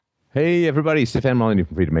Hey, everybody. Stefan Molyneux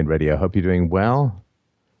from Freedom Made Radio. Hope you're doing well.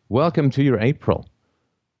 Welcome to your April,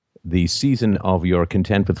 the season of your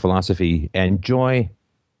content with philosophy and joy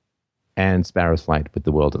and sparrow's flight with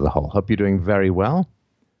the world as a whole. Hope you're doing very well.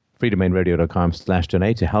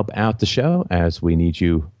 freedomainradio.com/donate to help out the show, as we need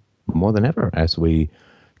you more than ever as we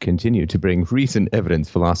continue to bring reason, evidence,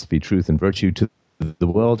 philosophy, truth, and virtue to the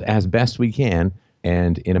world as best we can,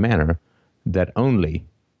 and in a manner that only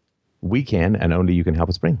we can and only you can help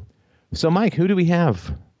us bring. So, Mike, who do we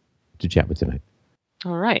have to chat with tonight?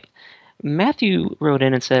 All right. Matthew wrote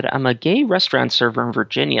in and said, I'm a gay restaurant server in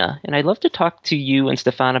Virginia, and I'd love to talk to you and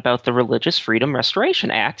Stefan about the Religious Freedom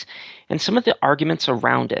Restoration Act and some of the arguments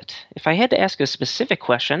around it. If I had to ask a specific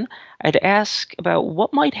question, I'd ask about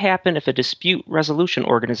what might happen if a dispute resolution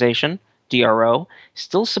organization, DRO,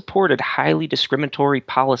 still supported highly discriminatory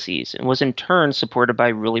policies and was in turn supported by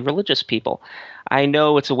really religious people. I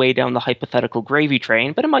know it's a way down the hypothetical gravy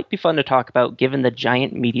train, but it might be fun to talk about given the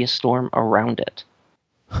giant media storm around it.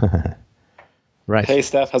 Right. Hey,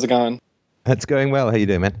 Steph, how's it going? That's going well. How you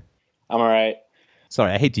doing, man? I'm all right.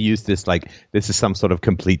 Sorry, I hate to use this like this is some sort of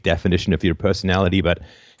complete definition of your personality, but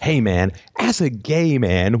hey, man, as a gay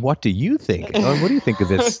man, what do you think? What do you think of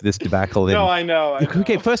this debacle? No, I know.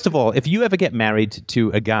 Okay, first of all, if you ever get married to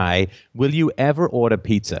a guy, will you ever order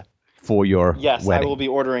pizza for your Yes, wedding? I will be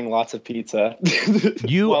ordering lots of pizza.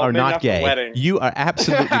 You are not gay. You are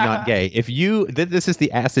absolutely not gay. If you, this is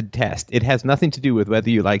the acid test. It has nothing to do with whether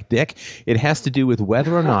you like dick. It has to do with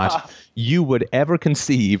whether or not you would ever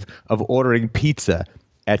conceive of ordering pizza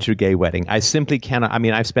at your gay wedding. I simply cannot. I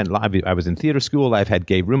mean, I was in theater school. I've had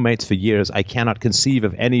gay roommates for years. I cannot conceive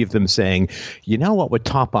of any of them saying, you know what would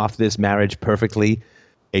top off this marriage perfectly?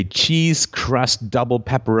 A cheese crust double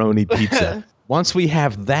pepperoni pizza. Once we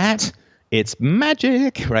have that, it's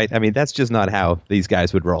magic, right? I mean, that's just not how these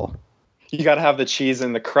guys would roll. You got to have the cheese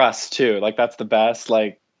in the crust too. Like that's the best.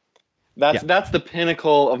 Like that's the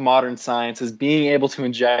pinnacle of modern science, is being able to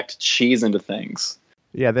inject cheese into things.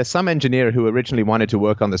 Yeah, there's some engineer who originally wanted to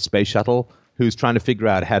work on the space shuttle who's trying to figure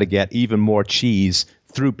out how to get even more cheese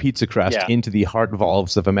through pizza crust into the heart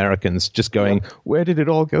valves of Americans, just going, where did it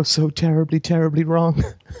all go so terribly, terribly wrong?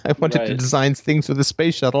 I wanted to design things for the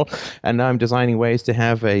space shuttle, and now I'm designing ways to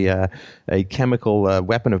have a chemical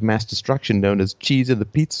weapon of mass destruction known as cheese in the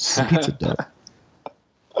pizza dough.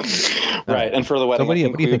 Right, and for the wedding, so I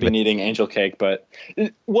think we would be needing angel cake, but,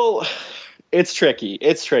 well, it's tricky.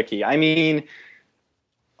 It's tricky. I mean,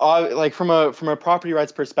 like from a property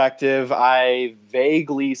rights perspective, I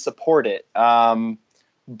vaguely support it.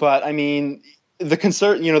 But I mean,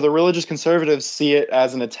 the religious conservatives see it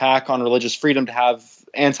as an attack on religious freedom to have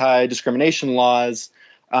anti-discrimination laws.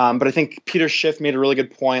 But I think Peter Schiff made a really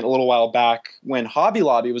good point a little while back when Hobby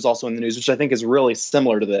Lobby was also in the news, which I think is really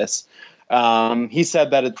similar to this. He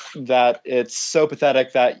said that it's so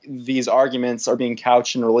pathetic that these arguments are being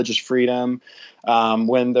couched in religious freedom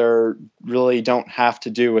when they really don't have to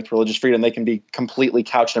do with religious freedom. They can be completely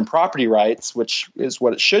couched in property rights, which is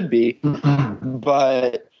what it should be.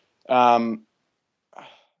 But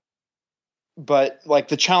like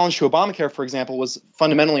the challenge to Obamacare, for example, was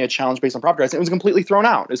fundamentally a challenge based on property rights. And it was completely thrown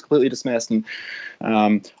out. It was completely dismissed. And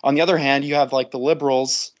on the other hand, you have like the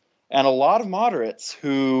liberals and a lot of moderates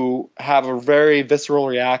who have a very visceral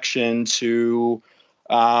reaction to,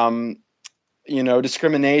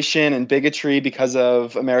 discrimination and bigotry because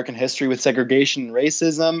of American history with segregation and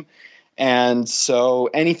racism. And so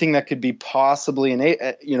anything that could be possibly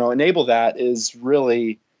enable that is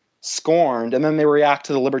really scorned. And then they react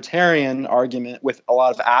to the libertarian argument with a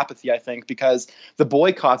lot of apathy, I think, because the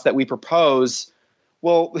boycotts that we propose,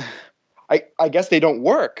 well, I guess they don't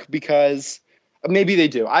work because – maybe they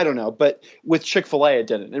do. I don't know. But with Chick-fil-A, it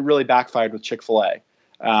didn't. It really backfired with Chick-fil-A.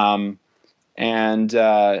 And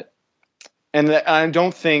I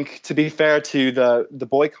don't think, to be fair to the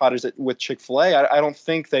boycotters with Chick-fil-A, I don't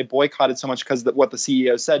think they boycotted so much because of what the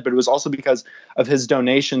CEO said, but it was also because of his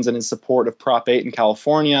donations and his support of Prop 8 in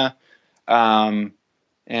California. And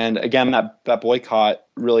again, that boycott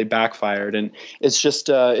really backfired. And it's just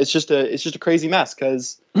a crazy mess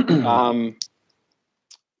because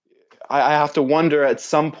I have to wonder at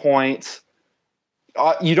some point,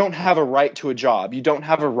 you don't have a right to a job. You don't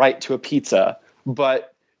have a right to a pizza.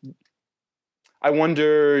 But I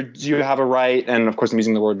wonder, do you have a right? And of course, I'm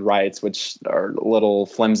using the word rights, which are a little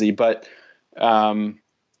flimsy. But I'm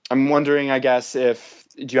wondering, I guess, do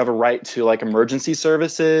you have a right to like emergency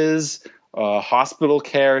services, hospital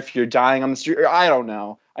care if you're dying on the street? Or, I don't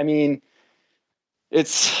know. I mean,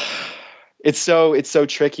 it's so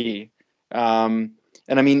tricky. And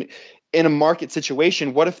I mean, in a market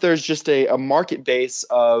situation, what if there's just a market base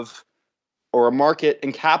of or a market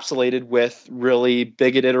encapsulated with really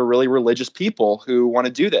bigoted or really religious people who want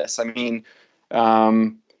to do this. I mean,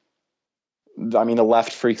 the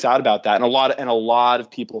left freaks out about that, and a lot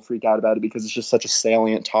of people freak out about it because it's just such a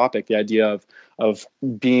salient topic. The idea of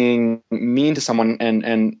being mean to someone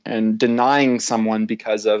and denying someone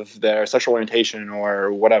because of their sexual orientation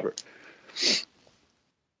or whatever.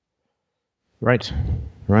 Right.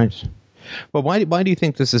 Well, why do you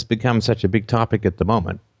think this has become such a big topic at the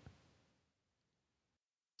moment?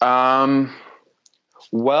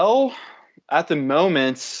 Well, at the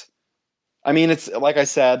moment, I mean, it's like I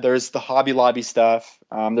said, there's the Hobby Lobby stuff.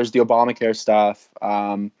 There's the Obamacare stuff.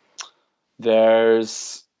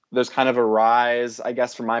 There's kind of a rise, I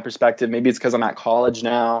guess, from my perspective. Maybe it's because I'm at college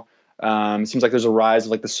now. It seems like there's a rise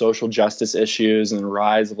of like the social justice issues and a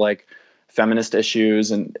rise of like feminist issues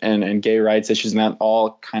and gay rights issues, and that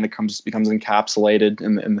all kind of becomes encapsulated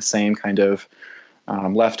in the same kind of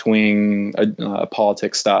left-wing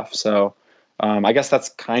politics stuff. So I guess that's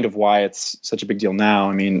kind of why it's such a big deal now.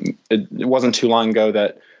 I mean, it wasn't too long ago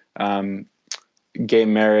that gay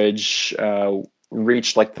marriage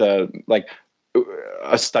reached a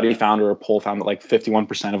study found, or a poll found, that like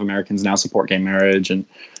 51% of Americans now support gay marriage. And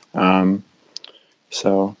sorry,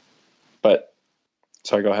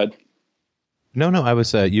 go ahead. No, I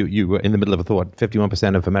was you were in the middle of a thought.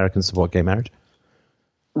 51% of Americans support gay marriage.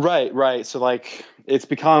 Right. So like it's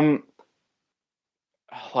become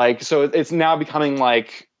like, so it's now becoming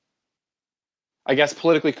like, I guess,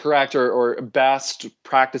 politically correct or best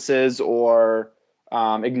practices, or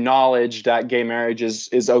acknowledge that gay marriage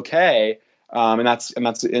is okay, and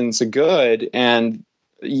it's a good, and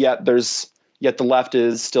yet the left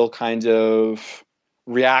is still kind of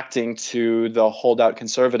reacting to the holdout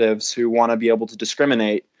conservatives who want to be able to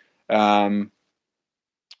discriminate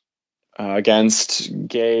against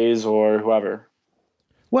gays or whoever.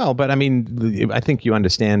 Well, but I mean, I think you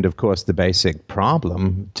understand, of course, the basic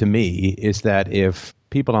problem to me is that if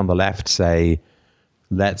people on the left say,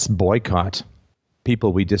 let's boycott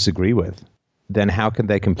people we disagree with, then how can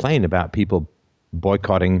they complain about people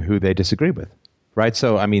boycotting who they disagree with? Right.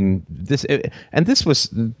 So, I mean, this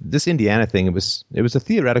Indiana thing, it was a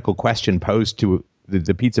theoretical question posed to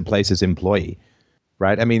the pizza place's employee.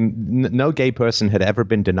 Right. I mean, no gay person had ever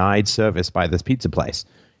been denied service by this pizza place.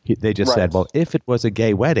 They just said, well, if it was a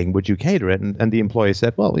gay wedding, would you cater it? And the employee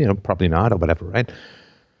said, well, probably not, or whatever. Right.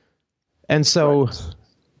 And so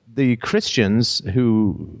the Christians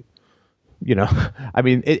who, I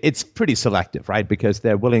mean, it's pretty selective, right? Because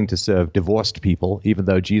they're willing to serve divorced people, even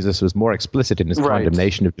though Jesus was more explicit in his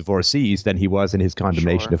condemnation of divorcees than he was in his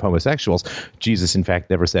condemnation of homosexuals. Jesus, in fact,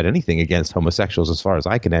 never said anything against homosexuals, as far as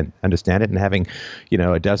I can understand it. And having,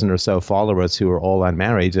 a dozen or so followers who are all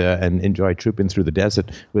unmarried and enjoy trooping through the desert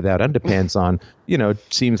without underpants on,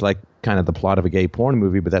 seems like kind of the plot of a gay porn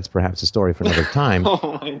movie, but that's perhaps a story for another time.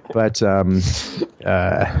 But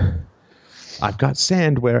I've got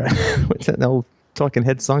sand where what's that old Talking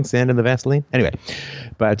Head song, Sand in the Vaseline? Anyway,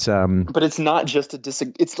 but it's not just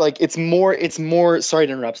it's more sorry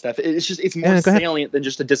to interrupt, Steph. It's more salient than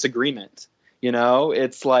just a disagreement.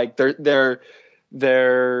 It's like they're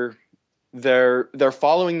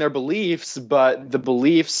following their beliefs, but the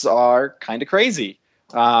beliefs are kind of crazy.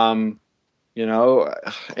 And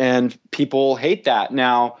people hate that.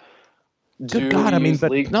 Now, good God, I mean,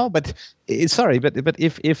 but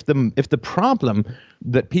if the problem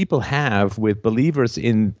that people have with believers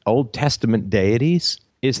in Old Testament deities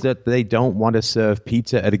is that they don't want to serve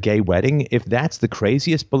pizza at a gay wedding, if that's the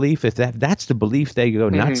craziest belief, if that's the belief they go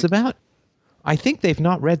nuts about, I think they've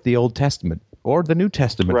not read the Old Testament or the New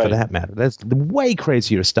Testament for that matter. There's way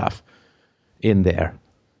crazier stuff in there.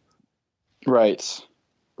 Right.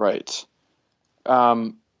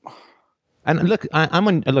 And look,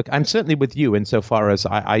 I'm certainly with you insofar as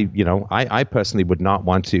I personally would not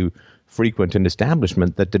want to frequent an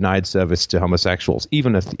establishment that denied service to homosexuals,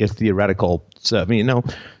 even if theoretical.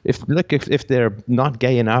 If they're not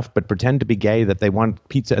gay enough but pretend to be gay, that they want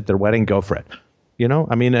pizza at their wedding, go for it.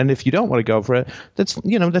 I mean, and if you don't want to go for it,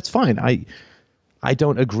 that's fine. I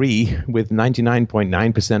don't agree with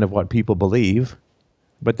 99.9% of what people believe,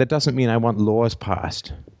 but that doesn't mean I want laws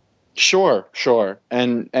passed. Sure.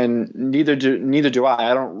 And neither do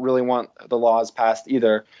I. I don't really want the laws passed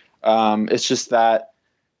either. It's just that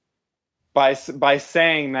by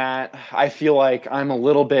saying that, I feel like I'm a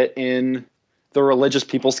little bit in the religious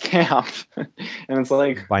people's camp. And it's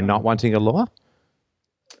like, by not wanting a law?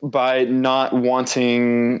 By not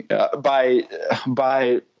wanting,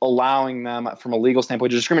 by allowing them from a legal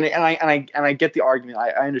standpoint to discriminate. And I get the argument.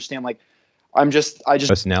 I understand, like, I just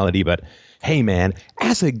personality, but hey, man,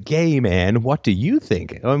 as a gay man, what do you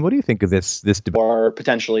think? I mean, what do you think of this debate? Or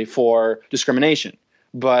potentially for discrimination.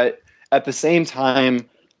 But at the same time,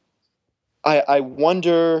 I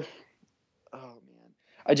wonder, oh man,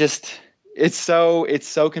 it's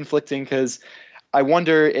so conflicting, because I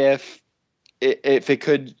wonder if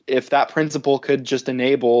that principle could just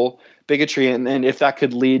enable bigotry, and if that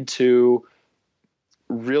could lead to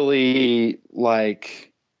really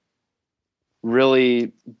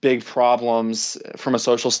big problems from a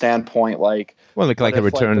social standpoint, like a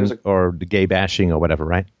return or the gay bashing or whatever,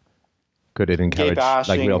 right? Could it encourage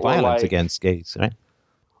real violence against gays, right?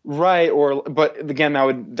 Right, but again,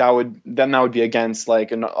 that would be against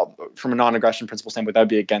from a non-aggression principle standpoint, that would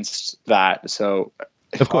be against that. So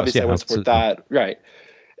of course, I would support that. Right.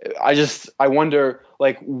 I wonder,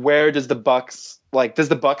 where does the buck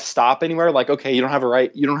stop anywhere? Okay, you don't have a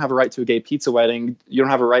right to a gay pizza wedding. You don't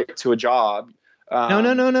have a right to a job. No.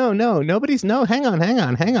 Hang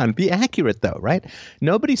on. Be accurate though, right?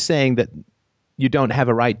 Nobody's saying that you don't have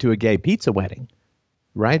a right to a gay pizza wedding,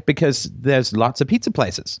 right? Because there's lots of pizza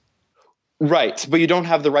places. Right, but you don't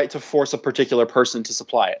have the right to force a particular person to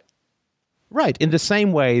supply it. Right, in the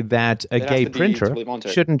same way that a gay printer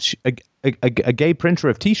shouldn't, a gay printer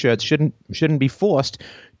of T-shirts shouldn't be forced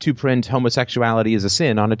to print homosexuality as a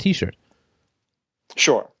sin on a T-shirt.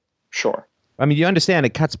 Sure. I mean, you understand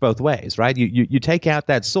it cuts both ways, right? You take out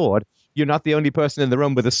that sword, you're not the only person in the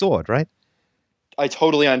room with a sword, right? I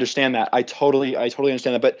totally understand that. I totally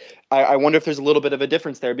understand that. But I wonder if there's a little bit of a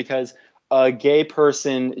difference there, because a gay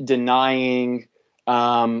person denying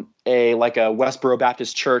a Westboro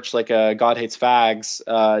Baptist Church, like a God Hates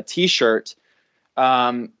Fags T-shirt,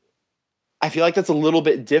 I feel like that's a little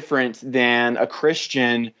bit different than a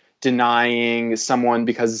Christian denying someone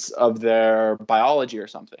because of their biology or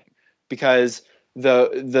something. Because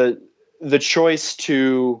the choice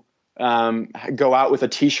to go out with a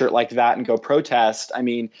T-shirt like that and go protest, I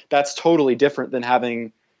mean, that's totally different than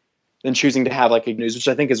choosing to have news, which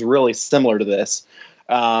I think is really similar to this.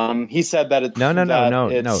 He said that it's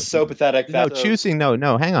so pathetic.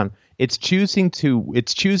 Hang on. It's choosing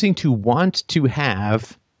to want to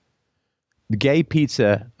have gay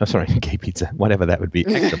pizza. Oh, sorry, gay pizza, whatever that would be,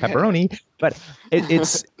 extra pepperoni. But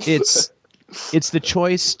it's the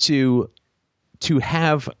choice to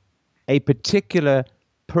have a particular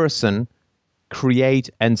person create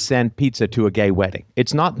and send pizza to a gay wedding.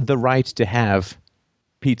 It's not the right to have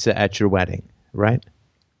pizza at your wedding, right?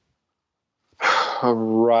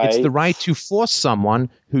 Right. It's the right to force someone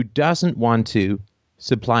who doesn't want to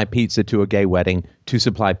supply pizza to a gay wedding to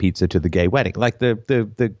supply pizza to the gay wedding. Like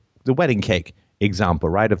the wedding cake example,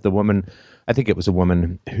 right? Of the woman, I think it was a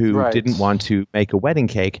woman who didn't want to make a wedding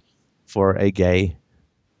cake for a gay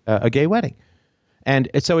wedding. And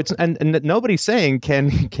so it's and nobody's saying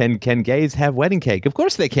can gays have wedding cake? Of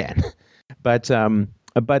course they can. But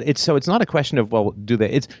it's not a question of, well,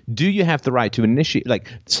 do you have the right to initiate?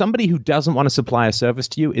 Like, somebody who doesn't want to supply a service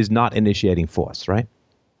to you is not initiating force, right?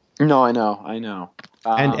 No, I know.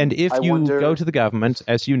 And if you go to the government,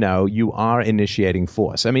 as you know, you are initiating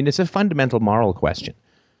force. I mean, it's a fundamental moral question.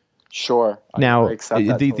 Sure. Now,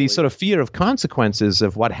 the sort of fear of consequences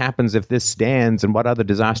of what happens if this stands and what other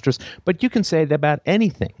disastrous, but you can say that about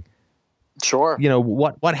anything. Sure. You know,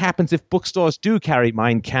 what happens if bookstores do carry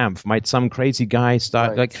Mein Kampf? Might some crazy guy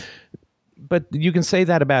start but you can say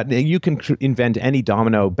that about, you can invent any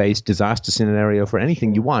domino-based disaster scenario for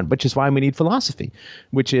anything you want, which is why we need philosophy,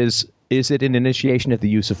 which is it an initiation of the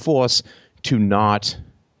use of force to not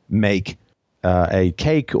make a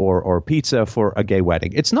cake or pizza for a gay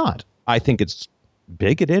wedding? It's not. I think it's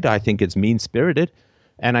bigoted. I think it's mean-spirited.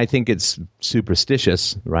 And I think it's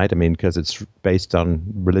superstitious, right? I mean, because it's based on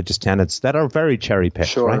religious tenets that are very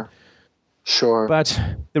cherry-picked, right? Sure. But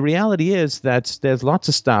the reality is that there's lots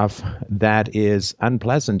of stuff that is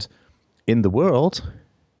unpleasant in the world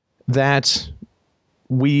that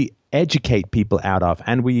we educate people out of,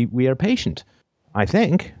 and we are patient, I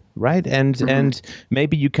think, right? And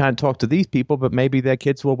maybe you can't talk to these people, but maybe their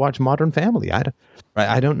kids will watch Modern Family.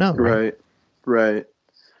 I don't know. Right.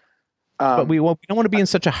 But we don't want to be in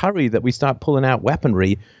such a hurry that we start pulling out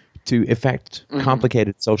weaponry to effect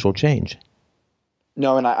complicated social change.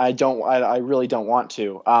 No, and I really don't want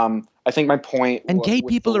to. I think my point. And gay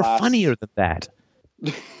people are funnier than that.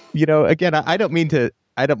 You know, again, I don't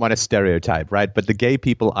want to stereotype, right? But the gay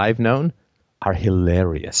people I've known are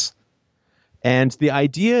hilarious. And the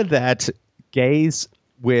idea that gays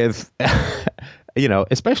with,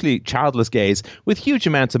 especially childless gays with huge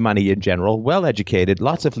amounts of money in general, well-educated,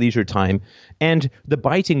 lots of leisure time, and the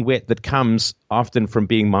biting wit that comes often from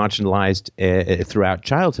being marginalized throughout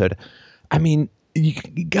childhood. I mean,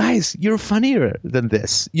 guys, you're funnier than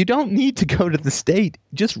this. You don't need to go to the state.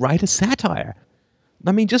 Just write a satire.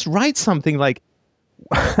 I mean, just write something like,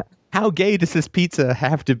 how gay does this pizza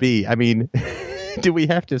have to be? I mean, do we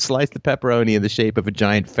have to slice the pepperoni in the shape of a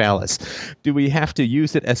giant phallus? Do we have to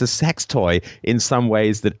use it as a sex toy in some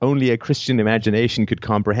ways that only a Christian imagination could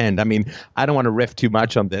comprehend? I mean, I don't want to riff too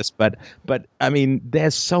much on this, but I mean,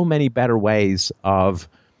 there's so many better ways of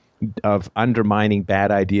undermining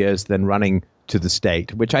bad ideas than running to the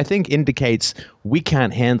state, which I think indicates we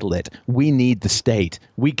can't handle it. We need the state.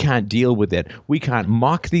 We can't deal with it. We can't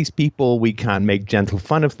mock these people. We can't make gentle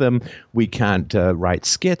fun of them. We can't write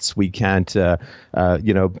skits. We can't,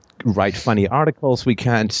 write funny articles. We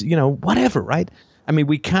can't, whatever, right? I mean,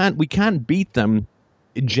 we can't beat them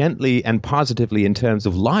gently and positively in terms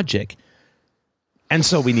of logic. And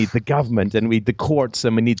so we need the government, and we need the courts,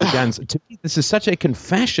 and we need the guns. To me, this is such a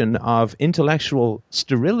confession of intellectual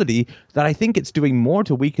sterility that I think it's doing more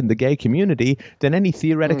to weaken the gay community than any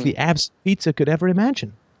theoretically absent pizza could ever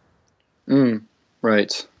imagine.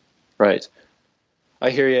 Right. I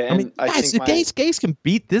hear you. And I mean, guys, if gays can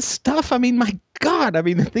beat this stuff, I mean, my God, I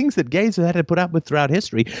mean, the things that gays have had to put up with throughout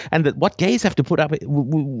history, and that what gays have to put up with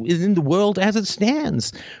is in the world as it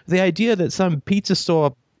stands. The idea that some pizza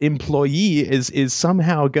store employee is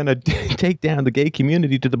somehow going to take down the gay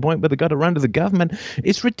community to the point where they got to run to the government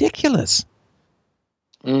is ridiculous.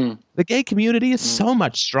 The gay community is so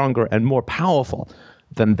much stronger and more powerful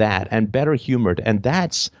than that, and better humored, and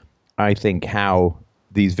that's, I think, how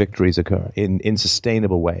these victories occur in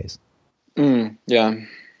sustainable ways. Yeah,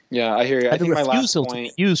 I hear you. I think my last point, to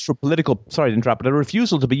be used for political. Sorry to interrupt, but a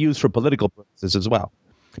refusal to be used for political purposes as well,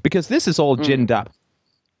 because this is all ginned up.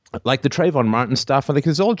 Like the Trayvon Martin stuff, I think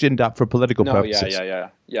it's all ginned up for political purposes.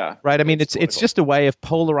 Yeah. Right? I mean, it's just a way of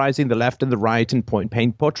polarizing the left and the right and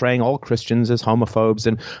portraying all Christians as homophobes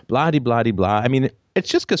and blah-de-blah-de-blah. I mean, it's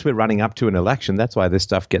just because we're running up to an election. That's why this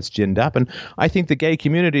stuff gets ginned up. And I think the gay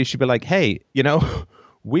community should be like, hey,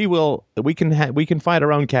 we can fight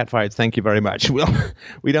our own catfights. Thank you very much.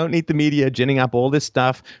 We don't need the media ginning up all this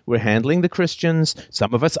stuff. We're handling the Christians.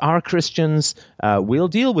 Some of us are Christians. We'll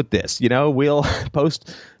deal with this. We'll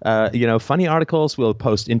post, funny articles. We'll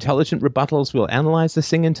post intelligent rebuttals. We'll analyze this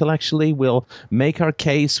thing intellectually. We'll make our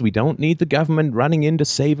case. We don't need the government running in to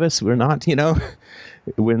save us. We're not,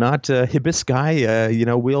 we're not hibiscus.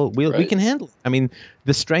 We can handle it. I mean,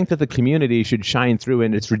 the strength of the community should shine through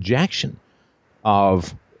in its rejection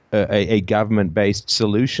of a government-based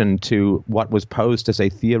solution to what was posed as a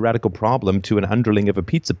theoretical problem to an underling of a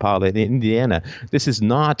pizza parlor in Indiana. This is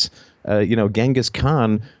not, Genghis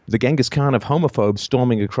Khan, the Genghis Khan of homophobes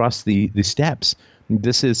storming across the steps.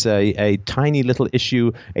 This is a tiny little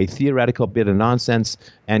issue, a theoretical bit of nonsense,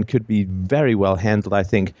 and could be very well handled, I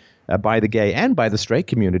think, by the gay and by the straight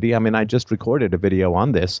community. I mean, I just recorded a video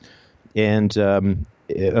on this, and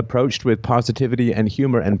approached with positivity and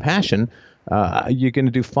humor and passion, you're going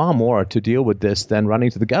to do far more to deal with this than running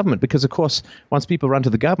to the government. Because, of course, once people run to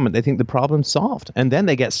the government, they think the problem's solved. And then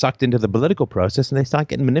they get sucked into the political process and they start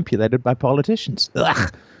getting manipulated by politicians.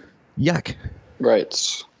 Ugh. Yuck.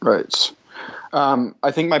 Right.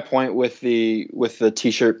 I think my point with the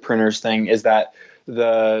T-shirt printers thing is that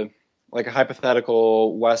a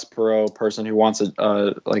hypothetical Westboro person who wants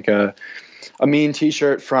a mean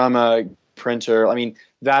T-shirt from a printer, I mean,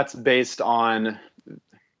 that's based on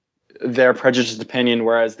their prejudiced opinion,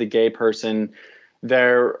 whereas the gay person,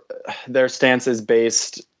 their stance is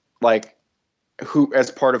based as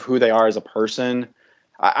part of who they are as a person.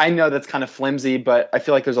 I know that's kind of flimsy, but I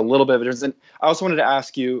feel like there's a little bit of a difference. I also wanted to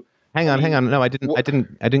ask you. Hang on. No, I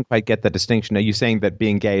didn't quite get that distinction. Are you saying that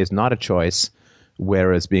being gay is not a choice,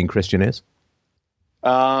 whereas being Christian is?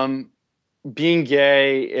 Being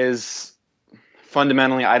gay is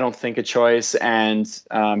fundamentally, I don't think, a choice, and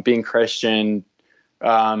being Christian,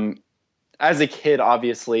 as a kid,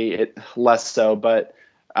 obviously, it less so. But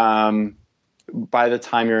by the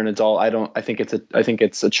time you're an adult, I think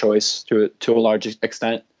it's a choice to a large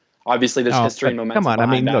extent. Obviously, there's history and momentum. Come on,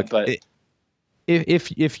 behind look. But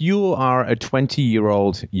if you are a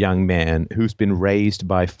 20-year-old young man who's been raised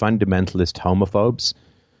by fundamentalist homophobes,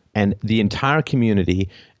 and the entire community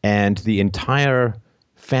and the entire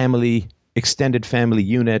family, extended family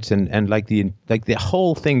unit, and the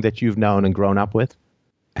whole thing that you've known and grown up with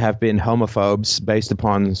have been homophobes based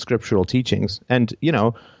upon scriptural teachings. And,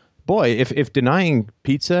 boy, if denying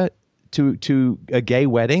pizza to a gay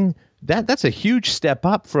wedding, that's a huge step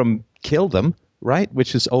up from kill them, right?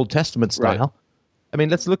 Which is Old Testament style. Right. I mean,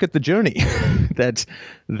 let's look at the journey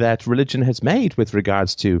that religion has made with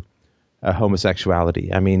regards to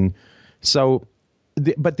homosexuality. I mean, so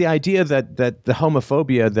But the idea that the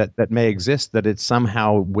homophobia that may exist, that it's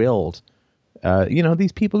somehow willed,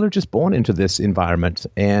 these people are just born into this environment,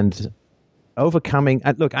 and overcoming.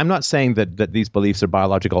 Look, I'm not saying that these beliefs are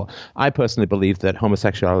biological. I personally believe that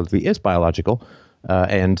homosexuality is biological,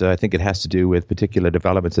 and I think it has to do with particular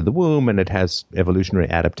developments in the womb, and it has evolutionary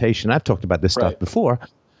adaptation. I've talked about this stuff before,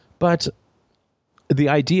 but the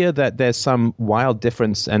idea that there's some wild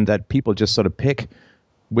difference and that people just sort of pick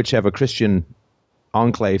whichever Christian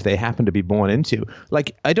enclave they happen to be born into.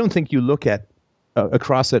 Like, I don't think you look at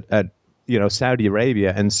across at Saudi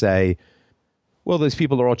Arabia and say, well, those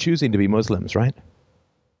people are all choosing to be Muslims, right?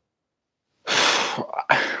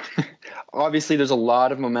 Obviously, there's a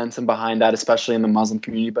lot of momentum behind that, especially in the Muslim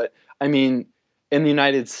community. But I mean, in the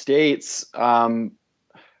United States,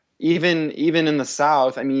 even in the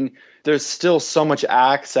South, I mean, there's still so much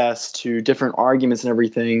access to different arguments and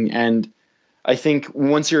everything. And I think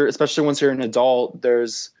especially once you're an adult,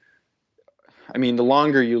 the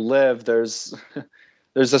longer you live, there's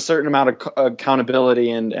a certain amount of accountability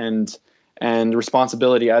and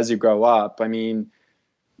responsibility as you grow up. I mean,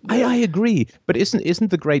 I agree, but isn't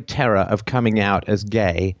the great terror of coming out as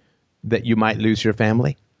gay that you might lose your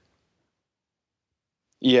family?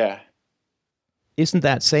 Yeah. Isn't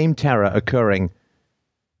that same terror occurring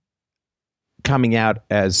coming out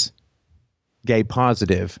as gay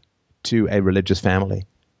positive to a religious family,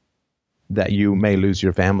 that you may lose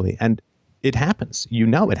your family? And it happens.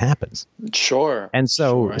 It happens. Sure. And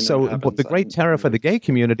so the great terror for the gay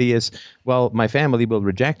community is, well, my family will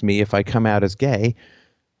reject me if I come out as gay.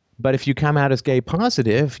 But if you come out as gay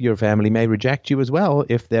positive, your family may reject you as well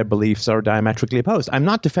if their beliefs are diametrically opposed. I'm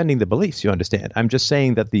not defending the beliefs, you understand. I'm just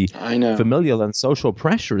saying that the familial and social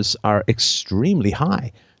pressures are extremely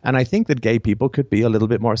high. And I think that gay people could be a little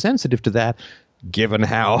bit more sensitive to that, given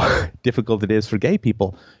how difficult it is for gay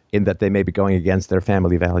people in that they may be going against their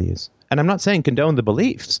family values. And I'm not saying condone the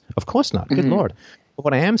beliefs. Of course not. Good Lord. But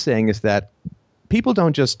what I am saying is that people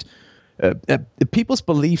don't just... people's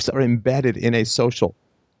beliefs are embedded in a social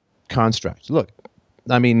construct. Look,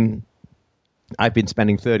 I mean, I've been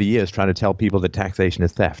spending 30 years trying to tell people that taxation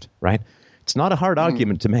is theft, right? It's not a hard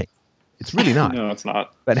argument to make. It's really not. No, it's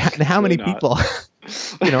not. But how many people...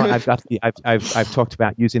 I've talked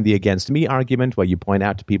about using the against me argument, where you point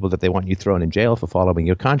out to people that they want you thrown in jail for following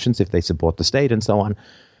your conscience if they support the state and so on.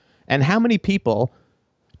 And how many people,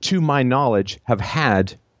 to my knowledge, have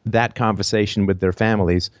had that conversation with their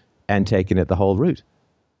families and taken it the whole route?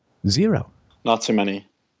 Zero. Not too many.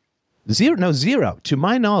 Zero. To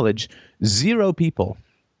my knowledge, 0 people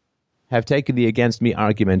have taken the against me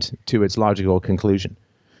argument to its logical conclusion.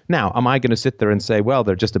 Now, am I going to sit there and say, well,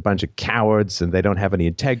 they're just a bunch of cowards and they don't have any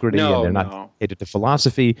integrity and they're not dedicated to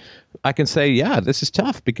philosophy? I can say, yeah, this is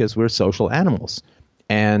tough because we're social animals.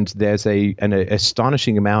 And there's an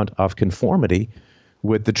astonishing amount of conformity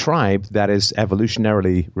with the tribe that is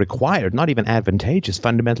evolutionarily required, not even advantageous,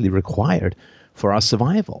 fundamentally required for our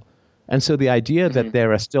survival. And so the idea that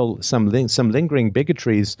there are still some lingering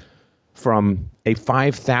bigotries from a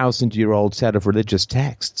 5,000-year-old set of religious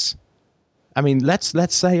texts, I mean, let's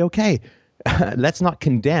say, okay, let's not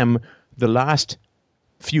condemn the last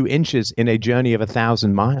few inches in a journey of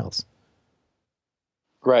 1,000 miles.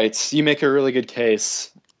 Right. You make a really good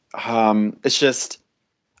case. It's just,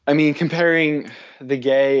 I mean, comparing the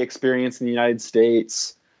gay experience in the United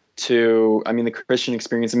States to, I mean, the Christian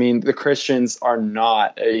experience. I mean, the Christians are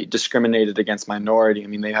not a discriminated against minority. I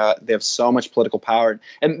mean, they have so much political power,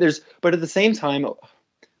 but at the same time,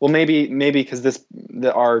 well, maybe because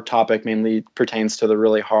our topic mainly pertains to the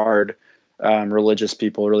really hard religious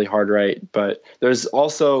people, really hard right. But there's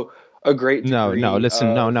also a great degree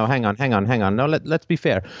listen, hang on. No, let's be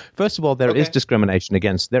fair. First of all, there is discrimination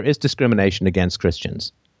against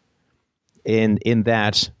Christians. In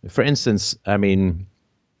that, for instance, I mean,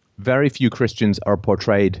 very few Christians are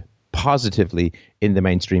portrayed positively in the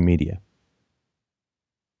mainstream media.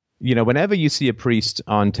 You know, whenever you see a priest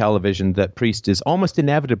on television, that priest is almost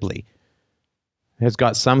inevitably has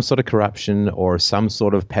got some sort of corruption or some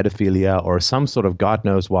sort of pedophilia or some sort of God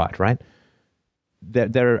knows what, right?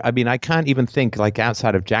 I mean, I can't even think, like,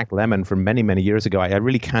 outside of Jack Lemmon from many, many years ago, I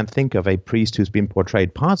really can't think of a priest who's been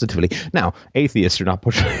portrayed positively. Now, atheists are not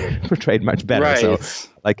portrayed much better. Right. So,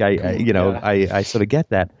 like, I sort of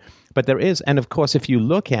get that. But there is, and of course, if you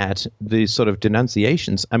look at the sort of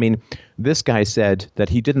denunciations, I mean, this guy said that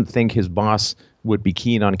he didn't think his boss would be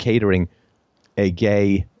keen on catering a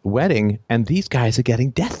gay wedding, and these guys are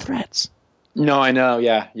getting death threats. No, I know,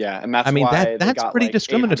 yeah, and that's why that's pretty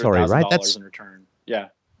discriminatory, right? That's in return.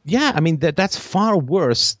 Yeah. I mean, that's far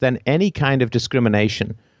worse than any kind of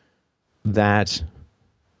discrimination that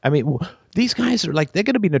I mean, these guys are like, they're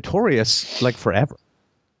going to be notorious like forever.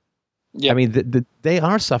 Yeah. I mean, they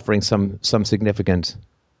are suffering some significant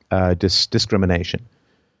discrimination.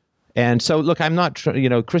 And so, look, I'm not,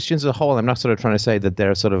 Christians as a whole, I'm not sort of trying to say that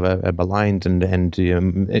they're sort of a maligned and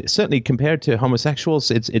certainly compared to homosexuals,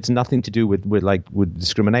 it's nothing to do with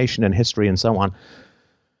discrimination and history and so on.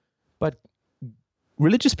 But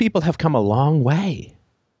religious people have come a long way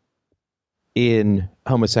in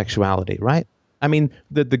homosexuality, right? I mean,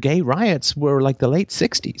 the gay riots were like the late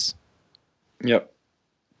 60s. Yep.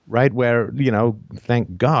 Right, where,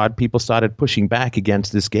 thank God, people started pushing back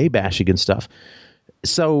against this gay bashing and stuff.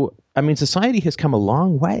 So, I mean, society has come a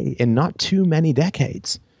long way in not too many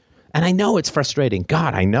decades. And I know it's frustrating.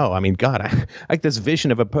 God, I know. I mean, God, I like this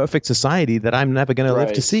vision of a perfect society that I'm never going to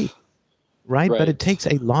live to see. Right? But it takes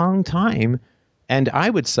a long time. And I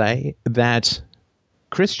would say that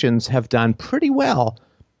Christians have done pretty well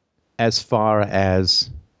as far as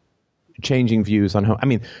changing views on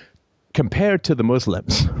compared to the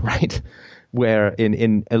Muslims, right? Where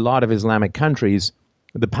in a lot of Islamic countries,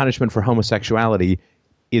 the punishment for homosexuality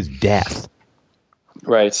is death.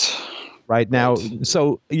 Right. Right now,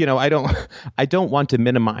 so I don't want to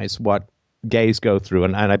minimize what gays go through,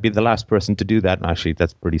 and I'd be the last person to do that. And actually,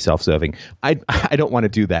 that's pretty self-serving. I don't want to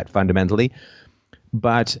do that fundamentally,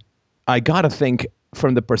 but I got to think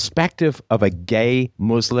from the perspective of a gay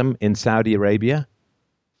Muslim in Saudi Arabia.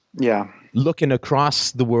 Yeah. Looking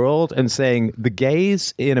across the world and saying the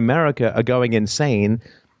gays in America are going insane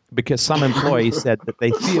because some employee said that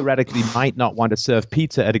they theoretically might not want to serve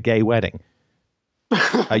pizza at a gay wedding.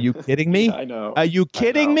 Are you kidding me? Yeah, I know. Are you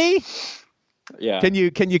kidding me? Yeah. Can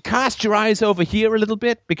you cast your eyes over here a little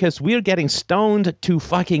bit? Because we're getting stoned to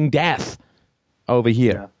fucking death over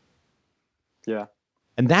here. Yeah.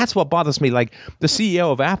 And that's what bothers me. Like the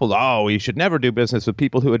CEO of Apple, you should never do business with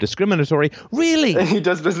people who are discriminatory. Really? He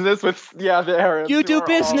does business with, the Arabs. You do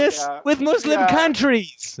business with Muslim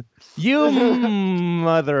countries. You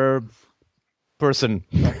mother person.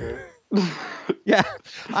 Yeah.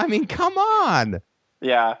 I mean, come on.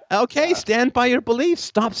 Yeah. Okay, stand by your beliefs.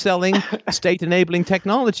 Stop selling state-enabling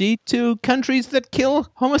technology to countries that kill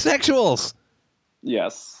homosexuals.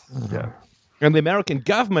 Yes. Yeah. And the American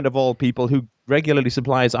government, of all people, who regularly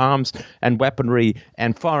supplies arms and weaponry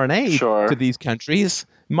and foreign aid to these countries,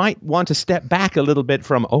 might want to step back a little bit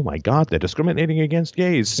from, oh my God, they're discriminating against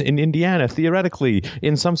gays in Indiana, theoretically,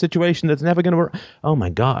 in some situation that's never going to work. Oh my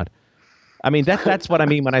God. I mean, that's what I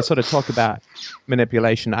mean when I sort of talk about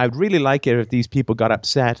manipulation. I'd really like it if these people got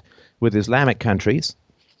upset with Islamic countries.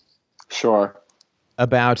 Sure.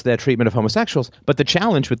 About their treatment of homosexuals. But the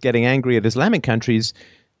challenge with getting angry at Islamic countries,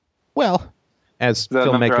 well, as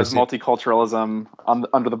filmmakers, multiculturalism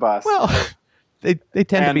under the bus. Well, they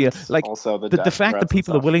tend to be also the fact that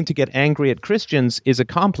people are willing to get angry at Christians is a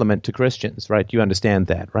compliment to Christians, right? You understand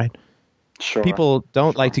that, right? Sure. People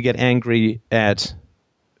don't like to get angry at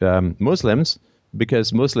Muslims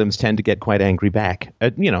because Muslims tend to get quite angry back.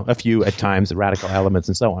 A few at times, radical elements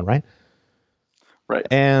and so on, right? Right.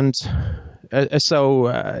 And so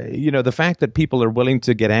the fact that people are willing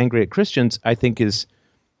to get angry at Christians, I think, is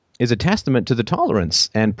a testament to the tolerance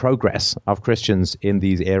and progress of Christians in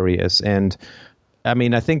these areas. And I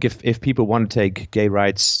mean, I think if people want to take gay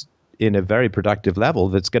rights in a very productive level,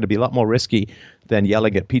 that's going to be a lot more risky than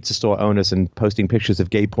yelling at pizza store owners and posting pictures of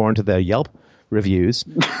gay porn to their Yelp reviews.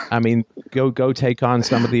 I mean, go take on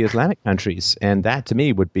some of the Islamic countries. And that to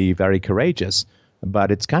me would be very courageous.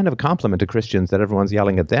 But it's kind of a compliment to Christians that everyone's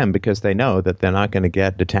yelling at them because they know that they're not going to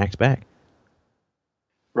get attacked back.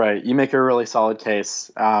 Right. You make a really solid case.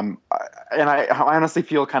 And I honestly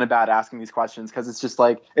feel kind of bad asking these questions because it's just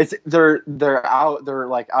like they're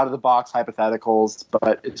like out of the box hypotheticals,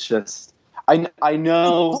 but it's just I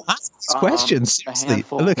know ask these questions. Seriously.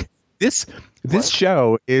 Look, this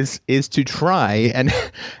show is to try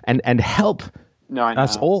and help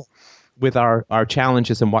us all with our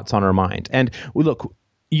challenges and what's on our mind. And look,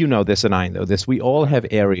 you know this and I know this. We all have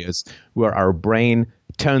areas where our brain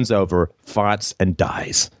turns over, farts, and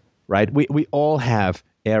dies, right? We all have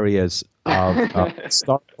areas of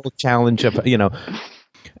historical challenge of,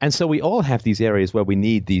 and so we all have these areas where we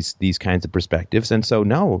need these kinds of perspectives. And so,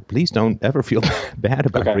 no, please don't ever feel bad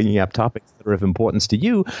about bringing up topics that are of importance to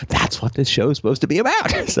you. That's what this show is supposed to be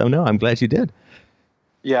about. So, no, I'm glad you did.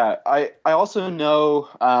 Yeah, I also know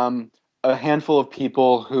a handful of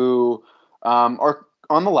people who are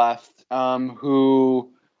on the left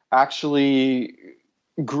who actually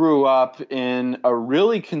grew up in a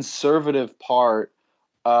really conservative part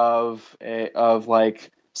of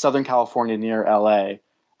like Southern California near LA,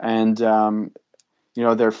 and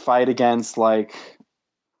their fight against like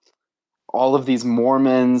all of these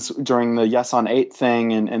Mormons during the Yes on 8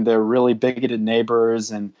 thing, and they're really bigoted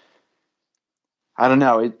neighbors, and I don't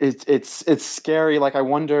know. It's scary. Like, I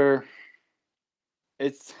wonder.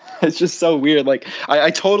 It's just so weird. Like, I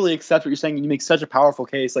totally accept what you're saying. You make such a powerful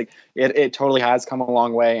case. Like, it totally has come a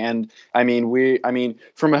long way. And I mean,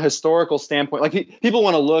 from a historical standpoint, like, people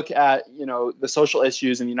want to look at, the social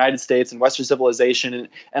issues in the United States and Western civilization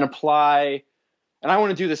and apply. And I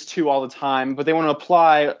want to do this too all the time, but they want to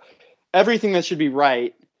apply everything that should be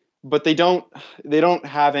right, but they don't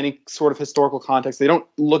have any sort of historical context. They don't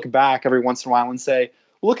look back every once in a while and say,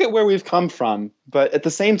 look at where we've come from. But at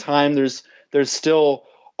the same time, there's still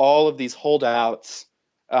all of these holdouts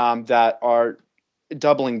that are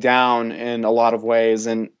doubling down in a lot of ways,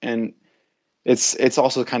 and it's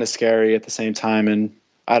also kind of scary at the same time. And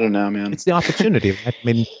I don't know, man. It's the opportunity. I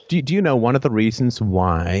mean, do you know one of the reasons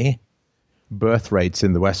why birth rates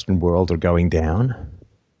in the Western world are going down?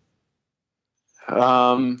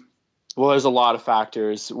 Well, there's a lot of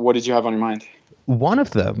factors. What did you have on your mind? One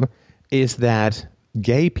of them is that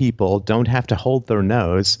gay people don't have to hold their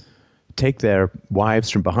nose, take their wives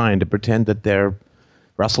from behind, and pretend that they're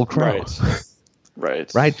Russell Crowe.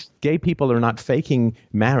 Right. Right? Gay people are not faking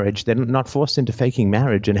marriage. They're not forced into faking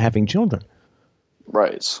marriage and having children.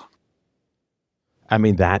 Right. I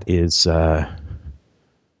mean, that's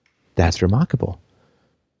remarkable.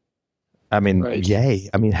 I mean, yay.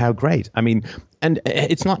 I mean, how great. I mean, and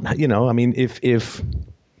it's not, I mean, if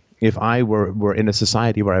I were in a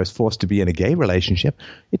society where I was forced to be in a gay relationship,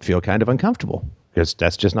 it'd feel kind of uncomfortable because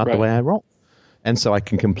that's just not the way I roll. And so I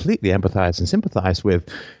can completely empathize and sympathize with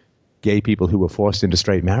gay people who were forced into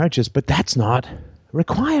straight marriages, but that's not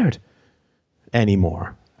required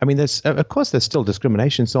anymore. I mean, of course, there's still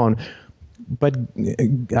discrimination and so on, but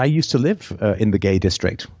I used to live in the gay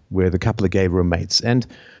district with a couple of gay roommates, and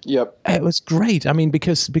it was great. I mean,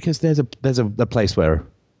 because there's a place where,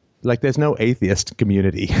 like, there's no atheist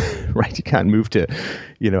community, right? You can't move to,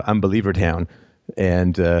 Unbeliever Town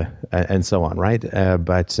and so on, right?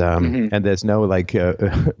 And there's no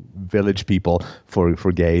village people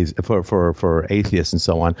for gays, for atheists and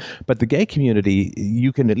so on. But the gay community,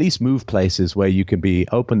 you can at least move places where you can be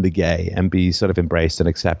openly gay and be sort of embraced and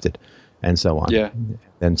accepted, and so on.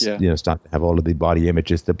 And start to have all of the body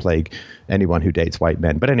images that plague anyone who dates white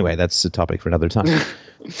men. But anyway, that's a topic for another time.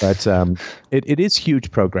 But it is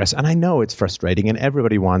huge progress, and I know it's frustrating, and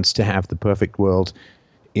everybody wants to have the perfect world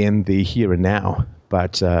in the here and now.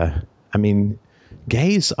 But I mean,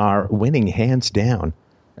 gays are winning hands down,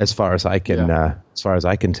 as far as I can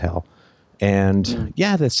tell. And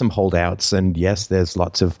there's some holdouts, and yes, there's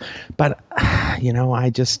lots of, but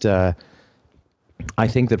I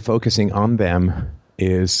think that focusing on them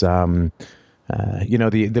is, the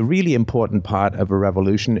really important part of a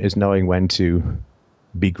revolution is knowing when to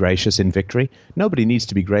be gracious in victory. Nobody needs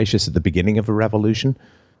to be gracious at the beginning of a revolution,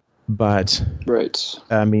 but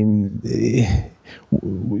I mean,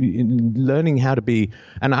 learning how to be,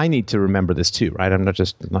 and I need to remember this too, right? I'm not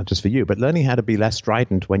just for you, but learning how to be less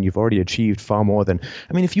strident when you've already achieved far more than,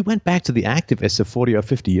 I mean, if you went back to the activists of 40 or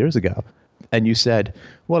 50 years ago, and you said,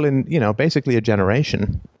 well, in basically a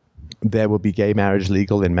generation, there will be gay marriage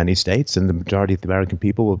legal in many states, and the majority of the American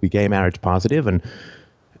people will be gay marriage positive,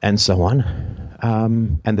 and so on.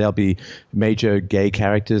 And there'll be major gay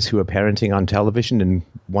characters who are parenting on television in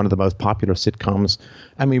one of the most popular sitcoms.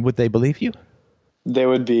 I mean, would they believe you? They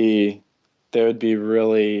would be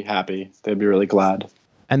really happy. They'd be really glad.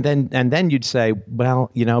 And then you'd say,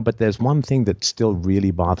 well, but there's one thing that's still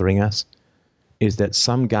really bothering us, is that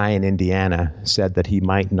some guy in Indiana said that he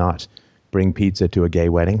might not bring pizza to a gay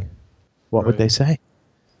wedding. What would they say?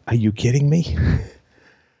 Are you kidding me?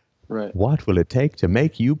 Right. What will it take to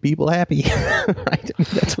make you people happy? Right?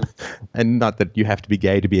 And not that you have to be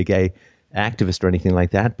gay to be a gay activist or anything like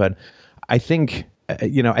that, but I think,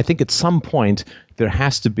 I think at some point there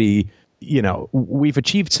has to be, we've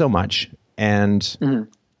achieved so much, and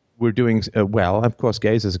we're doing well. Of course,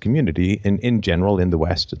 gays as a community in general in the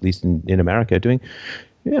West, at least in America, doing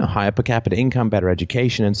higher per capita income, better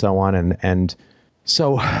education, and so on. And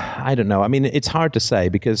so I don't know. I mean, it's hard to say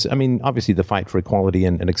because, I mean, obviously the fight for equality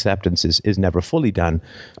and acceptance is never fully done.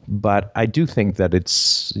 But I do think that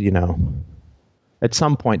it's, at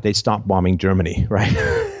some point they stop bombing Germany, right?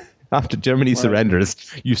 After Germany surrenders,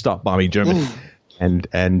 you stop bombing Germany.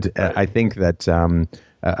 And I think that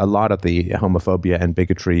a lot of the homophobia and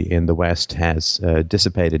bigotry in the West has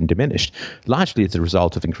dissipated and diminished. Largely as a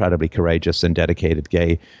result of incredibly courageous and dedicated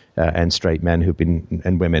gay and straight men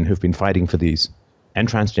and women who've been fighting for these, and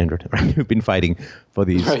transgendered, right, who've been fighting for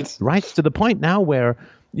these rights, to the point now where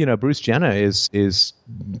Bruce Jenner is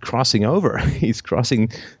crossing over. He's crossing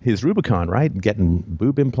his Rubicon, right? Getting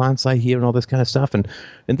boob implants, I hear, and all this kind of stuff. And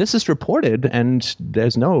this is reported, and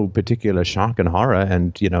there's no particular shock and horror.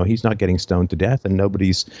 And, he's not getting stoned to death, and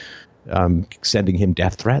nobody's sending him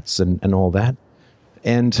death threats and all that.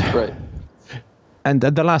 And right. And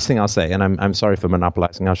the last thing I'll say, and I'm sorry for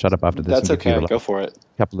monopolizing. I'll shut up after this. That's okay. Go for it.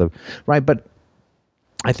 Right, but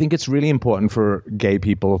I think it's really important for gay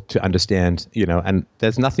people to understand, and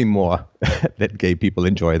there's nothing more that gay people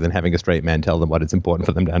enjoy than having a straight man tell them what is important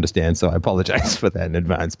for them to understand. So I apologize for that in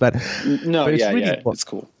advance. But it's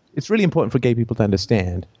cool. It's really important for gay people to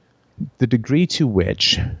understand the degree to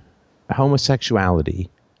which homosexuality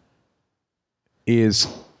is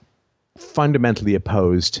fundamentally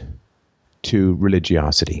opposed to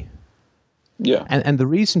religiosity. Yeah. And the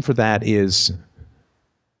reason for that is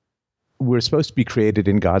we're supposed to be created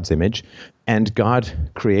in God's image, and God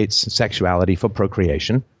creates sexuality for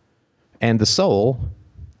procreation, and the soul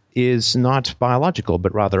is not biological,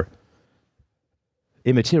 but rather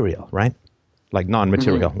immaterial, right? Like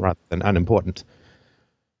non-material rather than unimportant.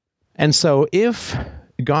 And so if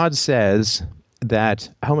God says that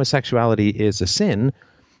homosexuality is a sin,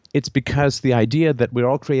 it's because the idea that we're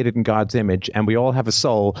all created in God's image and we all have a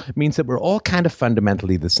soul means that we're all kind of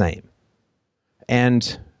fundamentally the same.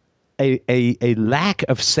 And a lack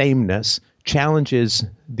of sameness challenges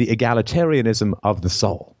the egalitarianism of the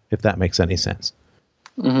soul, if that makes any sense.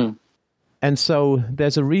 Mm-hmm. And so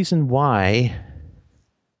there's a reason why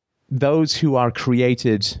those who are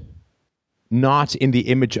created not in the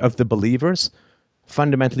image of the believers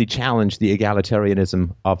fundamentally challenge the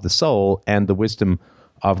egalitarianism of the soul and the wisdom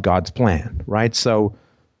of God's plan, right? So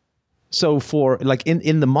for like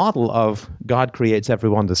in the model of God creates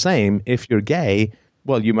everyone the same, if you're gay,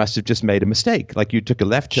 well, you must have just made a mistake. Like you took a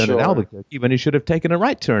left turn at Albuquerque when you should have taken a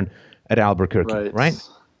right turn at Albuquerque, right?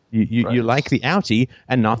 You like the outie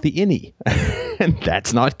and not the innie, and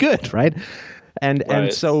that's not good, right?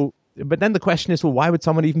 And so, but then the question is, well, why would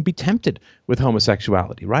someone even be tempted with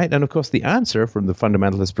homosexuality, right? And of course, the answer from the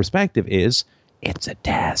fundamentalist perspective is it's a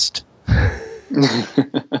test.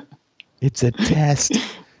 It's a test,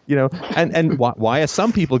 and why are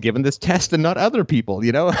some people given this test and not other people,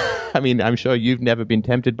 I mean, I'm sure you've never been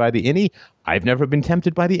tempted by the innie. I've never been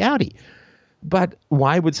tempted by the outie. But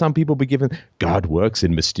why would some people be given, God works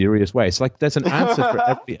in mysterious ways? Like there's an answer for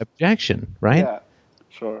every objection, right? Yeah,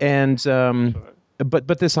 sure. And,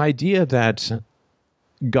 but this idea that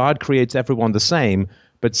God creates everyone the same,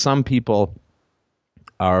 but some people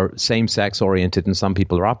are same-sex oriented and some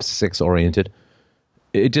people are opposite-sex oriented,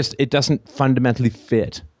 it doesn't fundamentally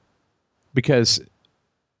fit, because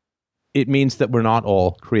it means that we're not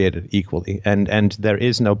all created equally, and there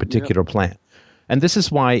is no particular plan. And this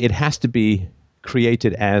is why it has to be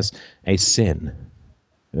created as a sin.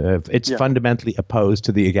 It's fundamentally opposed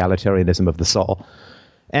to the egalitarianism of the soul.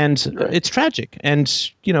 And it's tragic. And,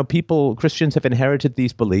 Christians have inherited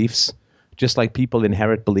these beliefs, just like people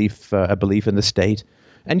inherit a belief in the state.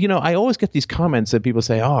 And, I always get these comments that people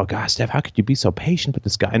say, oh, gosh, Steph, how could you be so patient with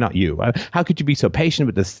this guy? Not you. How could you be so patient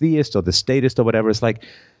with the theist or the statist or whatever? It's like,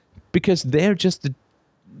 because they're just,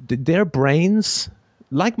 their brains,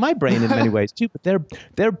 like my brain in many ways too, but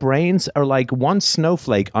their brains are like one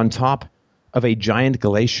snowflake on top of a giant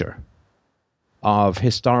glacier of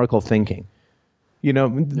historical thinking.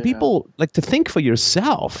 People, like, to think for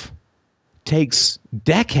yourself takes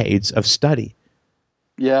decades of study.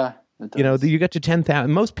 Yeah. You get to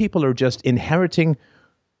 10,000. Most people are just inheriting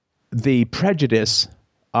the prejudice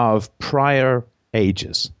of prior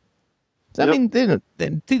ages. I mean, they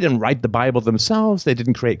didn't write the Bible themselves. They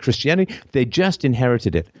didn't create Christianity. They just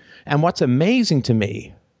inherited it. And what's amazing to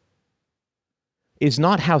me is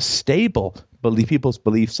not how stable people's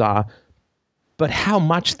beliefs are, but how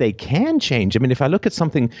much they can change. I mean, if I look at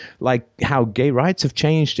something like how gay rights have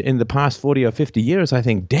changed in the past 40 or 50 years, I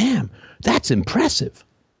think, damn, that's impressive.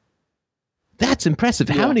 That's impressive.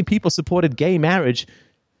 Yeah. How many people supported gay marriage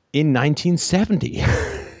in 1970?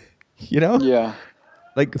 Yeah.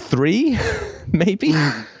 Like 3, maybe?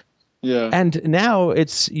 Yeah. And now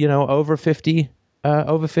it's, over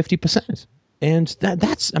 50%. And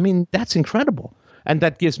that's incredible. And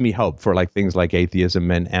that gives me hope for like things like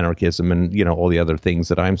atheism and anarchism and, all the other things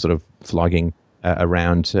that I'm sort of flogging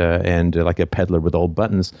around and like a peddler with old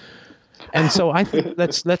buttons. And so I think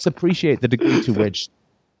let's appreciate the degree to which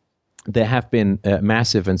there have been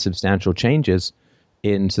massive and substantial changes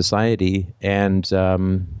in society. And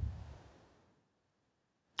Freddie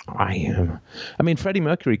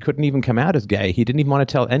Mercury couldn't even come out as gay. He didn't even want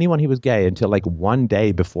to tell anyone he was gay until like one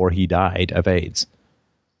day before he died of AIDS.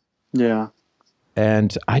 Yeah.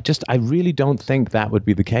 And I really don't think that would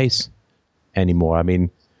be the case anymore. I mean,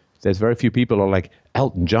 there's very few people who are like,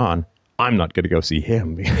 Elton John, I'm not going to go see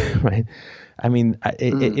him, right? I mean,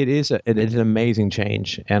 it is an amazing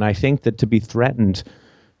change. And I think that to be threatened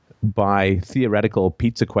by theoretical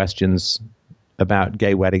pizza questions about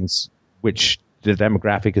gay weddings, which the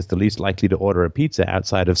demographic is the least likely to order a pizza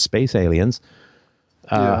outside of space aliens,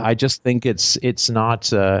 I just think it's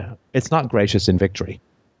not gracious in victory.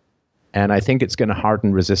 And I think it's going to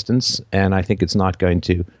harden resistance, and I think it's not going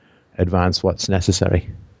to advance what's necessary.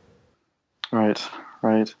 Right.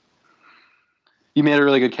 You made a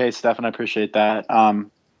really good case, Steph, and I appreciate that. I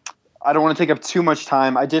don't want to take up too much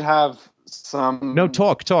time. I did have some... No,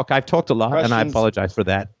 talk. I've talked a lot, questions. And I apologize for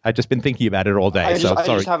that. I've just been thinking about it all day, sorry I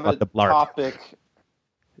just have about the blart. Topic.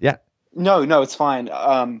 Yeah. No, it's fine.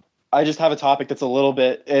 I just have a topic that's a little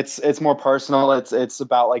bit... It's more personal. It's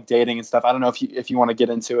about like dating and stuff. I don't know if you want to get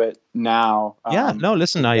into it now. No,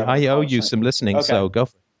 listen, I owe you some listening, okay. So go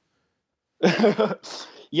for it.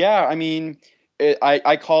 Yeah, I mean...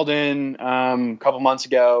 I called in a couple months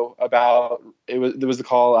ago about there was the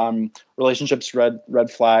call relationships red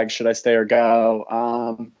flag, should I stay or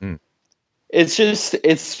go? It's just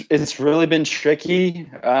it's really been tricky,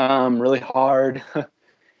 really hard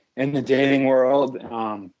in the dating world,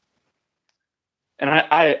 and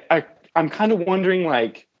I'm kind of wondering,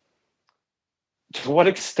 like, to what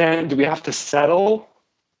extent do we have to settle?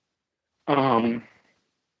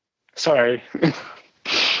 Sorry.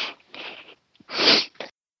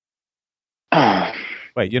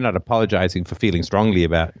 Wait, you're not apologizing for feeling strongly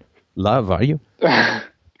about love, are you?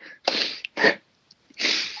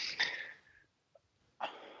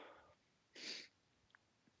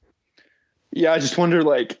 Yeah, I just wonder,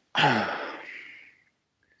 like...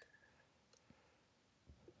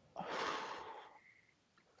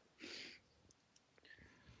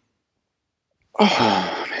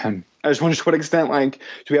 Oh, man. I just wonder to what extent, like,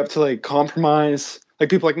 do we have to, like, compromise? Like,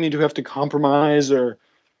 people like me, do we have to compromise, or...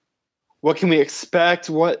 What can we expect?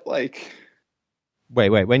 What, like... Wait.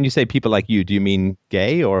 When you say people like you, do you mean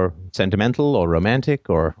gay or sentimental or romantic,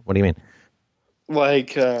 or what do you mean?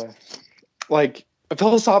 Like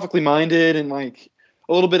philosophically minded and like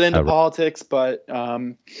a little bit into politics, but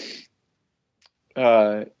young,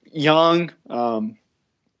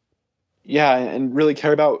 and really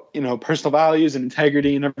care about, personal values and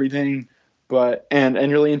integrity and everything, but and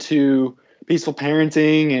really into peaceful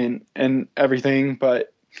parenting and everything,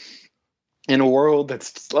 but in a world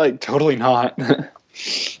that's like totally not.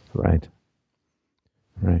 Right.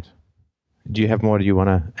 Do you have more? Do you want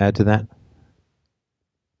to add to that?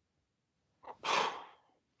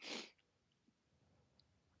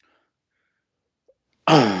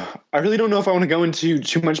 I really don't know if I want to go into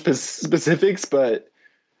too much specifics, but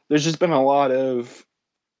there's just been a lot of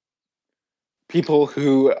people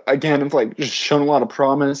who, again, have like just shown a lot of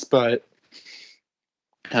promise, but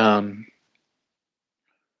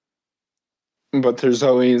there's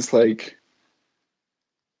always like,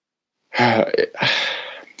 I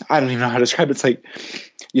don't even know how to describe it.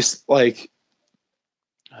 It's like,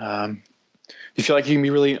 you feel like you can be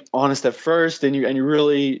really honest at first, and you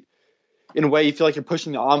really, in a way, you feel like you're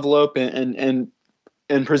pushing the envelope and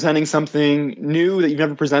presenting something new that you've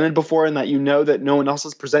never presented before, and that that no one else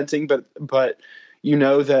is presenting, but that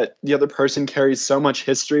the other person carries so much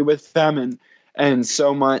history with them and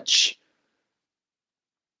so much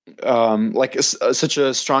such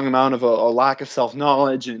a strong amount of a lack of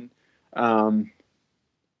self-knowledge and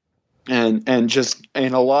just a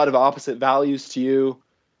lot of opposite values to you,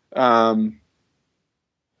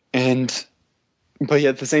 but yet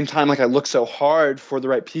at the same time, like, I look so hard for the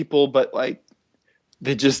right people, but like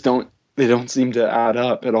they don't seem to add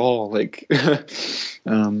up at all. Like,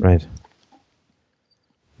 right.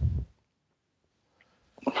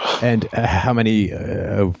 And how many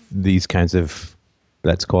of these kinds of,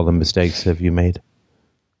 let's call them, mistakes have you made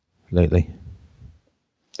lately?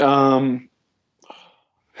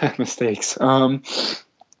 Mistakes. I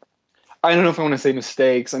don't know if I want to say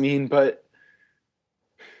mistakes. I mean, but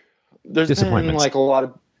there's been like a lot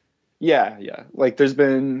of, yeah. Like there's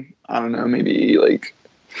been, I don't know, maybe like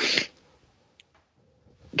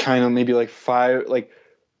kind of maybe like 5, like,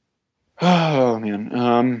 oh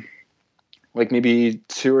man, like maybe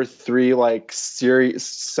 2 or 3 like serious,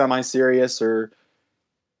 semi-serious or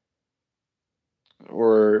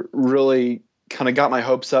really kind of got my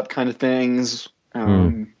hopes up kind of things.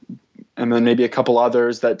 And then maybe a couple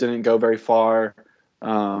others that didn't go very far.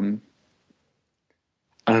 I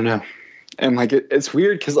don't know. And like, it's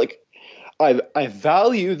weird because like, I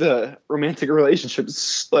value the romantic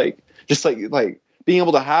relationships, like just like being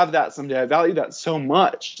able to have that someday. I value that so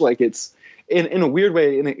much. Like it's in a weird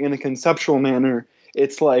way, in a conceptual manner,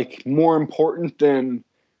 it's like more important than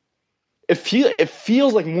it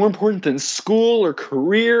feels like more important than school or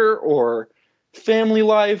career or family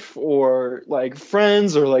life or like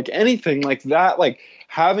friends or like anything like that. Like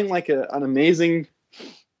having like an amazing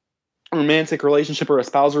romantic relationship or a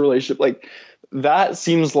spousal relationship, like that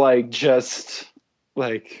seems like just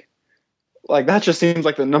like that just seems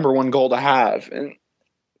like the number one goal to have. And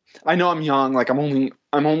I know I'm young, like I'm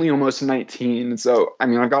only almost 19, so I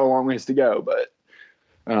mean I've got a long ways to go, but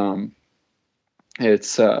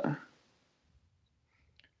it's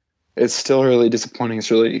still really disappointing.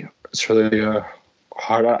 It's really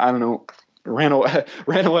hard. I don't know,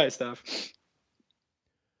 ran away stuff.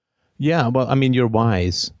 Yeah, well, I mean, you're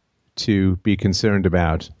wise to be concerned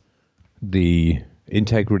about the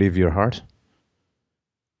integrity of your heart,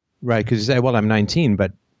 right? Because you say, well, I'm 19,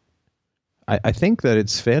 but I think that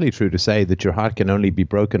it's fairly true to say that your heart can only be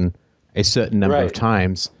broken a certain number of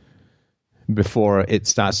times before it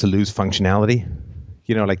starts to lose functionality.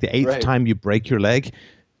 You know, like the 8th time you break your leg,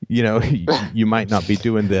 you know, you might not be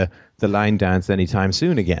doing the line dance anytime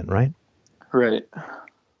soon again, right? Right.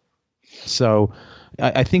 So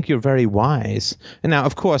I think you're very wise. And now,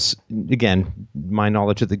 of course, again, my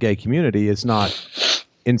knowledge of the gay community is not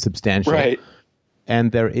insubstantial. Right.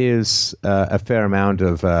 And there is a fair amount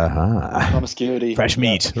of promiscuity, fresh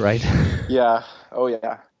meat, right? Yeah. Oh,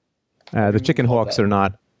 yeah. The chicken hawks are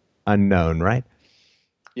not unknown, right?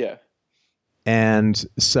 Yeah. And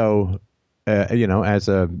so, you know, as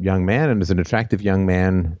a young man and as an attractive young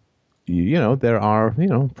man, you know, there are, you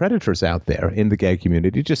know, predators out there in the gay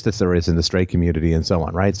community, just as there is in the straight community and so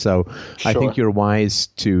on, right? So I think you're wise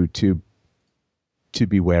to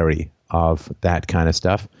be wary of that kind of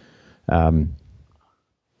stuff.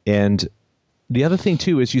 And the other thing,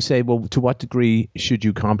 too, is you say, well, to what degree should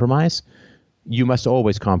you compromise? You must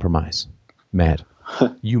always compromise, Matt.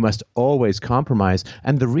 You must always compromise.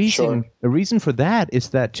 And the reason for that is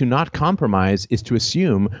that to not compromise is to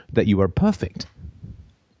assume that you are perfect.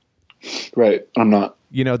 Right. I'm not.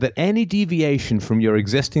 You know, that any deviation from your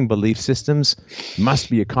existing belief systems must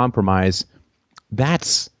be a compromise.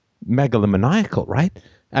 That's megalomaniacal, right?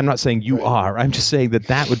 I'm not saying you are. I'm just saying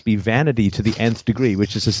that would be vanity to the nth degree,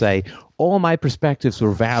 which is to say all my perspectives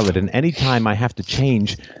were valid, and any time I have to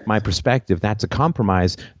change my perspective, that's a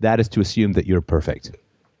compromise. That is to assume that you're perfect.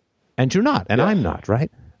 And you're not, and I'm not, right?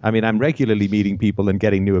 I mean, I'm regularly meeting people and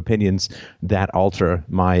getting new opinions that alter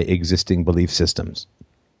my existing belief systems.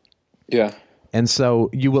 Yeah. And so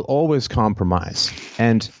you will always compromise.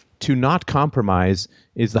 And to not compromise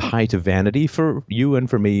is the height of vanity for you and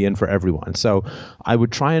for me and for everyone. So I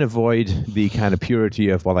would try and avoid the kind of purity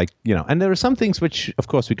of, well, like, you know, and there are some things which, of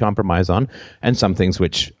course, we compromise on, and some things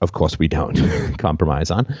which, of course, we don't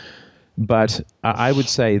compromise on. But I would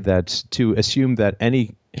say that to assume that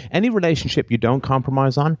any relationship you don't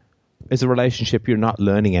compromise on is a relationship you're not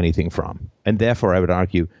learning anything from. And therefore, I would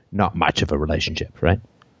argue, not much of a relationship, right?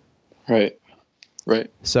 Right.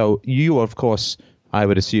 Right. So you, of course, I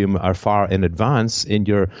would assume, are far in advance in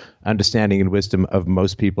your understanding and wisdom of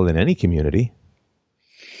most people in any community.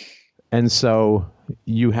 And so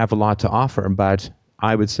you have a lot to offer, but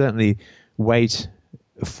I would certainly wait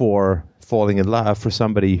for falling in love for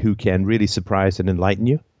somebody who can really surprise and enlighten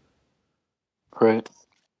you. Right.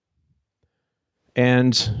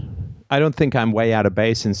 And I don't think I'm way out of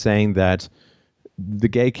base in saying that the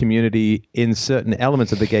gay community, in certain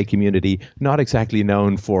elements of the gay community, not exactly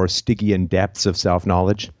known for Stygian depths of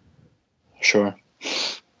self-knowledge. Sure.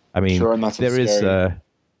 I mean, there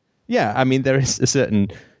is a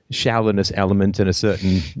certain shallowness element and a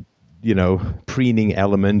certain, you know, preening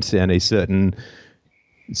element and a certain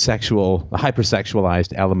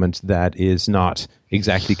hypersexualized element that is not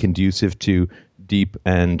exactly conducive to deep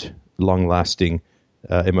and long-lasting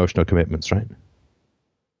emotional commitments, right?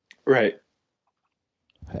 Right.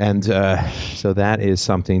 And so that is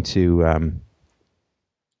something to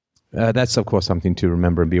that's, of course, something to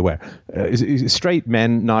remember and be aware. Straight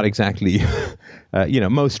men, not exactly,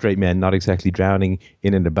 most straight men, not exactly drowning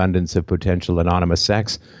in an abundance of potential anonymous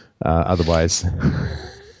sex. Otherwise,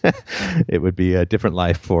 it would be a different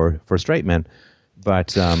life for straight men.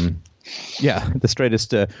 But the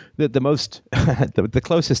straightest, the most, the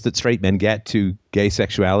closest that straight men get to gay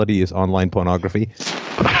sexuality is online pornography.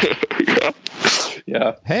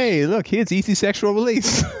 Yeah. Hey, look, here's easy sexual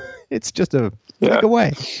release. It's just a click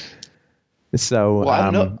away. So, well,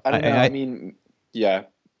 I don't know. I mean, yeah.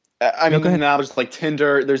 I mean, now there's like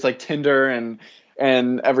Tinder. There's like Tinder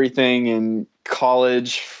and everything, and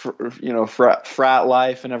college, frat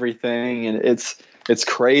life and everything, and it's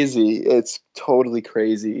crazy. It's totally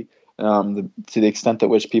crazy. to the extent that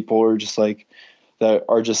which people are just like that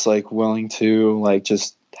are just like willing to like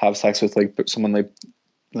just have sex with like someone they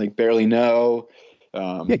like barely know.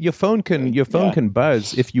 Your phone can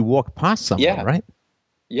buzz if you walk past someone, right?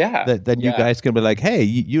 Yeah. Then you guys can be like, hey,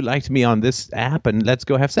 you liked me on this app, and let's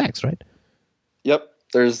go have sex, right? Yep.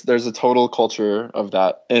 There's a total culture of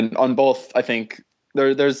that, and on both, I think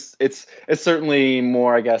there's it's certainly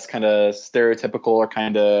more, I guess, kind of stereotypical or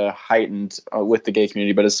kind of heightened with the gay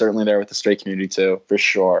community, but it's certainly there with the straight community too, for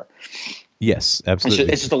sure. Yes,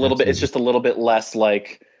 absolutely. It's just a little bit. It's just a little bit less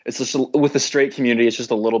like. It's just with the straight community. It's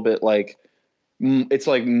just a little bit like. It's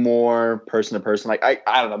like more person to person. Like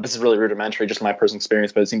I don't know. This is really rudimentary, just my personal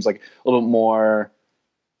experience, but it seems like a little bit more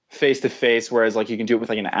face to face. Whereas like you can do it with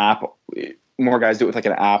like an app. More guys do it with like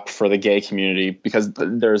an app for the gay community because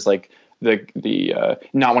there's like the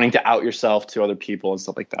not wanting to out yourself to other people and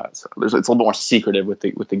stuff like that. So it's a little bit more secretive with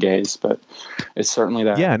the gays, but it's certainly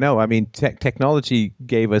that. Yeah, no, I mean technology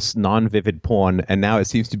gave us non-vivid porn, and now it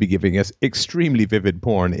seems to be giving us extremely vivid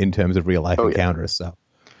porn in terms of real life encounters. So.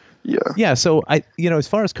 Yeah. So as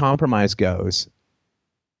far as compromise goes,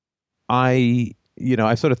 I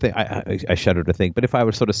sort of think I shudder to think, but if I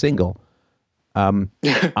were sort of single,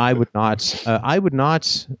 I would not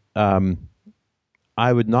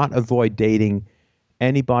avoid dating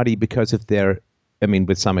anybody because of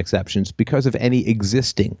with some exceptions, because of any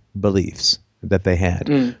existing beliefs that they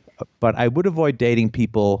had. But I would avoid dating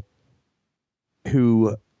people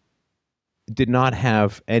who did not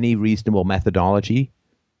have any reasonable methodology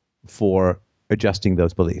for adjusting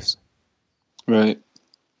those beliefs. Right.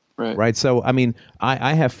 So,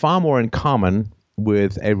 I have far more in common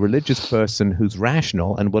with a religious person who's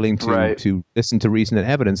rational and willing to listen to reason and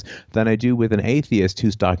evidence than I do with an atheist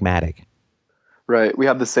who's dogmatic. Right. We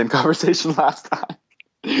had the same conversation last time.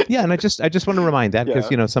 Yeah, and I just want to remind that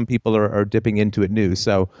because some people are dipping into it new.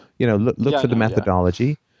 So look for the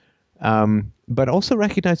methodology. But also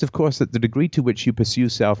recognize, of course, that the degree to which you pursue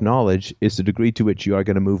self-knowledge is the degree to which you are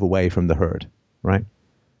going to move away from the herd, right?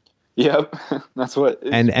 Yep, that's what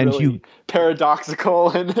is really paradoxical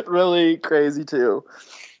and really crazy too.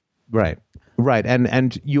 Right.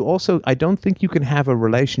 And you also, I don't think you can have a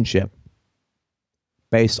relationship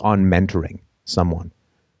based on mentoring someone.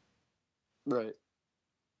 Right.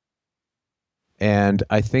 And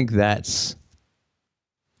I think that's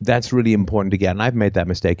really important to get. And I've made that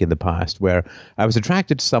mistake in the past where I was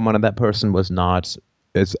attracted to someone and that person was not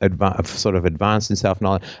as advanced in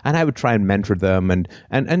self-knowledge, and I would try and mentor them, and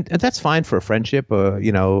that's fine for a friendship,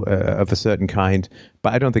 of a certain kind,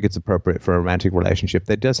 but I don't think it's appropriate for a romantic relationship.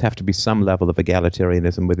 There does have to be some level of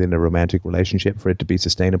egalitarianism within a romantic relationship for it to be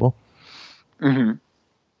sustainable. Mm-hmm.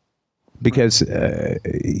 Because,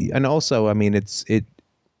 and also, the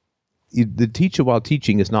teacher while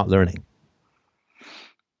teaching is not learning.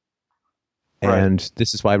 And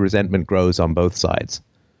this is why resentment grows on both sides.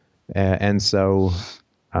 And so,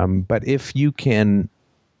 but if you can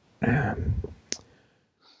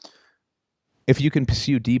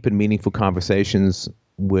pursue deep and meaningful conversations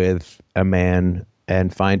with a man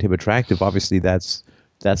and find him attractive, obviously that's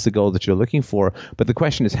the goal that you're looking for. But the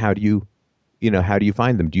question is, how do you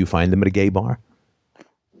find them? Do you find them at a gay bar?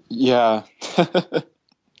 Yeah.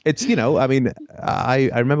 It's,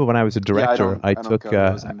 I remember when I was a director, I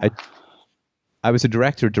was a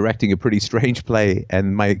director directing a pretty strange play,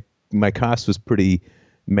 and my cast was pretty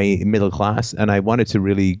middle class, and I wanted to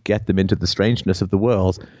really get them into the strangeness of the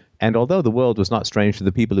world. And although the world was not strange to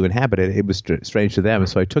the people who inhabit it, it was strange to them.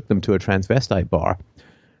 So I took them to a transvestite bar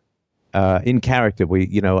in character.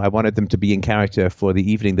 I wanted them to be in character for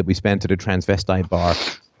the evening that we spent at a transvestite bar,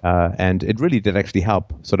 and it really did actually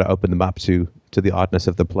help sort of open them up to the oddness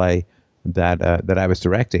of the play that I was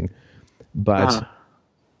directing. But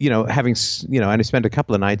having and I spent a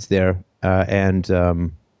couple of nights there, and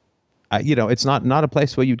it's not a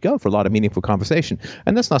place where you'd go for a lot of meaningful conversation,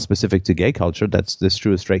 and that's not specific to gay culture. That's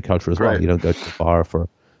true of straight culture as well. You don't go to the bar for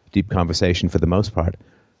deep conversation for the most part.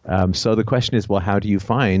 So the question is, well, how do you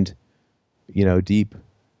find, deep,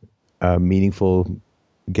 meaningful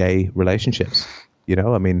gay relationships?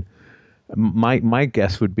 My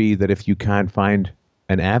guess would be that if you can't find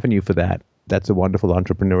an avenue for that, that's a wonderful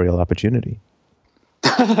entrepreneurial opportunity.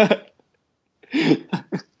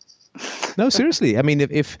 No, seriously.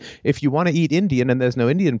 If you want to eat Indian and there's no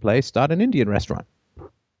Indian place, start an Indian restaurant.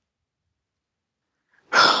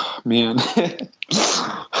 Man.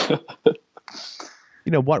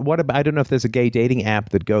 What about, I don't know if there's a gay dating app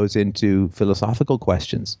that goes into philosophical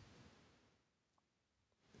questions.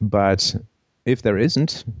 But if there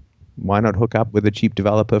isn't, why not hook up with a cheap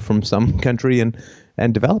developer from some country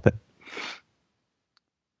and develop it?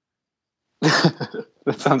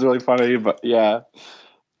 That sounds really funny, but yeah.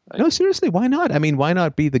 No, seriously, why not? I mean, why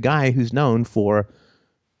not be the guy who's known for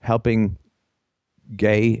helping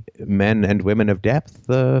gay men and women of depth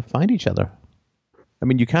find each other? I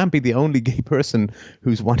mean, you can't be the only gay person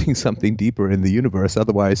who's wanting something deeper in the universe.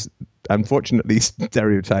 Otherwise, unfortunately,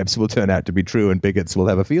 stereotypes will turn out to be true and bigots will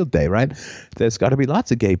have a field day, right? There's got to be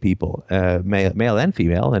lots of gay people, male and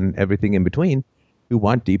female and everything in between, who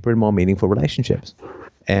want deeper and more meaningful relationships.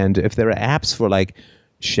 And if there are apps for like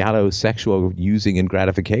shallow sexual using and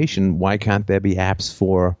gratification, why can't there be apps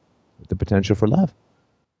for the potential for love?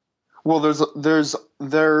 Well, there's a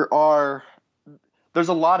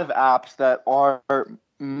lot of apps that are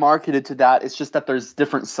marketed to that. It's just that there's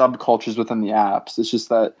different subcultures within the apps. It's just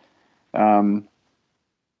that, and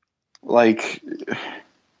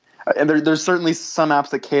there's certainly some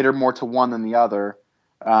apps that cater more to one than the other.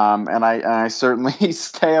 And I certainly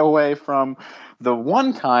stay away from the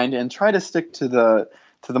one kind and try to stick to the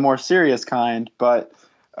more serious kind. But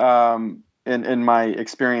in my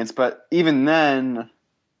experience, but even then,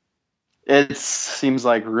 it seems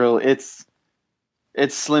like it's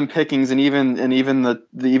slim pickings, and even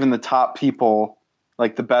the top people,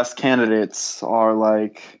 like the best candidates, are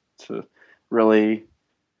like, to really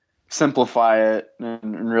simplify it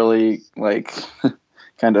and really like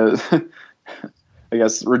kind of I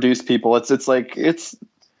guess reduce people. It's like it's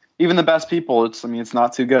even the best people. It's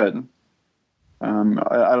not too good.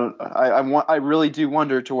 I really do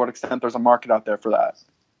wonder to what extent there's a market out there for that.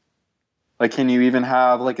 Like, can you even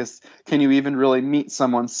have can you even really meet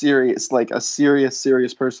someone serious, like a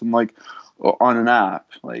serious person, like on an app?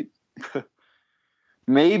 Like,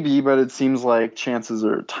 maybe, but it seems like chances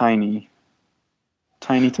are tiny.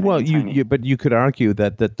 Well, but you could argue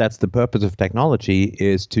that that's the purpose of technology,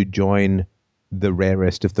 is to join the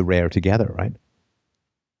rarest of the rare together, right?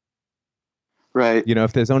 Right. You know,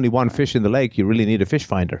 if there's only one fish in the lake, you really need a fish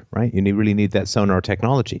finder, right? You really need that sonar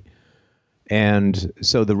technology. And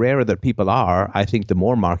so the rarer that people are, I think the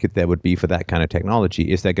more market there would be for that kind of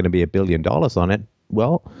technology. Is there going to be $1 billion on it?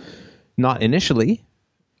 Well, not initially.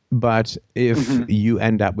 But if you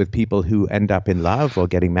end up with people who end up in love or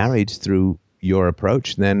getting married through your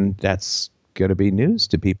approach, then that's going to be news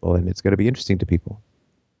to people, and it's going to be interesting to people.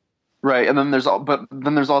 Right, and then there's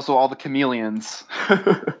also all the chameleons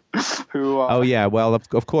who. Oh yeah, well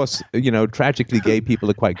of course, you know, tragically, gay people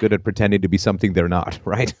are quite good at pretending to be something they're not,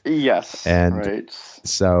 right? Yes, and right.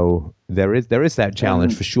 So there is that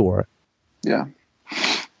challenge for sure. Yeah.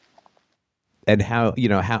 And how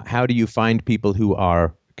do you find people who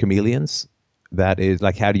are chameleons? That is,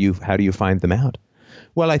 like, how do you find them out?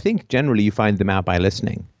 Well, I think generally you find them out by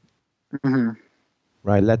listening. Mm-hmm.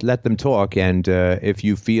 Right, let them talk, and if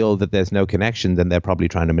you feel that there's no connection, then they're probably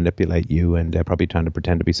trying to manipulate you, and they're probably trying to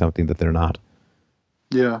pretend to be something that they're not.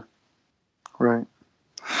 Yeah, right.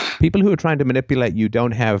 People who are trying to manipulate you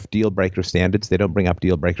don't have deal breaker standards. They don't bring up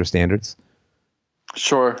deal breaker standards.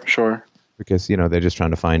 Sure. Because, you know, they're just trying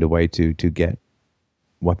to find a way to get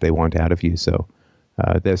what they want out of you. So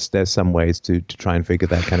there's some ways to try and figure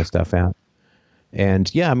that kind of stuff out.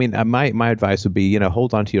 And yeah, I mean, my advice would be, you know,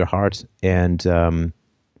 hold on to your heart and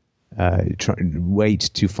wait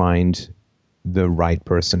to find the right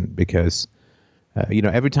person, because, you know,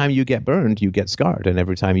 every time you get burned, you get scarred. And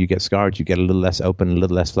every time you get scarred, you get a little less open, a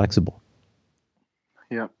little less flexible.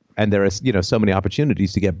 Yeah. And there is, you know, so many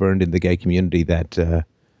opportunities to get burned in the gay community that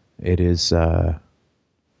it is a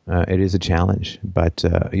challenge. But,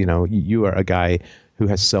 you know, you are a guy who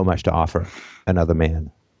has so much to offer another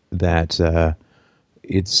man that...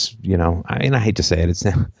 it's, you know, I hate to say it,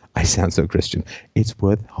 I sound so Christian. It's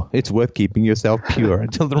worth keeping yourself pure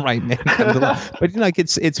until the right man comes along. But, you know, like,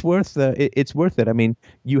 it's worth it. I mean,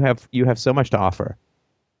 you have so much to offer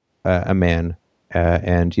a man,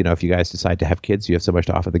 and, you know, if you guys decide to have kids, you have so much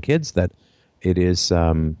to offer the kids that it is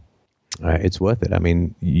it's worth it. I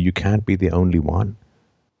mean, you can't be the only one.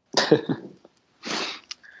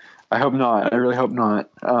 I hope not. I really hope not.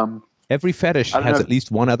 Every fetish has at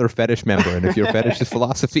least one other fetish member, and if your fetish is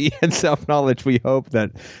philosophy and self-knowledge, we hope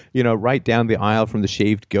that, you know, right down the aisle from the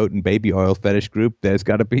shaved goat and baby oil fetish group, there's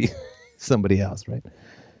got to be somebody else, right?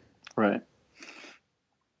 Right.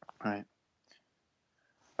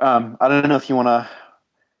 I don't know if you want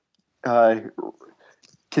to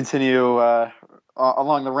continue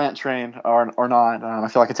along the rant train or not. I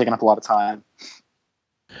feel like I've taken up a lot of time.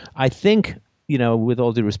 I think, you know, with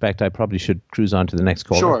all due respect, I probably should cruise on to the next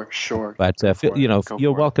caller. Sure. But, you know,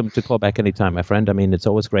 you're welcome to call back anytime, my friend. I mean, it's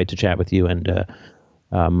always great to chat with you, and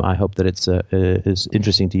I hope that it's as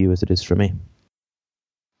interesting to you as it is for me.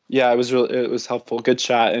 Yeah, it was helpful. Good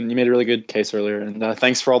chat, and you made a really good case earlier. And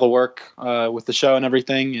thanks for all the work with the show and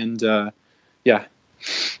everything. And Yeah.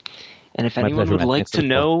 And if anyone would like to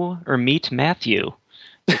know or meet Matthew,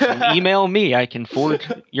 you can email me. I can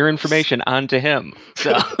forward your information on to him.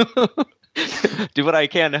 So do what I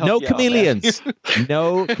can to help you chameleons. out,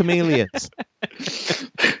 No chameleons.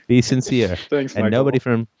 Be sincere. Thanks, and Michael. Nobody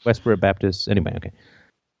from Westboro Baptist. Anyway, okay.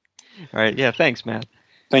 All right. Yeah, thanks, Matt.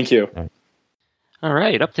 Thank you. All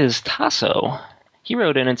right, up to his Tasso. He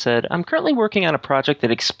wrote in and said, I'm currently working on a project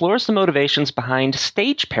that explores the motivations behind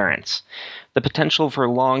stage parents, the potential for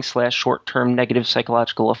long/short-term negative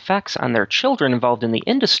psychological effects on their children involved in the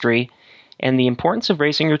industry, and the importance of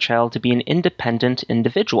raising your child to be an independent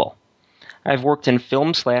individual. I've worked in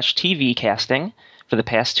film/TV casting for the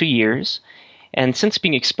past 2 years, and since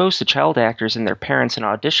being exposed to child actors and their parents in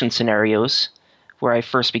audition scenarios, where I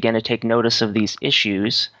first began to take notice of these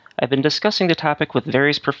issues, I've been discussing the topic with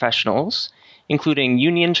various professionals, including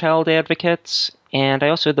union child advocates, and I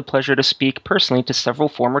also had the pleasure to speak personally to several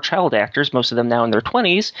former child actors, most of them now in their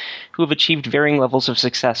 20s, who have achieved varying levels of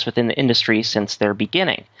success within the industry since their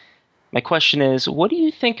beginning. My question is, what do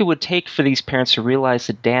you think it would take for these parents to realize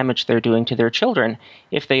the damage they're doing to their children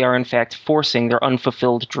if they are in fact forcing their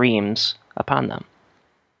unfulfilled dreams upon them?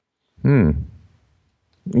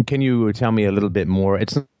 Can you tell me a little bit more?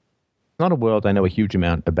 It's not a world I know a huge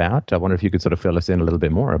amount about. I wonder if you could sort of fill us in a little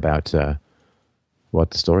bit more about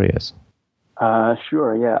what the story is.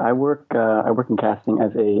 Sure. Yeah, I work in casting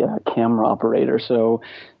as a camera operator. So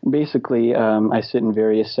basically, I sit in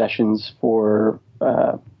various sessions for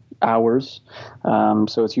hours.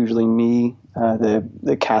 So it's usually me,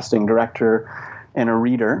 the casting director, and a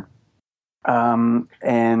reader.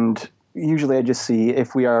 And usually, I just see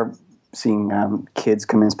if we are seeing kids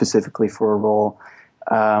come in specifically for a role.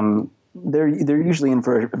 They're usually in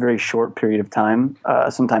for a very short period of time,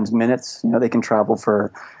 sometimes minutes. They can travel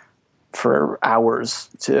for hours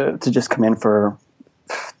to just come in for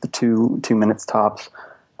the two minutes tops.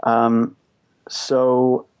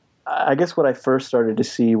 So I guess what I first started to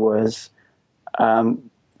see was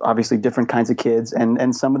obviously different kinds of kids,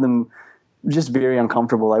 and some of them just very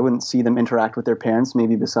uncomfortable. I wouldn't see them interact with their parents,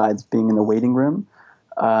 maybe besides being in the waiting room.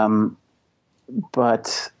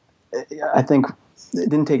 But I think it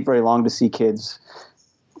didn't take very long to see kids,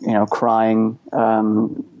 crying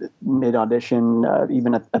mid-audition,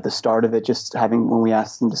 even at the start of it, just when we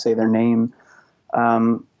asked them to say their name,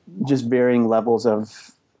 just varying levels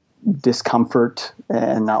of discomfort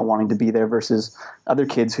and not wanting to be there versus other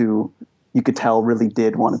kids who you could tell really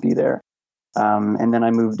did want to be there. And then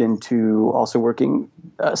I moved into also working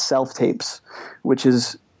self-tapes, which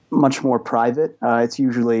is much more private. It's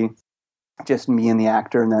usually just me and the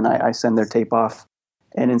actor, and then I send their tape off.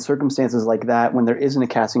 And in circumstances like that, when there isn't a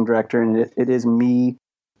casting director and it is me,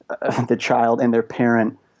 the child, and their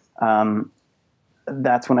parent,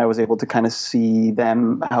 that's when I was able to kind of see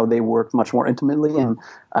them, how they work much more intimately, and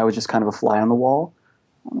I was just kind of a fly on the wall.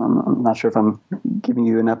 I'm not sure if I'm giving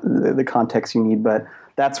you enough the context you need, but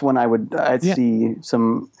that's when I'd see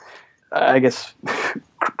some, I guess,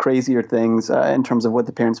 crazier things in terms of what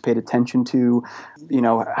the parents paid attention to,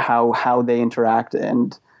 how they interact,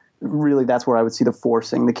 and really that's where I would see the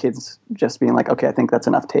forcing, the kids just being like, okay, I think that's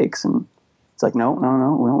enough takes, and it's like, no,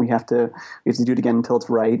 well, we have to do it again until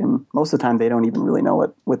it's right, and most of the time they don't even really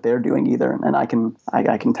know what they're doing either, and I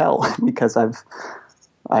can tell because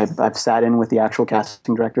I've sat in with the actual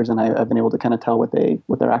casting directors, and I've been able to kind of tell what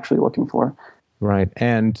they're actually looking for. Right.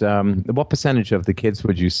 And what percentage of the kids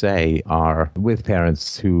would you say are with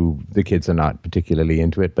parents who the kids are not particularly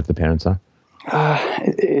into it, but the parents are?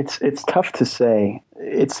 It's tough to say.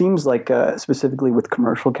 It seems like specifically with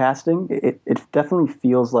commercial casting, it definitely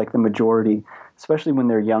feels like the majority, especially when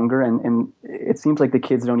they're younger, and it seems like the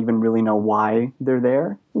kids don't even really know why they're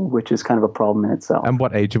there, which is kind of a problem in itself. And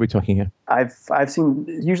what age are we talking here? I've seen,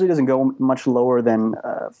 it usually doesn't go much lower than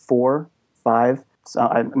 4, 5. So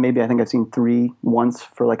I think I've seen 3 once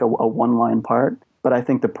for like a one-line part, but I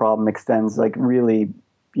think the problem extends like really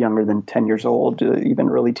younger than 10 years old, even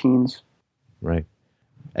early teens. Right.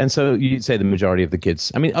 And so you'd say the majority of the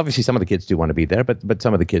kids, I mean, obviously some of the kids do want to be there, but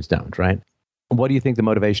some of the kids don't, right? What do you think the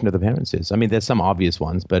motivation of the parents is? I mean, there's some obvious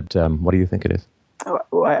ones, but what do you think it is?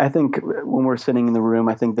 I think when we're sitting in the room,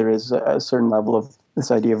 I think there is a certain level of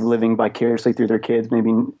this idea of living vicariously through their kids.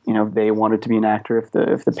 Maybe, they wanted to be an actor if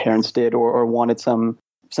the parents did, or wanted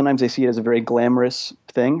sometimes they see it as a very glamorous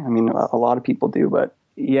thing. I mean, a lot of people do, but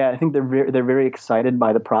yeah, I think they're very excited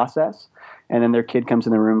by the process. And then their kid comes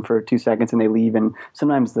in the room for 2 seconds and they leave. And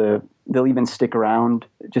sometimes they'll even stick around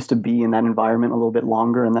just to be in that environment a little bit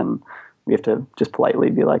longer. And then we have to just politely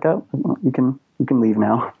be like, oh, you can leave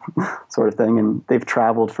now, sort of thing. And they've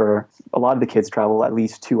traveled a lot of the kids travel at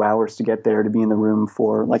least 2 hours to get there, to be in the room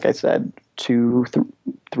for, like I said,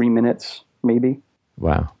 3 minutes, maybe.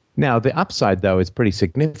 Wow. Now, the upside, though, is pretty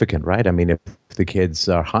significant, right? I mean, if the kids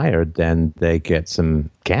are hired, then they get some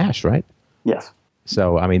cash, right? Yes.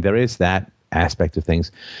 So, I mean, there is that aspect of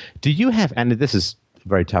things. Do you have, and this is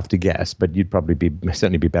very tough to guess, but you'd probably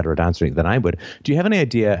certainly be better at answering it than I would. Do you have any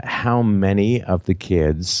idea how many of the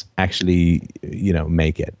kids actually,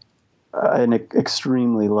 make it? An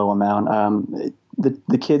extremely low amount.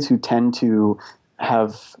 The kids who tend to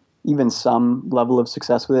have even some level of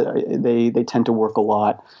success with it, they tend to work a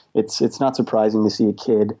lot. It's not surprising to see a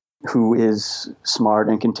kid who is smart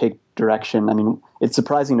and can take direction. I mean, it's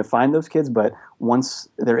surprising to find those kids, but once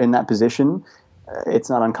they're in that position, it's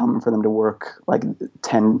not uncommon for them to work like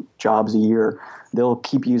 10 jobs a year. They'll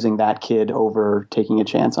keep using that kid over taking a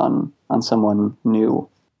chance on someone new.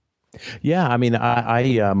 Yeah, I mean, I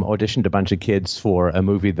auditioned a bunch of kids for a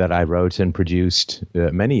movie that I wrote and produced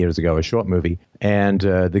many years ago, a short movie. And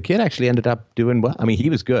the kid actually ended up doing well. I mean, he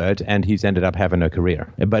was good, and he's ended up having a career.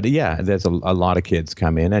 But yeah, there's a lot of kids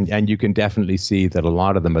come in, and you can definitely see that a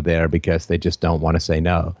lot of them are there because they just don't want to say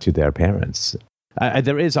no to their parents.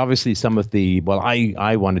 There is obviously some of the,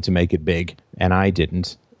 I wanted to make it big, and I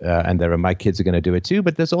didn't. And my kids are going to do it too,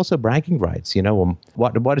 but there's also bragging rights.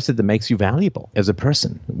 What is it that makes you valuable as a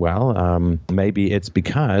person? Well, maybe it's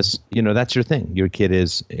because, that's your thing. Your kid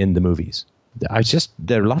is in the movies.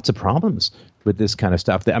 There are lots of problems with this kind of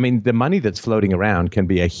stuff. I mean, the money that's floating around can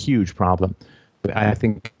be a huge problem. I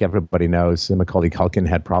think everybody knows Macaulay Culkin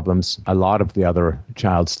had problems. A lot of the other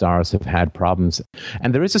child stars have had problems.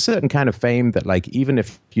 And there is a certain kind of fame that, like, even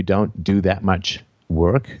if you don't do that much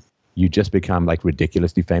work, you just become like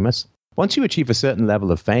ridiculously famous. Once you achieve a certain level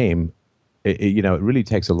of fame, it really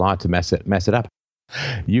takes a lot to mess it up.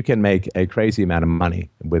 You can make a crazy amount of money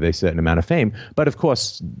with a certain amount of fame, but of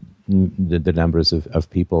course, the numbers of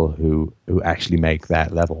people who actually make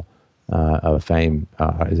that level of fame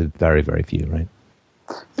is very, very few, right?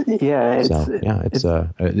 Yeah,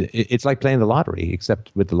 it's like playing the lottery,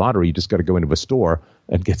 except with the lottery, you just got to go into a store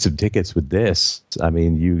and get some tickets. With this, I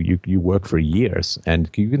mean, you work for years and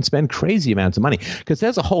you can spend crazy amounts of money because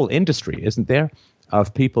there's a whole industry, isn't there,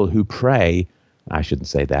 of people who pray. I shouldn't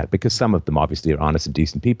say that because some of them obviously are honest and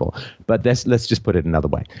decent people, but let's just put it another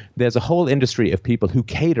way. There's a whole industry of people who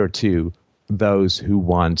cater to those who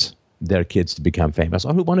want their kids to become famous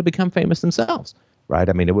or who want to become famous themselves. Right?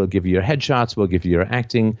 I mean, we'll give you your headshots, we'll give you your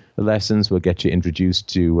acting lessons, we'll get you introduced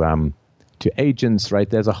to agents, right?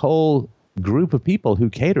 There's a whole group of people who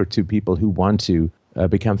cater to people who want to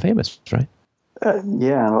become famous, right?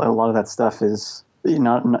 Yeah, a lot of that stuff is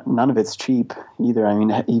none of it's cheap either. I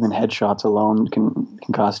mean, even headshots alone can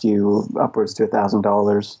cost you upwards to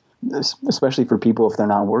 $1,000, especially for people if they're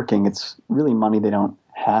not working. It's really money they don't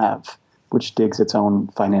have, which digs its own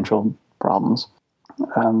financial problems.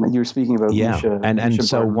 You were speaking about Misha, and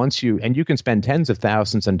so once you can spend tens of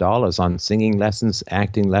thousands of dollars on singing lessons,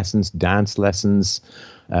 acting lessons, dance lessons,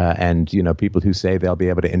 and people who say they'll be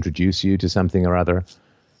able to introduce you to something or other,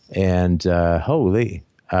 and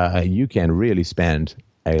you can really spend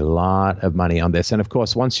a lot of money on this. And of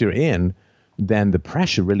course, once you're in, then the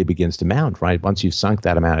pressure really begins to mount, right? Once you've sunk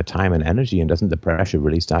that amount of time and energy, and doesn't the pressure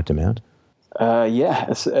really start to mount? Yeah,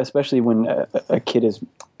 especially when a kid is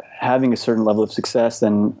having a certain level of success,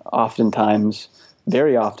 then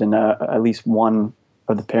very often, at least one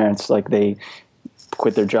of the parents, like they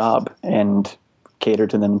quit their job and cater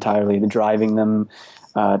to them entirely, driving them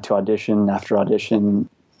to audition after audition.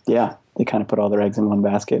 Yeah, they kind of put all their eggs in one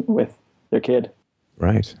basket with their kid.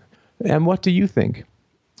 Right. And what do you think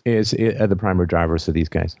are the primary drivers for these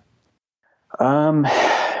guys?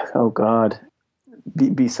 Oh God.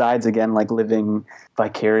 Besides, again, like living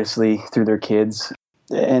vicariously through their kids,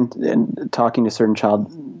 and talking to some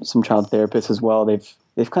child therapists as well,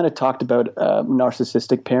 they've kind of talked about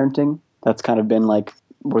narcissistic parenting. That's kind of been like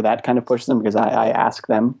where that kind of pushes them, because I ask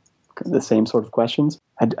them the same sort of questions.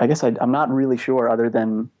 I guess I'm not really sure, other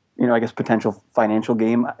than I guess potential financial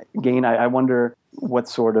gain. I wonder what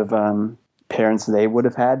sort of parents they would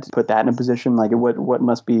have had to put that in a position. Like what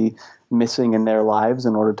must be missing in their lives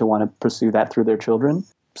in order to want to pursue that through their children.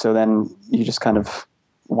 So then you just kind of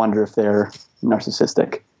wonder if they're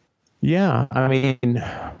narcissistic. Yeah, I mean,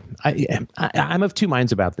 I'm of two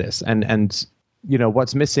minds about this, and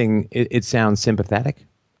what's missing. It sounds sympathetic.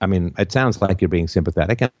 I mean, it sounds like you're being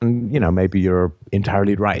sympathetic, and maybe you're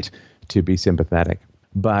entirely right to be sympathetic.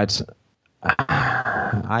 But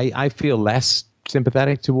I feel less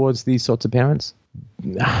sympathetic towards these sorts of parents.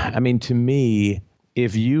 I mean, to me,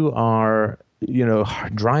 if you are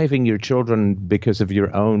driving your children because of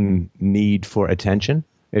your own need for attention,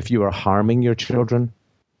 if you are harming your children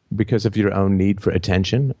because of your own need for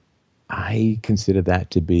attention, I consider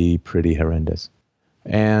that to be pretty horrendous.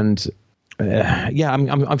 And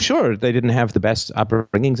I'm sure they didn't have the best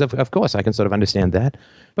upbringings. Of course, I can sort of understand that.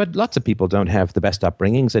 But lots of people don't have the best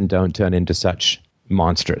upbringings and don't turn into such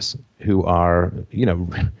monsters who are,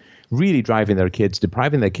 really depriving their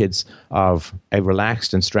kids of a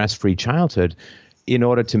relaxed and stress-free childhood in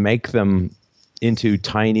order to make them into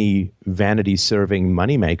tiny, vanity-serving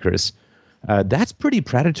moneymakers. That's pretty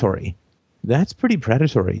predatory.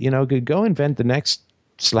 Go invent the next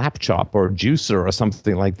slap chop or juicer or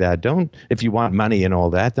something like that. If you want money and all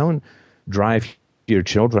that, don't drive your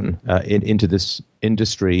children into this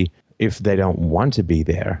industry if they don't want to be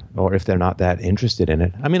there or if they're not that interested in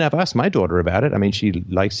it. I mean, I've asked my daughter about it. I mean, she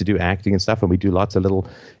likes to do acting and stuff, and we do lots of little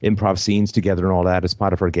improv scenes together and all that as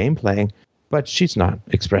part of her game playing. But she's not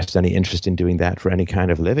expressed any interest in doing that for any kind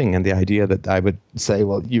of living. And the idea that I would say,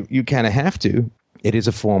 well, you kind of have to, it is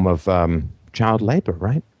a form of child labor,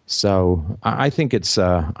 right? So I think it's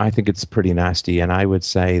pretty nasty. And I would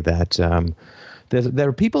say that there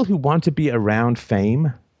are people who want to be around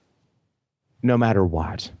fame no matter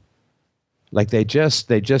what. Like they just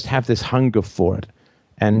have this hunger for it.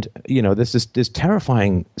 And, there's this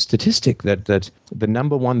terrifying statistic that the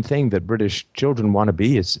number one thing that British children want to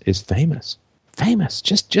be is famous. Famous,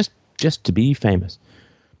 just to be famous.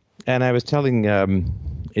 And I was telling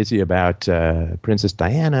Izzy about Princess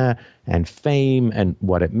Diana and fame and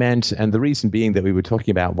what it meant. And the reason being that we were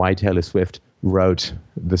talking about why Taylor Swift wrote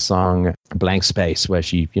the song Blank Space, where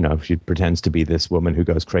she pretends to be this woman who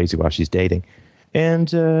goes crazy while she's dating. And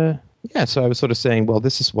so I was sort of saying, well,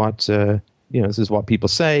 this is what people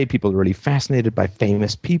say. People are really fascinated by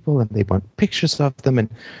famous people and they want pictures of them. And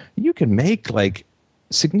you can make like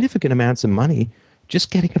significant amounts of money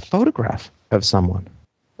just getting a photograph of someone.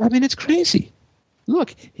 I mean, it's crazy.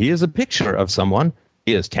 Look, here's a picture of someone.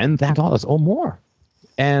 Here's $10,000 or more.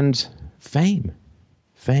 And fame.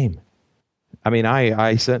 I mean,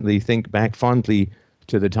 I certainly think back fondly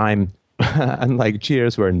to the time, unlike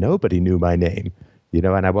Cheers, where nobody knew my name,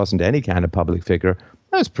 and I wasn't any kind of public figure.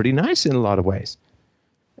 That was pretty nice in a lot of ways.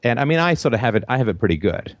 And I mean, I sort of have it pretty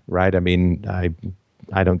good, right? I mean,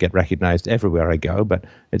 I don't get recognized everywhere I go, but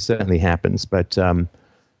it certainly happens. But so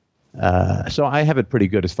I have it pretty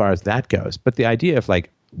good as far as that goes. But the idea of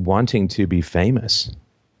like wanting to be famous,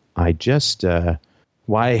 I just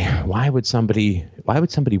why would somebody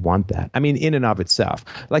want that? I mean, in and of itself,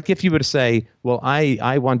 like if you were to say, well,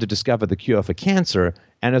 I want to discover the cure for cancer,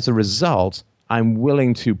 and as a result, I'm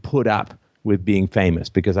willing to put up with being famous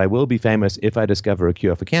because I will be famous if I discover a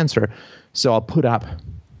cure for cancer. So I'll put up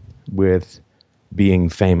with being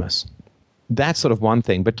famous. That's sort of one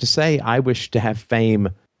thing. But to say I wish to have fame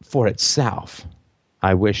for itself,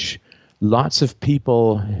 I wish lots of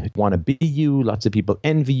people want to be you, lots of people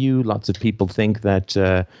envy you, lots of people think that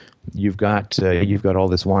you've got all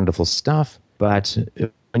this wonderful stuff. But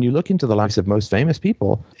when you look into the lives of most famous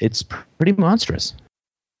people, it's pretty monstrous.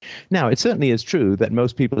 Now, it certainly is true that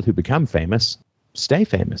most people who become famous stay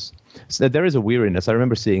famous. So there is a weariness. I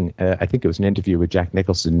remember seeing, I think it was an interview with Jack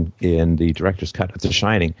Nicholson in the director's cut of The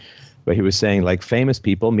Shining, where he was saying, like, famous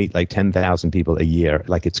people meet like 10,000 people a year.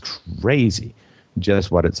 Like, it's crazy just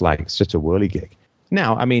what it's like. It's just a whirligig.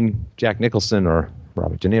 Now, I mean, Jack Nicholson or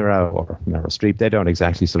Robert De Niro or Meryl Streep, they don't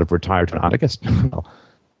exactly sort of retire to an island. I guess well,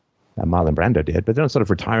 Marlon Brando did, but they don't sort of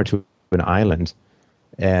retire to an island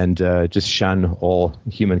and just shun all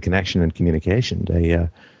human connection and communication. They,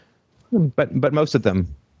 but most of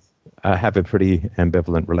them have a pretty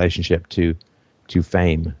ambivalent relationship to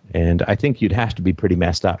fame, and I think you'd have to be pretty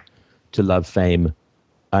messed up to love fame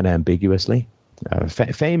unambiguously.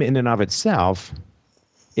 Fame in and of itself,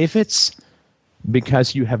 if it's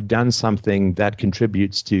because you have done something that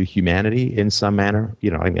contributes to humanity in some manner,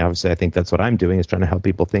 I mean, obviously I think that's what I'm doing, is trying to help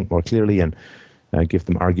people think more clearly and give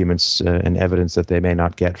them arguments and evidence that they may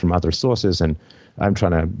not get from other sources. And I'm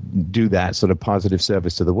trying to do that sort of positive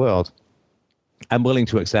service to the world. I'm willing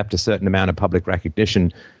to accept a certain amount of public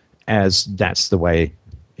recognition as that's the way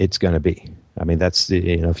it's going to be. I mean, that's,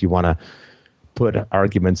 if you want to put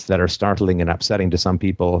arguments that are startling and upsetting to some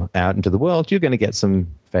people out into the world, you're going to get some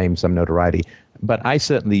fame, some notoriety. But I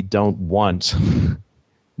certainly don't want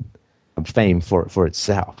fame for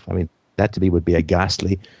itself. I mean, that to me would be a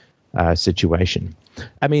ghastly situation.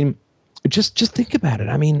 I mean, just think about it.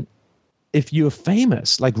 I mean, if you're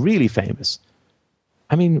famous, like really famous,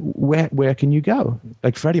 I mean, where can you go?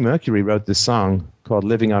 Like Freddie Mercury wrote this song called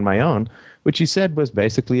Living on My Own, which he said was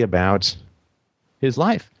basically about his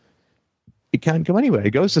life. He can't go anywhere.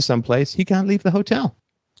 He goes to some place, he can't leave the hotel.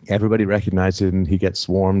 Everybody recognizes him, he gets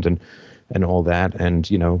swarmed and all that, and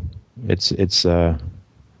it's a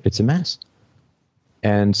mess.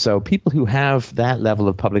 And so people who have that level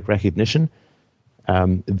of public recognition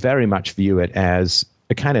very much view it as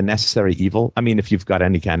a kind of necessary evil. I mean, if you've got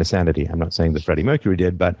any kind of sanity, I'm not saying that Freddie Mercury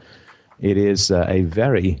did, but it is a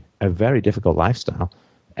very difficult lifestyle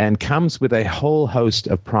and comes with a whole host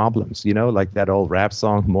of problems, you know, like that old rap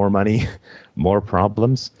song, more money, more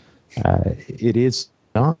problems. It is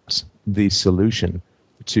not the solution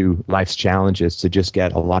to life's challenges to just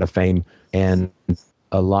get a lot of fame and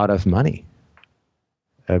a lot of money.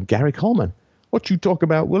 Gary Coleman, what you talk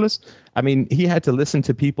about, Willis? I mean, he had to listen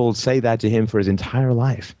to people say that to him for his entire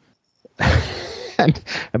life. And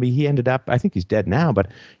I mean, he ended up, I think he's dead now, but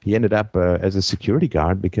he ended up as a security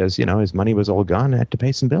guard because, you know, his money was all gone and had to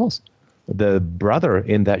pay some bills. The brother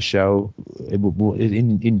in that show,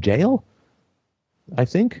 in jail, I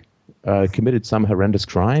think, committed some horrendous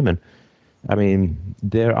crime. And I mean,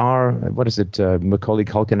 there are, what is it, Macaulay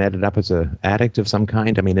Culkin ended up as an addict of some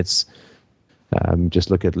kind. I mean, it's,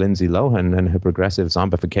 just look at Lindsay Lohan and her progressive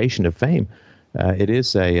zombification of fame. It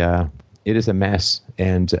is a mess,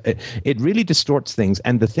 and it really distorts things.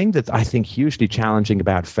 And the thing that I think hugely challenging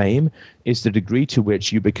about fame is the degree to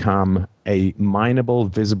which you become a mineable,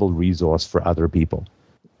 visible resource for other people.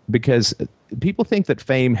 Because people think that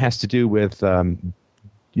fame has to do with,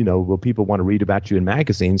 will people want to read about you in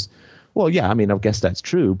magazines? Well, yeah, I mean, I guess that's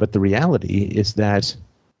true. But the reality is that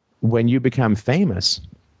when you become famous,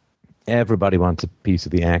 everybody wants a piece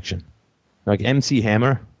of the action. Like MC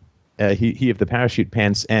Hammer, he of the parachute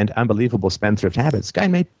pants and unbelievable spendthrift habits. Guy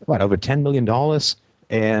made, over $10 million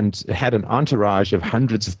and had an entourage of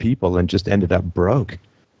hundreds of people and just ended up broke.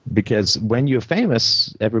 Because when you're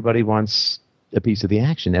famous, everybody wants a piece of the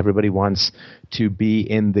action. Everybody wants to be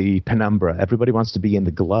in the penumbra. Everybody wants to be in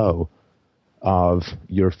the glow of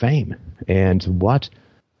your fame. And what?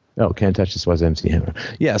 Oh, Can't Touch This was MC Hammer.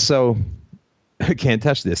 Yeah, so can't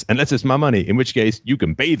touch this unless it's my money, in which case you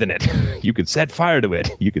can bathe in it. You can set fire to it.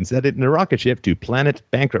 You can set it in a rocket ship to planet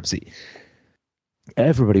bankruptcy.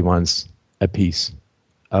 Everybody wants a piece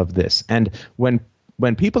of this. And when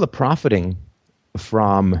people are profiting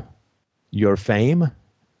from your fame,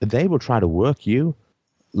 they will try to work you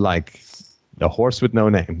like a horse with no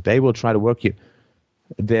name. They will try to work you.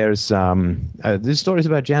 There's stories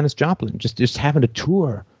about Janis Joplin just having a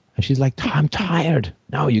tour. And she's like, I'm tired.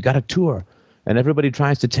 No, you got a tour. And everybody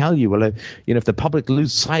tries to tell you, well, if the public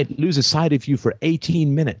loses sight of you for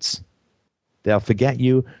 18 minutes, they'll forget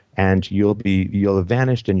you, and you'll have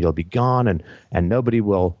vanished, and you'll be gone, and nobody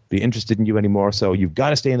will be interested in you anymore. So you've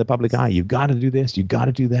got to stay in the public eye. You've got to do this. You've got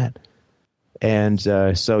to do that. And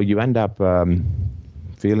so you end up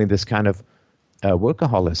feeling this kind of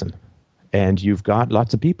workaholism, and you've got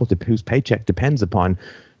lots of people whose paycheck depends upon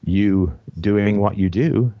you doing what you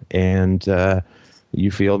do, and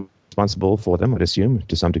you feel responsible for them, I'd assume,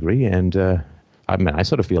 to some degree. And I mean, I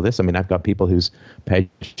sort of feel this. I mean, I've got people whose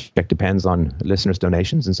paycheck depends on listeners'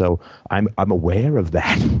 donations, and so I'm aware of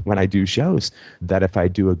that when I do shows, that if I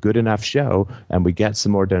do a good enough show and we get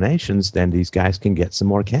some more donations, then these guys can get some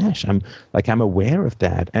more cash. I'm aware of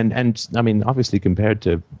that. And I mean, obviously, compared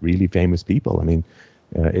to really famous people, I mean,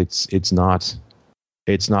 it's not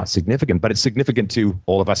significant, but it's significant to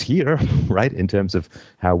all of us here, right, in terms of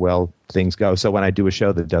how well things go. So when I do a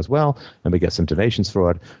show that does well and we get some donations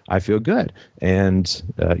for it, I feel good. And,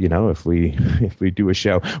 if we do a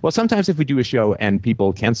show, well, sometimes if we do a show and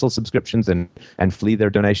people cancel subscriptions and flee their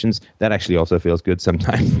donations, that actually also feels good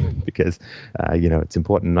sometimes because, it's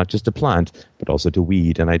important not just to plant, but also to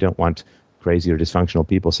weed. And I don't want crazy or dysfunctional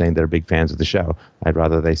people saying they're big fans of the show. I'd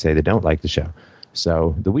rather they say they don't like the show.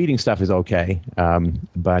 So the weeding stuff is okay,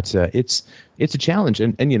 but it's a challenge.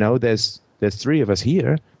 And there's three of us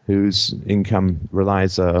here whose income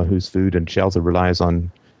relies, whose food and shelter relies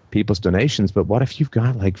on people's donations. But what if you've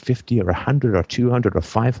got like 50 or 100 or 200 or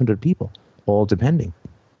 500 people all depending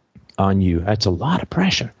on you? That's a lot of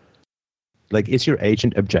pressure. Like, is your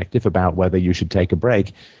agent objective about whether you should take a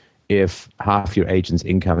break if half your agent's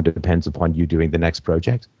income depends upon you doing the next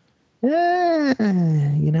project?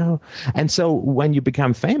 And so when you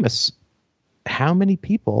become famous, how many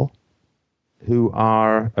people who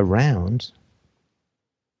are around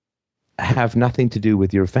have nothing to do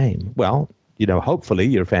with your fame? Well, hopefully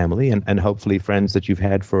your family and hopefully friends that you've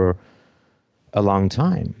had for a long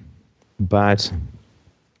time. But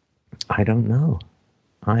I don't know.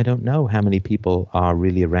 I don't know how many people are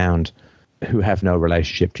really around who have no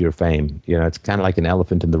relationship to your fame. It's kind of like an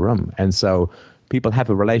elephant in the room. And so people have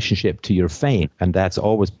a relationship to your fame, and that's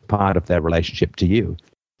always part of their relationship to you.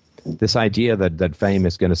 This idea that fame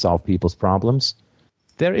is going to solve people's problems,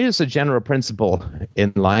 there is a general principle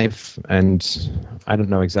in life, and I don't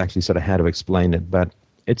know exactly sort of how to explain it, but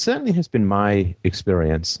it certainly has been my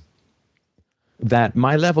experience that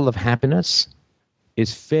my level of happiness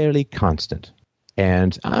is fairly constant.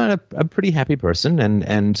 And I'm a pretty happy person,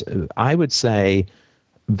 and I would say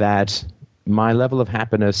that my level of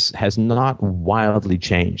happiness has not wildly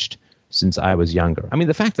changed since I was younger. I mean,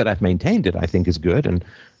 the fact that I've maintained it, I think, is good,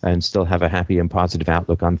 and still have a happy and positive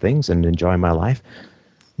outlook on things and enjoy my life.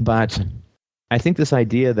 But I think this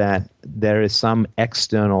idea that there is some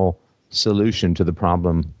external solution to the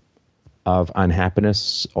problem of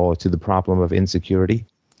unhappiness or to the problem of insecurity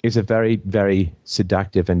is a very, very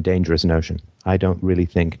seductive and dangerous notion. I don't really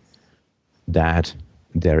think that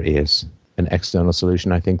there is an external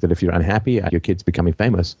solution. I think that if you're unhappy, your kids becoming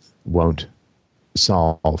famous won't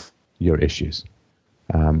solve your issues.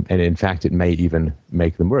 And in fact, it may even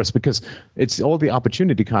make them worse, because it's all the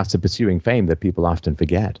opportunity costs of pursuing fame that people often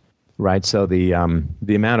forget, right? So the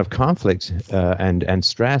amount of conflict and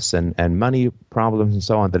stress and money problems and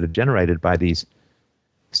so on that are generated by these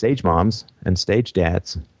stage moms and stage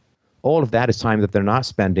dads, all of that is time that they're not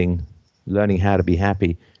spending learning how to be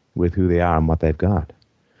happy with who they are and what they've got.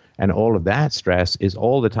 And all of that stress is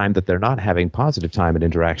all the time that they're not having positive time and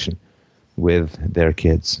interaction with their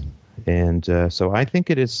kids. And so I think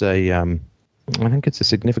it's a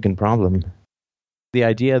significant problem. The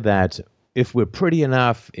idea that if we're pretty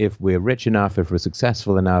enough, if we're rich enough, if we're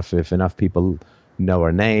successful enough, if enough people know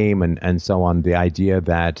our name and so on, the idea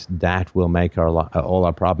that that will make all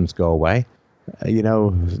our problems go away.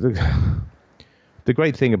 The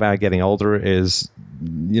great thing about getting older is,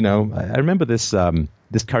 I remember this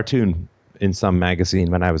cartoon in some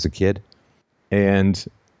magazine when I was a kid, and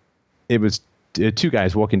it was two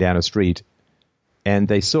guys walking down a street, and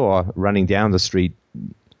they saw running down the street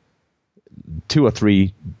 2 or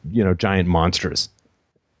 3, giant monsters,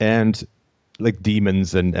 and like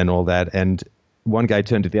demons and all that. And one guy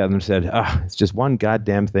turned to the other and said, it's just one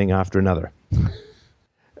goddamn thing after another.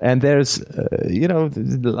 And there's,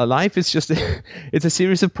 life is just, it's a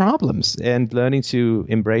series of problems, and learning to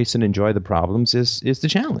embrace and enjoy the problems is the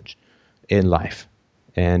challenge in life.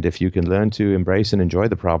 And if you can learn to embrace and enjoy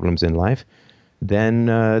the problems in life, then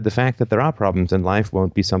the fact that there are problems in life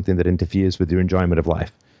won't be something that interferes with your enjoyment of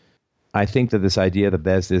life. I think that this idea that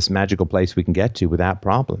there's this magical place we can get to without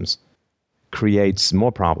problems creates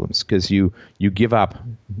more problems, because you give up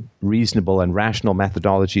reasonable and rational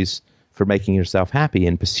methodologies for making yourself happy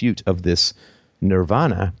in pursuit of this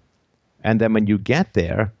nirvana. And then when you get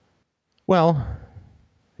there, well,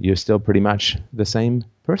 you're still pretty much the same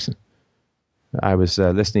person. I was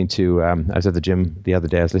listening to, I was at the gym the other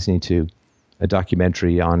day, I was listening to a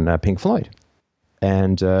documentary on Pink Floyd.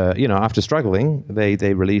 And, after struggling,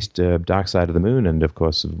 they released Dark Side of the Moon, and of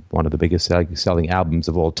course, one of the biggest selling albums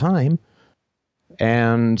of all time.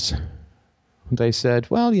 And they said,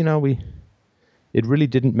 well, it really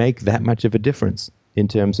didn't make that much of a difference in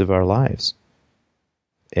terms of our lives.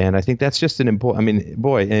 And I think that's just an important,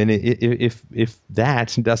 and if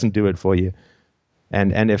that doesn't do it for you,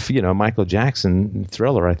 and if, Michael Jackson,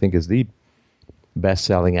 Thriller, I think, is the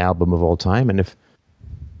best-selling album of all time, and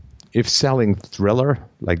if selling Thriller,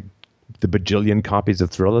 like the bajillion copies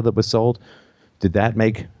of Thriller that was sold, did that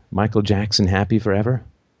make Michael Jackson happy forever?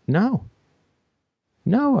 No.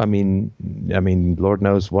 I mean, Lord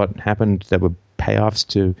knows what happened. There were payoffs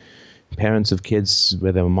to parents of kids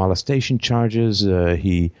where there were molestation charges.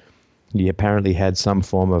 He apparently had some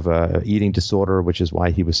form of eating disorder, which is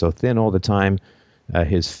why he was so thin all the time.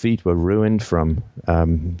 His feet were ruined from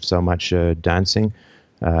so much dancing,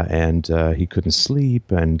 and he couldn't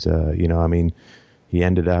sleep. And he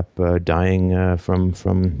ended up dying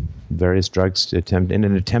from various drugs in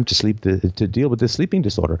an attempt to deal with this sleeping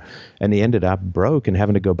disorder. And he ended up broke and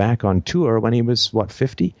having to go back on tour when he was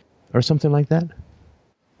 50 or something like that.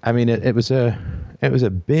 I mean, it was a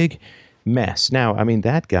big mess. Now,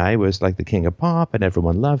 that guy was like the king of pop, and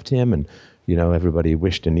everyone loved him, and everybody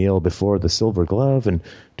wished to kneel before the silver glove and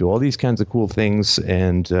do all these kinds of cool things.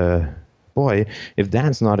 And boy, if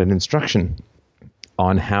that's not an instruction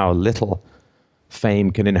on how little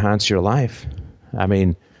fame can enhance your life,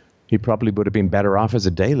 he probably would have been better off as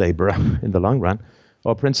a day laborer in the long run.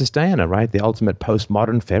 Or Princess Diana, right? The ultimate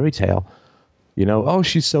postmodern fairy tale. Oh,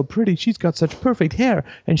 she's so pretty. She's got such perfect hair,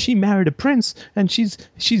 and she married a prince, and she's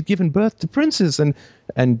given birth to princes, and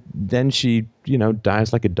then she,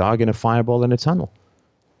 dies like a dog in a fireball in a tunnel.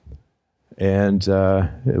 And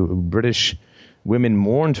British women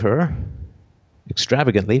mourned her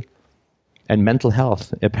extravagantly, and mental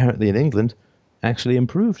health, apparently in England, actually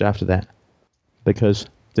improved after that, because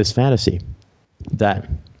this fantasy that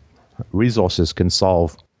resources can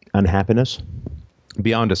solve unhappiness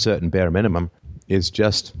beyond a certain bare minimum is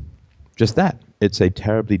just just that. It's a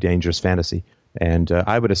terribly dangerous fantasy. And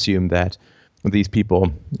I would assume that these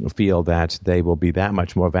people feel that they will be that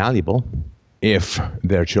much more valuable if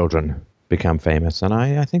their children become famous. And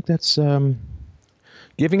I think that's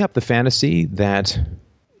giving up the fantasy that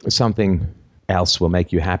something else will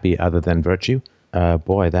make you happy other than virtue.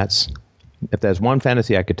 Boy, if there's one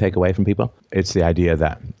fantasy I could take away from people, it's the idea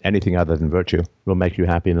that anything other than virtue will make you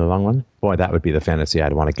happy in the long run. Boy, that would be the fantasy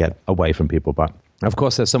I'd want to get away from people. But of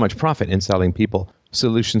course, there's so much profit in selling people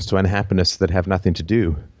solutions to unhappiness that have nothing to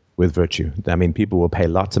do with virtue. I mean, people will pay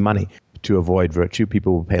lots of money to avoid virtue.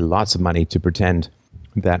 People will pay lots of money to pretend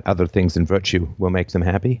that other things than virtue will make them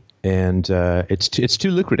happy. And it's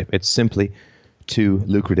too lucrative. It's simply too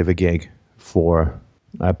lucrative a gig for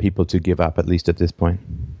people to give up, at least at this point.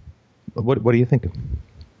 What do you think?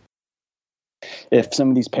 If some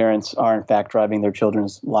of these parents are in fact driving their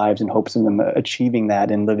children's lives in hopes of them achieving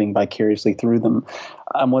that and living vicariously through them,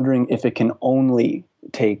 I'm wondering if it can only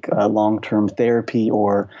take long-term therapy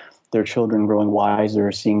or their children growing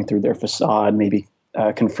wiser, seeing through their facade, maybe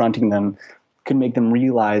confronting them, could make them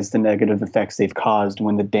realize the negative effects they've caused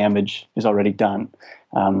when the damage is already done.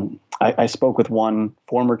 I spoke with one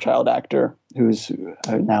former child actor who's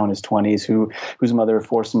now in his 20s, whose mother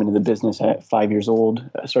forced him into the business at 5 years old,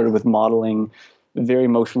 started with modeling, very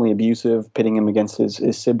emotionally abusive, pitting him against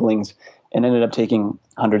his siblings, and ended up taking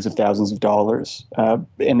hundreds of thousands of dollars.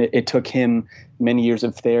 And it took him many years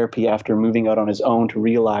of therapy after moving out on his own to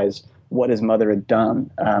realize what his mother had done.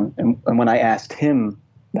 And when I asked him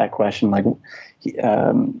that question, like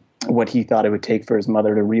what he thought it would take for his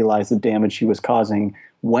mother to realize the damage she was causing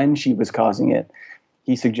when she was causing it,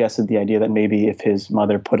 he suggested the idea that maybe if his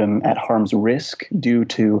mother put him at harm's risk due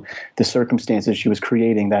to the circumstances she was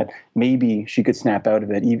creating, that maybe she could snap out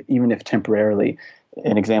of it, even if temporarily.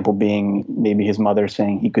 An example being maybe his mother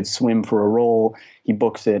saying he could swim for a role, he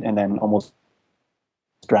books it, and then almost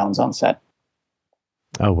drowns on set.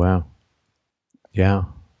 Oh, wow. Yeah.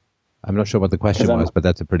 I'm not sure what the question was, but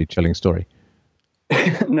that's a pretty chilling story.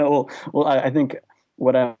 No, well, I think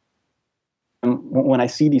when I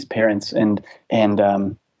see these parents and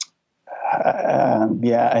I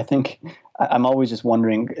think I'm always just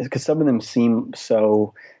wondering, because some of them seem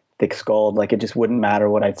so thick-skulled, like it just wouldn't matter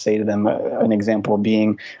what I'd say to them. An example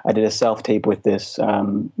being, I did a self-tape with this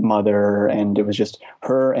mother, and it was just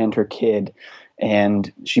her and her kid,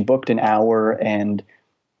 and she booked an hour, and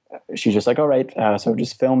she's just like, all right, so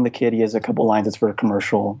just film the kid. He has a couple lines. It's for a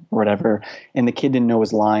commercial or whatever. And the kid didn't know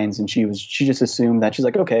his lines. And she just assumed that. She's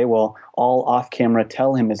like, okay, well, I'll off camera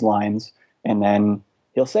tell him his lines and then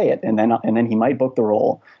he'll say it. And then he might book the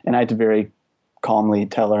role. And I had to very calmly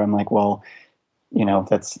tell her, I'm like, well, you know,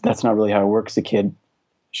 that's not really how it works. The kid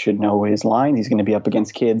should know his line. He's going to be up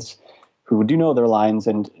against kids who do know their lines.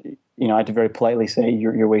 And, you know, I had to very politely say,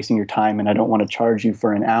 you're wasting your time and I don't want to charge you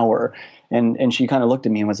for an hour. And she kind of looked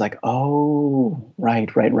at me and was like, oh, right.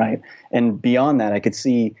 And beyond that, I could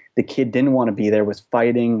see the kid didn't want to be there, was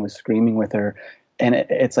fighting, was screaming with her. And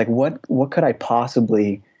it's like, what could I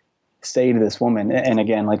possibly say to this woman? And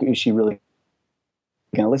again, like, is she really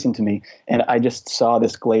going to listen to me? And I just saw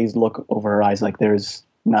this glazed look over her eyes, like there's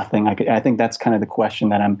nothing I think that's kind of the question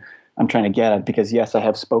that I'm trying to get at, because yes, I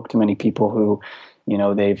have spoke to many people who, you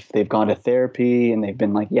know, they've gone to therapy and they've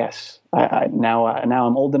been like, yes, now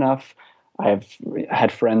I'm old enough. I've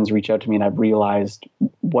had friends reach out to me and I've realized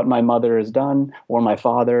what my mother has done or my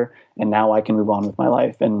father, and now I can move on with my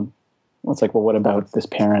life. And it's like, well, what about this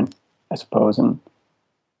parent, I suppose, and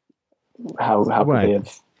how could they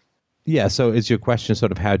have? Yeah. So is your question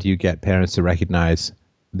sort of, how do you get parents to recognize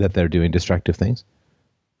that they're doing destructive things?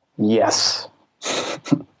 Yes.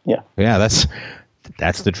 Yeah. Yeah.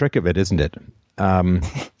 That's the trick of it, isn't it?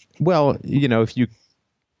 Well, you know, if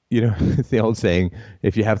it's the old saying,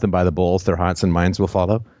 if you have them by the balls, their hearts and minds will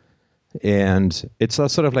follow. And it's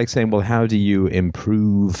sort of like saying, well, how do you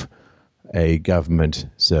improve a government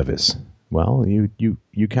service? Well,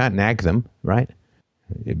 you can't nag them, right?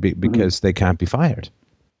 Because they can't be fired.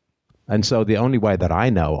 And so the only way that I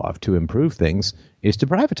know of to improve things is to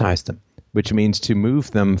privatize them, which means to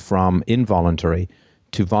move them from involuntary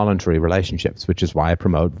to voluntary relationships, which is why I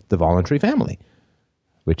promote the voluntary family.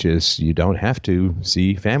 Which is, you don't have to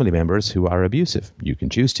see family members who are abusive. You can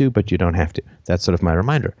choose to, but you don't have to. That's sort of my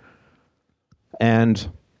reminder. And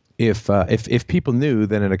if people knew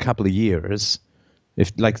that in a couple of years,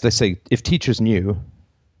 let's say teachers knew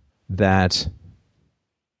that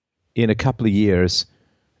in a couple of years,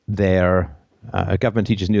 government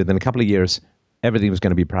teachers knew that in a couple of years everything was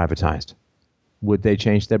going to be privatized, would they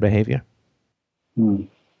change their behavior?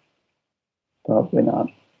 Probably not.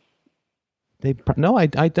 No, I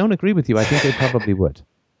don't agree with you. I think they probably would.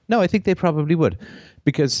 No, I think they probably would,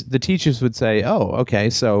 because the teachers would say, "Oh, okay,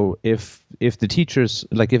 so if the teachers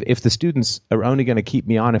if the students are only going to keep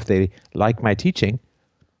me on if they like my teaching,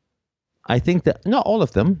 I think that not all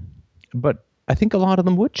of them, but I think a lot of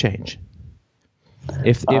them would change."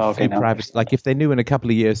 If they knew in a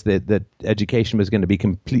couple of years that education was going to be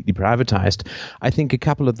completely privatized, I think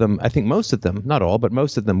most of them, not all, but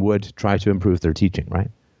most of them would try to improve their teaching,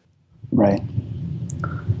 right? Right.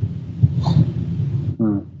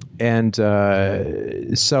 And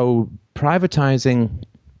so privatizing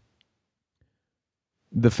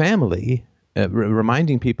the family,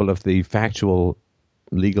 reminding people of the factual,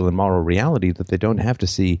 legal, and moral reality that they don't have to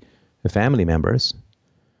see the family members,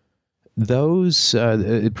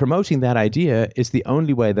 promoting that idea is the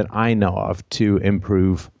only way that I know of to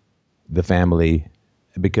improve the family,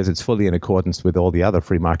 because it's fully in accordance with all the other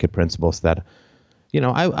free market principles that,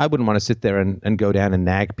 I wouldn't want to sit there and go down and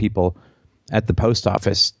nag people at the post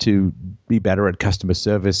office to be better at customer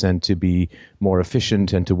service and to be more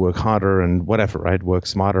efficient and to work harder and whatever, right? Work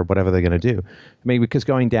smarter, whatever they're going to do. I mean, because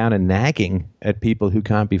going down and nagging at people who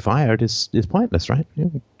can't be fired is pointless, right? You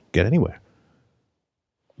don't get anywhere.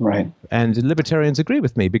 Right. And libertarians agree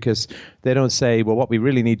with me, because they don't say, well, what we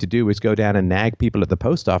really need to do is go down and nag people at the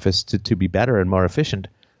post office to be better and more efficient.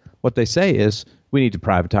 What they say is, we need to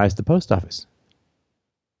privatize the post office.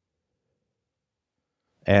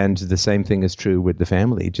 And the same thing is true with the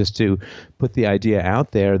family, just to put the idea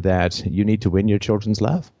out there that you need to win your children's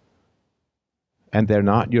love. And they're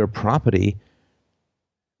not your property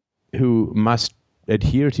who must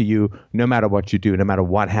adhere to you no matter what you do, no matter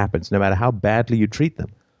what happens, no matter how badly you treat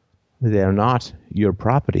them. They are not your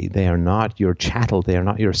property. They are not your chattel. They are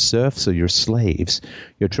not your serfs or your slaves.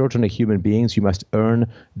 Your children are human beings. You must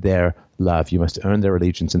earn their love. You must earn their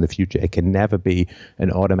allegiance in the future. It can never be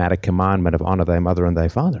an automatic commandment of honor thy mother and thy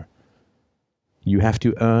father. You have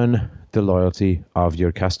to earn the loyalty of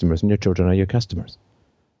your customers, and your children are your customers.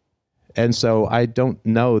 And so I don't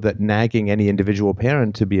know that nagging any individual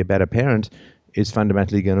parent to be a better parent is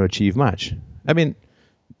fundamentally going to achieve much. I mean,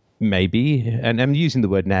 maybe, and I'm using the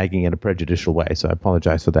word nagging in a prejudicial way, so I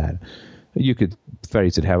apologize for that. You could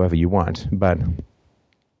phrase it however you want, but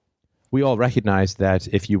we all recognize that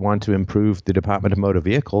if you want to improve the Department of Motor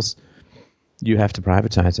Vehicles, you have to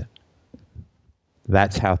privatize it.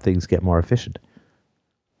 That's how things get more efficient.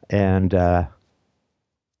 And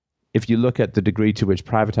if you look at the degree to which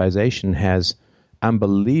privatization has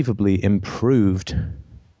unbelievably improved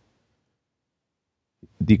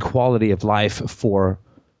the quality of life for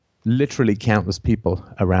literally countless people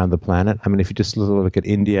around the planet. I mean, if you just look at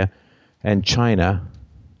India and China,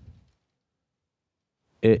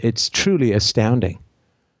 it's truly astounding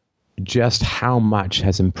just how much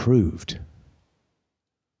has improved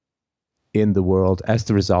in the world as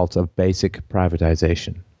the result of basic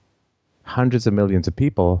privatization. Hundreds of millions of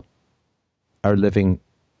people are living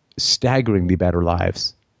staggeringly better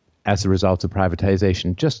lives as a result of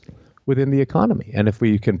privatization just within the economy. And if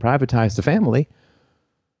we can privatize the family,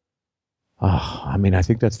 I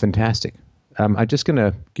think that's fantastic. I'm just going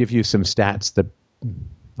to give you some stats that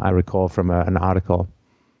I recall from an article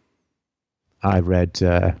I read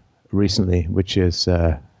recently, which is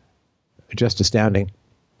just astounding.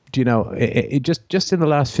 Do you know, just in the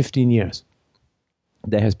last 15 years,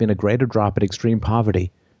 there has been a greater drop in extreme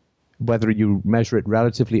poverty, whether you measure it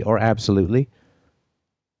relatively or absolutely,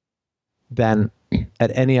 than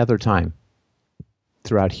at any other time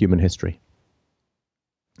throughout human history.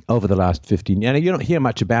 Over the last 15 years. And you don't hear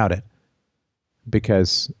much about it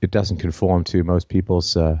because it doesn't conform to most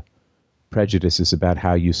people's prejudices about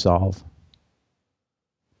how you solve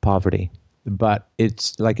poverty. But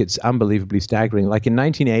it's unbelievably staggering. Like in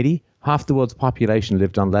 1980, half the world's population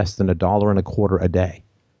lived on less than $1.25 a day.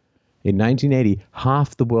 In 1980,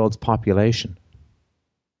 half the world's population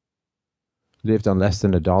lived on less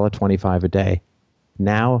than $1.25 a day.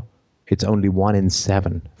 Now it's only 1 in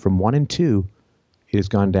 7. From 1 in 2, it has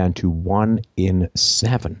gone down to 1 in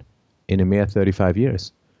 7 in a mere 35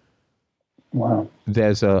 years. Wow.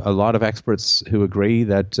 There's a lot of experts who agree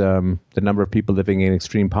that the number of people living in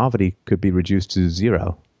extreme poverty could be reduced to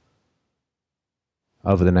 0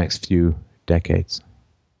 over the next few decades.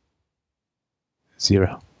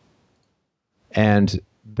 0. And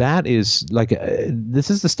that is this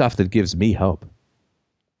is the stuff that gives me hope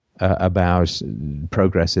about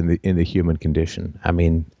progress in the human condition. I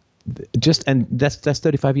mean, that's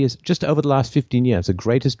 35 years. Just over the last 15 years, the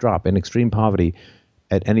greatest drop in extreme poverty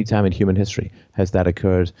at any time in human history. Has that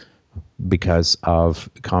occurred because of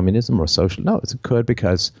communism or social? No, it's occurred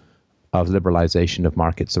because of liberalization of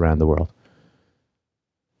markets around the world.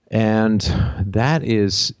 And that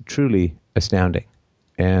is truly astounding.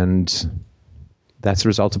 And that's a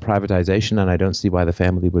result of privatization, and I don't see why the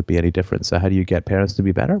family would be any different. So how do you get parents to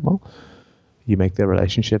be better? Well, you make their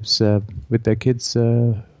relationships with their kids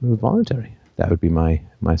voluntary. That would be my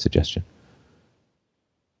suggestion.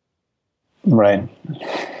 Right.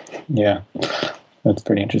 Yeah. That's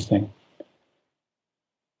pretty interesting.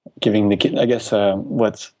 Giving the kid, I guess,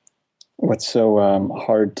 what's so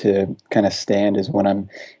hard to kind of stand is when I'm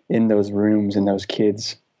in those rooms and those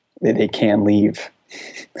kids, they can't leave.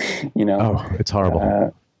 Oh, it's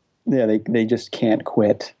horrible. Yeah, they just can't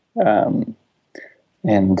quit. I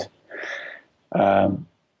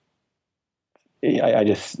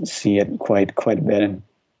just see it quite a bit,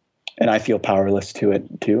 and I feel powerless to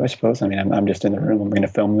it too, I suppose. I mean, I'm just in the room. I'm going to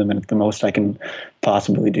film them, and the most I can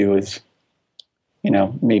possibly do is,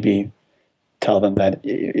 maybe tell them that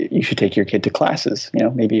you should take your kid to classes.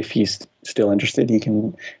 Maybe if he's still interested, he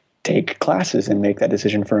can take classes and make that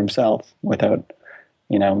decision for himself without,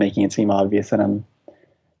 making it seem obvious that I'm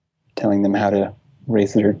telling them how to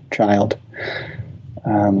raise their child.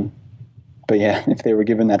 But yeah, if they were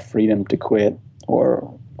given that freedom to quit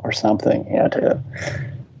or something,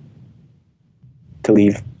 to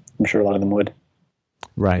leave, I'm sure a lot of them would.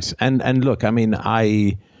 Right. And look, I mean,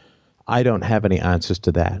 I don't have any answers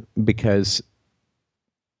to that because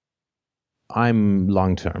I'm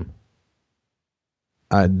long-term.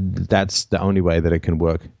 That's the only way that it can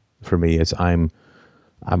work for me is I'm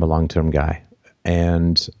a long-term guy.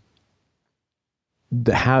 And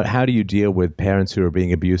how do you deal with parents who are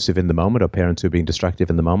being abusive in the moment or parents who are being destructive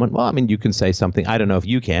in the moment? Well, I mean, you can say something. I don't know if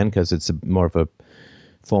you can because it's more of a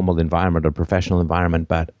formal environment or professional environment,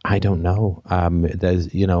 but I don't know. There's,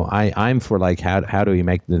 I'm for like, how do we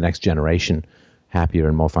make the next generation happier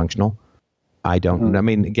and more functional? I don't, I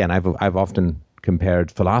mean, again, I've often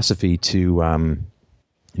compared philosophy to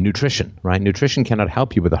nutrition, right? Nutrition cannot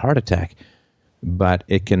help you with a heart attack, but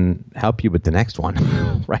it can help you with the next one,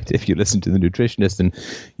 right? If you listen to the nutritionist and,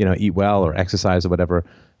 eat well or exercise or whatever.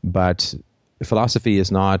 But philosophy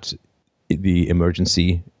is not the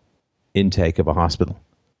emergency intake of a hospital.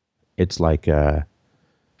 It's like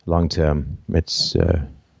long term. It's a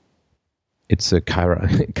it's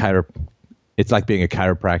like being a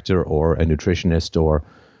chiropractor or a nutritionist or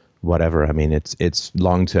whatever. I mean, it's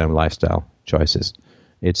long term lifestyle choices.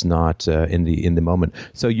 It's not in the moment.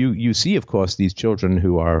 So you see, of course, these children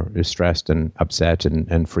who are stressed and upset and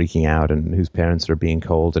freaking out and whose parents are being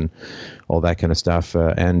cold and all that kind of stuff.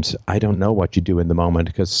 And I don't know what you do in the moment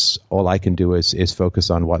because all I can do is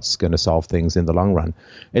focus on what's going to solve things in the long run.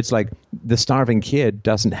 It's like the starving kid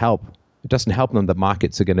doesn't help. It doesn't help them that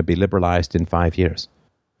markets are going to be liberalized in 5 years.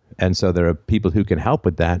 And so there are people who can help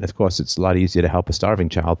with that. Of course, it's a lot easier to help a starving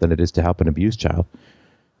child than it is to help an abused child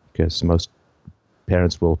because most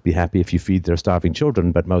parents will be happy if you feed their starving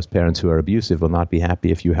children, but most parents who are abusive will not be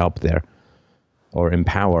happy if you help or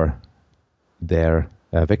empower their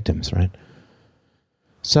victims, right?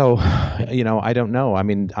 So, I don't know. I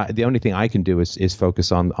mean, the only thing I can do is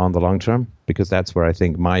focus on the long term because that's where I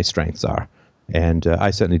think my strengths are. And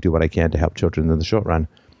I certainly do what I can to help children in the short run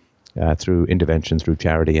through intervention, through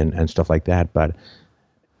charity and stuff like that. But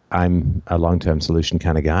I'm a long-term solution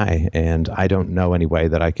kind of guy, and I don't know any way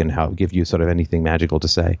that I can help give you sort of anything magical to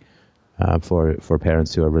say for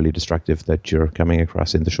parents who are really destructive that you're coming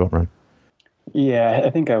across in the short run. Yeah, I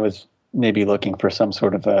think I was maybe looking for some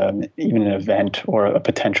sort of even an event or a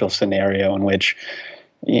potential scenario in which,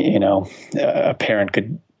 a parent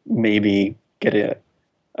could maybe get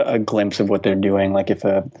a glimpse of what they're doing. Like if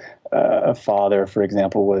a father, for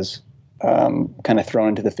example, was kind of thrown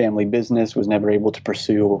into the family business, was never able to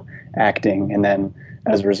pursue acting. And then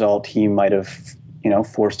as a result, he might have,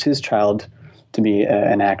 forced his child to be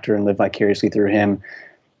an actor and live vicariously through him.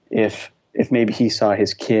 If maybe he saw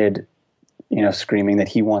his kid, screaming that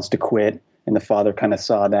he wants to quit, and the father kind of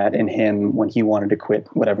saw that in him when he wanted to quit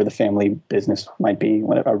whatever the family business might be,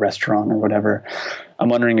 a restaurant or whatever. I'm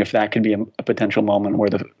wondering if that could be a potential moment where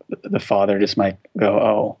the father just might go,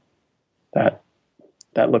 oh,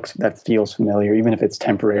 that feels familiar, even if it's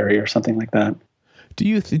temporary or something like that. Do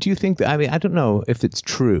you think that, I mean, I don't know if it's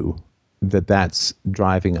true that that's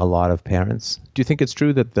driving a lot of parents. Do you think it's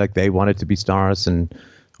true that like they wanted to be stars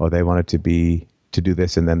or they wanted to do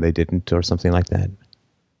this and then they didn't or something like that?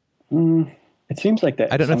 It seems like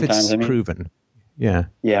that. I don't know if it's proven. Yeah.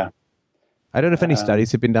 Yeah. I don't know if any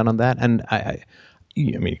studies have been done on that. And I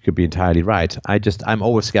mean, you could be entirely right. I'm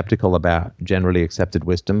always skeptical about generally accepted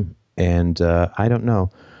wisdom. And I don't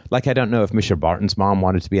know. Like, I don't know if Mischa Barton's mom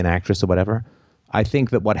wanted to be an actress or whatever. I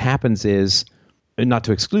think that what happens is not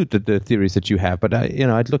to exclude the theories that you have, but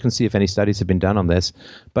I'd look and see if any studies have been done on this.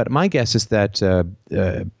 But my guess is that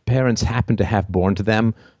parents happen to have born to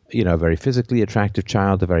them, a very physically attractive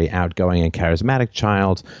child, a very outgoing and charismatic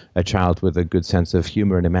child, a child with a good sense of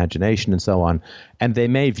humor and imagination and so on. And they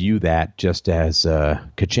may view that just as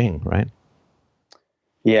ka-ching, right?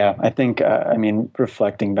 Yeah, I think,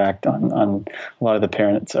 reflecting back on a lot of the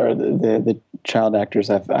parents or the child actors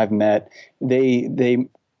I've met, they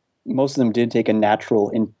most of them did take a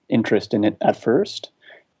natural interest in it at first.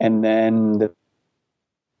 And then the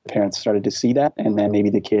parents started to see that, and then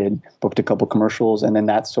maybe the kid booked a couple commercials, and then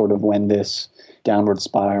that's sort of when this downward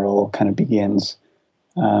spiral kind of begins.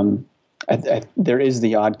 There is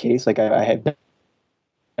the odd case, like I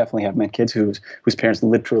definitely have met kids whose parents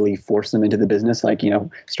literally forced them into the business, like,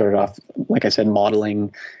 started off, like I said,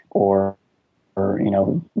 modeling, or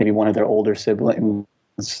maybe one of their older siblings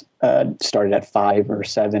started at 5 or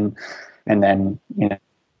 7, and then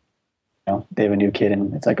they have a new kid,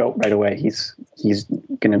 and it's like, oh, right away he's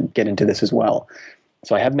going to get into this as well.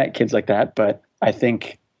 So I have met kids like that, but I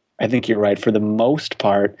think you're right. For the most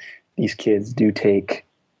part, these kids do take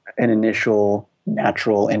an initial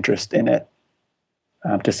natural interest in it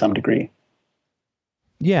to some degree.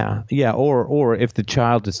 Yeah. Or if the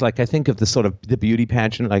child is like, I think of the sort of the beauty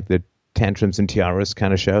pageant, like the Tantrums and Tiaras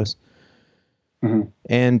kind of shows. Mm-hmm.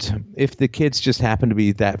 And if the kids just happen to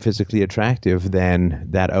be that physically attractive, then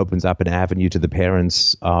that opens up an avenue to the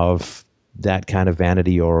parents of that kind of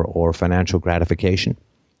vanity or financial gratification.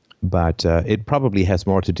 But it probably has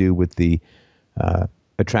more to do with the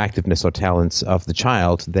attractiveness or talents of the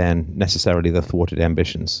child than necessarily the thwarted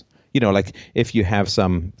ambitions. Like if you have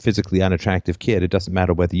some physically unattractive kid, it doesn't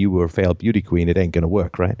matter whether you were a failed beauty queen, it ain't going to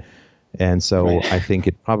work, right? And so right. I think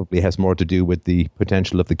it probably has more to do with the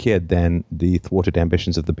potential of the kid than the thwarted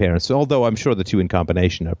ambitions of the parents. So, although I'm sure the two in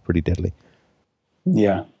combination are pretty deadly.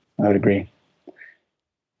 Yeah, I would agree.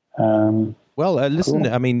 Listen,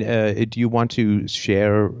 cool. Do you want to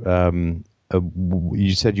share,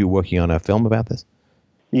 you said you're working on a film about this?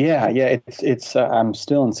 Yeah. It's I'm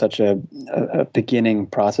still in such a beginning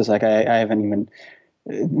process. Like I haven't even,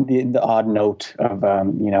 the odd note of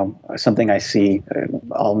something I see,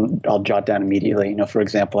 I'll jot down immediately. For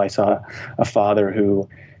example, I saw a father who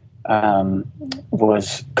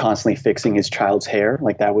was constantly fixing his child's hair,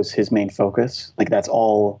 like that was his main focus. Like that's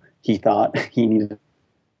all he thought he needed,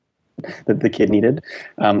 that the kid needed.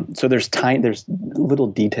 So there's little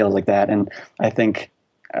details like that, and I think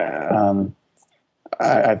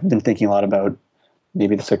I've been thinking a lot about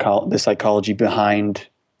maybe the psychology behind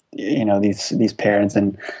these parents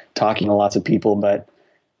and talking to lots of people, but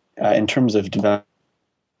in terms of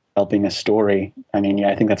developing a story, I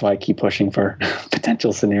think that's why I keep pushing for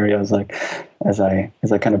potential scenarios, like as I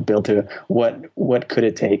kind of build to what could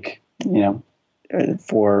it take,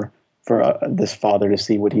 for this father to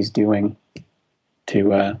see what he's doing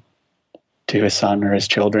to his son or his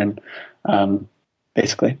children.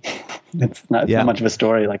 Basically, it's not much of a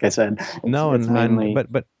story, like I said. It's mainly,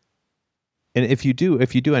 but if you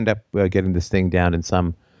do end up getting this thing down in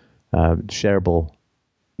some shareable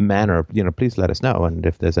manner, please let us know. And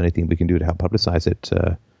if there's anything we can do to help publicize it,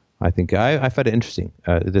 I think I find it interesting,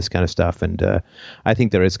 this kind of stuff. And I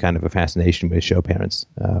think there is kind of a fascination with show parents.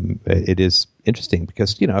 It is interesting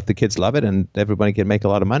because, if the kids love it and everybody can make a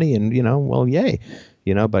lot of money and, well, yay,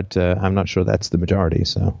 but I'm not sure that's the majority.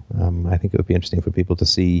 So I think it would be interesting for people to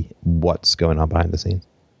see what's going on behind the scenes.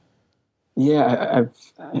 Yeah,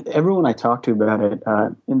 everyone I talk to about it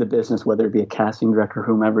in the business, whether it be a casting director,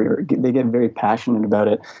 whomever, they get very passionate about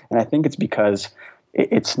it. And I think it's because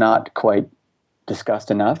it's not quite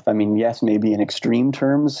discussed enough. Yes, maybe in extreme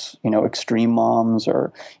terms, extreme moms,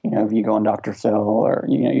 or, if you go on Dr. Phil, or,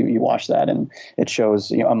 you watch that and it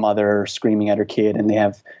shows, a mother screaming at her kid and they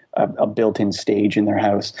have a built-in stage in their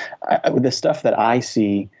house. The stuff that I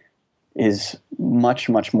see is much,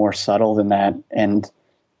 much more subtle than that, and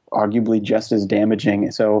arguably just as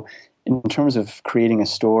damaging. So in terms of creating a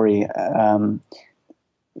story,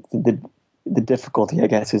 the difficulty, I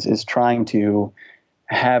guess, is trying to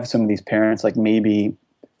have some of these parents like maybe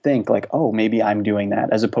think like, oh, maybe I'm doing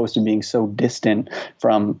that, as opposed to being so distant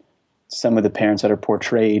from some of the parents that are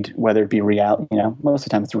portrayed, whether it be reality, most of the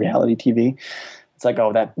time it's reality TV. It's like,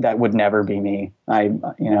 oh, that would never be me.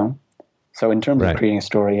 So in terms of creating a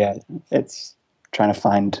story, it's trying to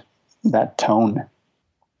find that tone.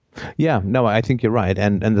 Yeah, no, I think you're right.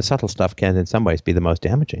 And the subtle stuff can in some ways be the most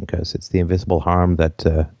damaging because it's the invisible harm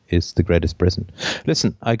that is the greatest prison.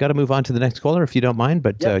 Listen, I got to move on to the next caller if you don't mind,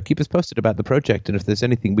 but keep us posted about the project. And if there's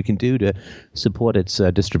anything we can do to support its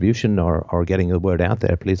distribution or getting the word out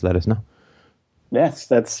there, please let us know. Yes,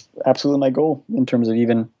 that's absolutely my goal in terms of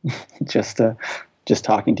even just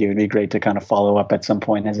talking to you. It'd be great to kind of follow up at some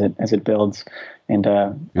point as it builds, and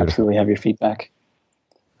absolutely have your feedback.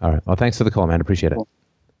 All right. Well, thanks for the call, man. Appreciate it. Cool.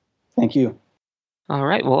 Thank you. All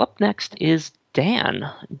right. Well, up next is Dan.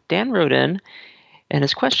 Dan wrote in, and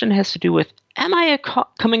his question has to do with, am I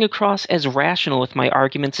coming across as rational with my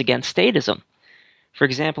arguments against statism? For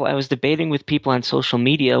example, I was debating with people on social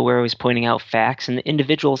media where I was pointing out facts, and the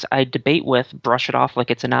individuals I debate with brush it off like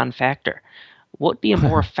it's a non-factor. What would be a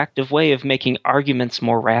more effective way of making arguments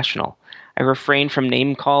more rational? I refrain from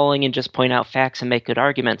name-calling and just point out facts and make good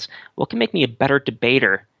arguments. What can make me a better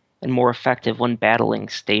debater and more effective when battling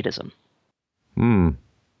statism? Is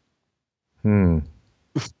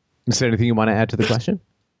there anything you want to add to the question?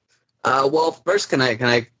 Well, first, can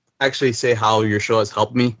I actually say how your show has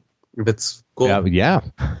helped me? If it's cool. Yeah.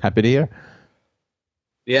 Happy to hear.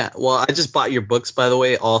 Yeah. Well, I just bought your books, by the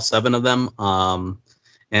way, all 7 of them.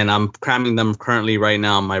 And I'm cramming them currently right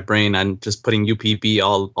now in my brain. I'm just putting UPB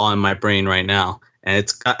all on my brain right now.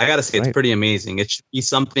 And I got to say, it's pretty amazing. It should be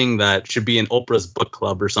something that should be in Oprah's book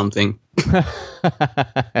club or something.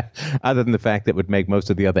 Other than the fact that would make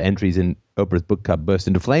most of the other entries in Oprah's book club burst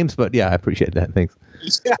into flames. But yeah, I appreciate that. Thanks.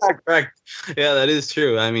 Yeah, correct. Yeah, that is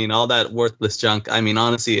true. I mean, all that worthless junk. I mean,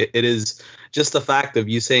 honestly, it is just the fact of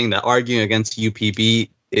you saying that arguing against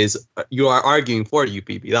UPB is you are arguing for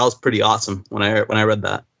UPB. That was pretty awesome when I read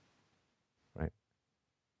that. Right.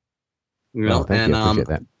 You know, thank you. I appreciate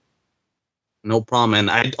that. No problem.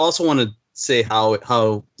 And I also want to say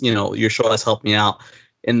how your show has helped me out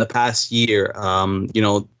in the past year.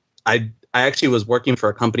 I actually was working for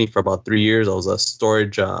a company for about 3 years. I was a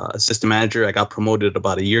storage assistant manager. I got promoted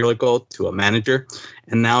about a year ago to a manager,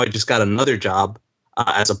 and now I just got another job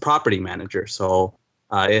as a property manager. So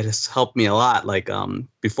it has helped me a lot. Like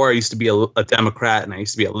before, I used to be a Democrat, and I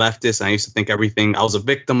used to be a leftist, and I used to think everything. I was a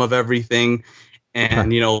victim of everything.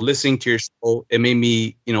 And, listening to your show, it made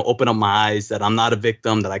me, open up my eyes that I'm not a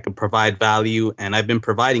victim, that I can provide value. And I've been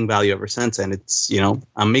providing value ever since. And it's,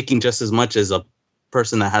 I'm making just as much as a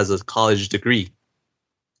person that has a college degree.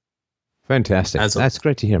 Fantastic. That's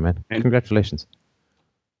great to hear, man. Congratulations.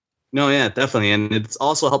 No, yeah, definitely. And it's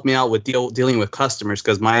also helped me out with dealing with customers,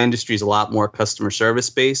 because my industry is a lot more customer service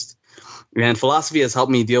based. And philosophy has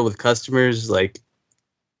helped me deal with customers. Like,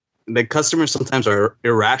 the customers sometimes are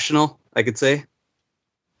irrational, I could say.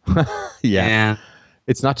 Yeah. And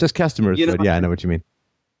it's not just customers, but yeah, I know what you mean.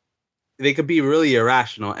 They could be really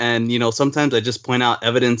irrational. And, sometimes I just point out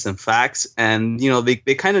evidence and facts, and,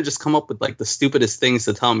 they kind of just come up with like the stupidest things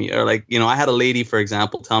to tell me. Or like, I had a lady, for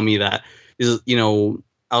example, tell me that,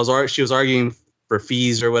 she was arguing for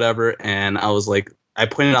fees or whatever. And I was like, I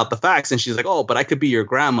pointed out the facts, and she's like, oh, but I could be your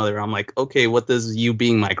grandmother. I'm like, okay, what does you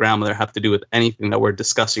being my grandmother have to do with anything that we're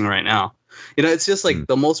discussing right now? It's just like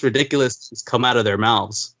the most ridiculous things come out of their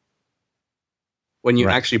mouths when you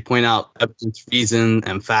actually point out evidence, reason,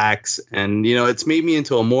 and facts. And, it's made me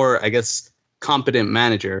into a more, I guess, competent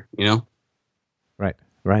manager, Right.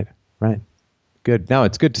 Good. No,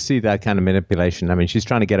 it's good to see that kind of manipulation. I mean, she's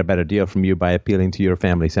trying to get a better deal from you by appealing to your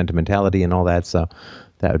family sentimentality and all that. So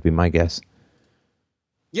that would be my guess.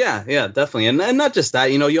 Yeah, definitely. And not just that,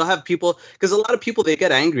 you'll have people, because a lot of people, they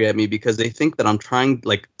get angry at me because they think that I'm trying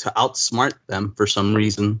like to outsmart them for some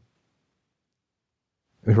reason.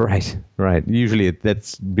 Right. Usually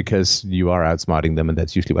that's because you are outsmarting them, and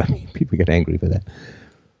that's usually why people get angry for that.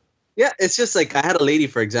 Yeah, it's just like I had a lady,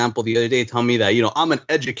 for example, the other day tell me that, I'm an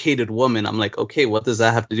educated woman. I'm like, okay, what does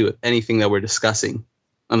that have to do with anything that we're discussing?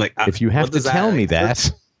 I'm like, if you have to tell me that,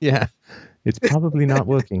 yeah, it's probably not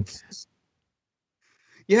working.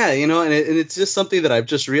 Yeah, and it's just something that I've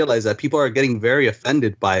just realized that people are getting very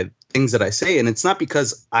offended by things that I say. And it's not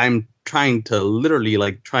because I'm trying to literally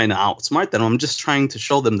trying to outsmart them. I'm just trying to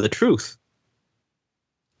show them the truth.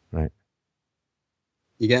 Right.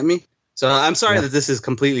 You get me? So I'm sorry that this is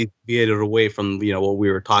completely deviated away from, what we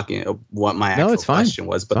were talking, what my actual question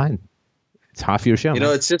was. But fine. It's half your show.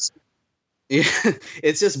 It's just,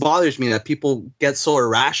 it just bothers me that people get so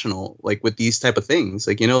irrational, with these type of things.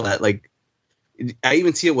 That I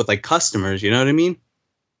even see it with customers, you know what I mean?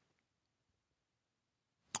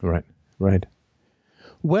 Right.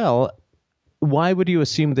 Well, why would you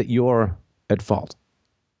assume that you're at fault?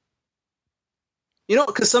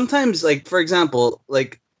 Because sometimes, for example,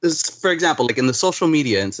 in the social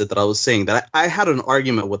media incident that I was saying, that I had an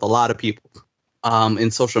argument with a lot of people in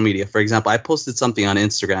social media. For example, I posted something on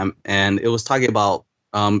Instagram, and it was talking about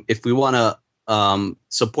if we want to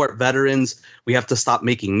support veterans, we have to stop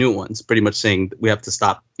making new ones. Pretty much saying we have to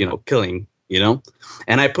stop, killing.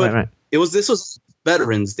 And I put this was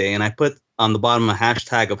Veterans Day, and I put on the bottom a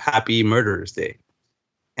hashtag of Happy Murderers Day.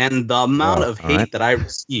 And the amount of hate that I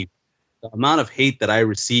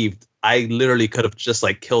received, I literally could have just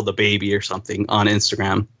like killed a baby or something on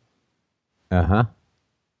Instagram. Uh-huh.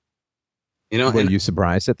 You know, were you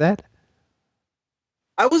surprised at that?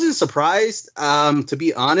 I wasn't surprised, to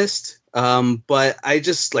be honest. But I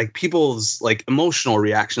just like people's like emotional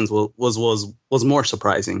reactions was more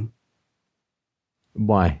surprising.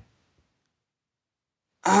 Why?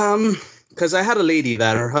 Because I had a lady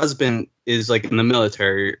that her husband is like in the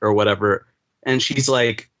military or whatever, and she's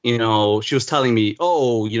like, you know, she was telling me,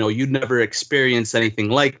 oh, you know, you'd never experienced anything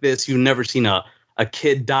like this. You've never seen a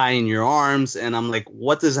kid die in your arms. And I'm like,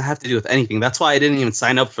 what does it have to do with anything? That's why I didn't even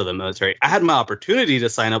sign up for the military. I had my opportunity to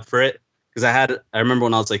sign up for it because I remember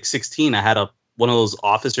when I was like 16, I had one of those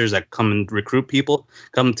officers that come and recruit people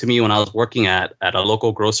come to me when I was working at a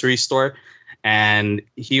local grocery store. And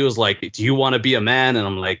he was like, do you want to be a man? And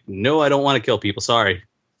I'm like, no, I don't want to kill people. Sorry.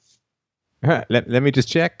 Let me just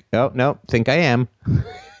check. Oh, no, think I am.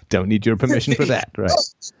 Don't need your permission for that. Right.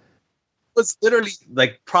 It was literally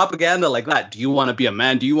like propaganda like that. Do you want to be a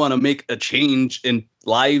man? Do you want to make a change in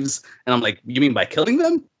lives? And I'm like, you mean by killing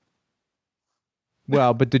them?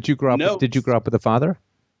 Well, but did you grow up? No. Did you grow up with a father?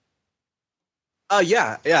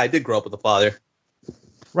 Yeah, I did grow up with a father.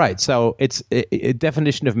 Right. So it's a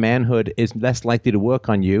definition of manhood is less likely to work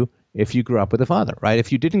on you if you grew up with a father, right?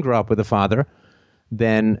 If you didn't grow up with a father,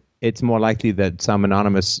 then it's more likely that some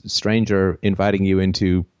anonymous stranger inviting you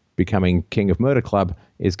into becoming king of murder club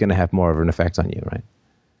is going to have more of an effect on you, right?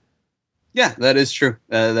 Yeah, that is true.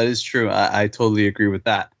 That is true. I totally agree with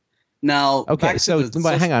that. Now, okay, so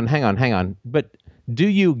but hang on. But do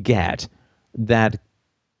you get that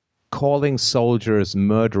calling soldiers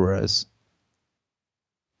murderers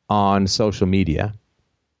on social media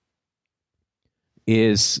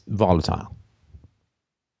is volatile?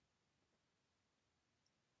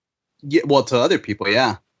 Yeah, well, to other people,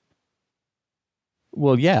 yeah.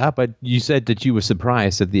 Well, yeah, but you said that you were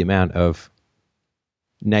surprised at the amount of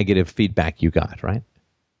negative feedback you got, right?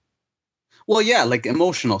 Well, yeah, like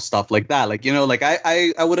emotional stuff like that. Like, you know, like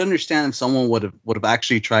I would understand if someone would have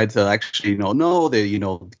actually tried to actually,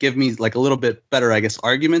 give me like a little bit better, I guess,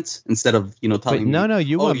 arguments instead of, telling me. No,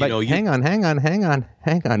 you weren't. But hang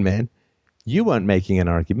on, man. You weren't making an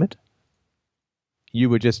argument. You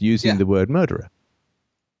were just using the word murderer.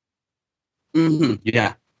 Mm-hmm,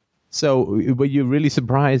 yeah. So were you really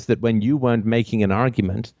surprised that when you weren't making an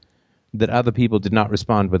argument, that other people did not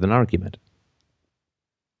respond with an argument?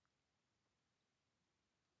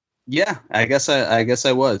 Yeah, I guess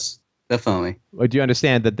I was, definitely. Or do you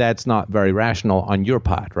understand that that's not very rational on your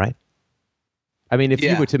part, right? I mean, if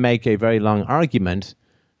you were to make a very long argument,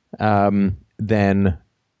 then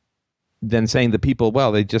saying the people,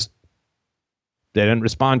 well, they didn't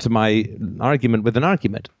respond to my argument with an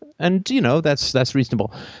argument. And, that's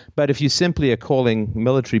reasonable. But if you simply are calling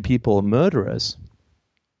military people murderers,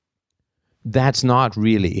 that's not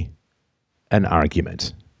really an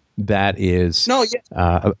argument. That is... No,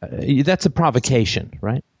 yeah. That's a provocation,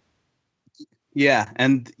 right? Yeah.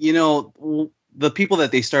 And, the people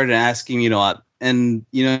that they started asking, and,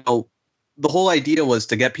 the whole idea was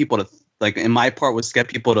to get people to, like, in my part was to get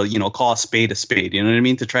people to, call a spade, you know what I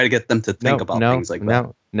mean? To try to get them to think about things like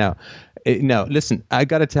that. No, listen, I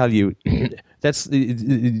got to tell you, that's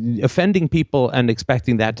offending people and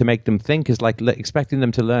expecting that to make them think is like expecting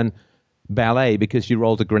them to learn ballet because you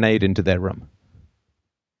rolled a grenade into their room.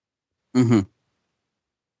 Mm-hmm.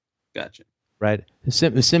 Gotcha. Right.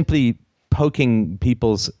 Simply poking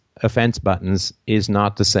people's offense buttons is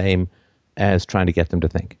not the same as trying to get them to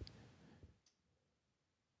think.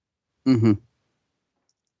 Mm-hmm.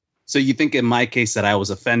 So you think in my case that I was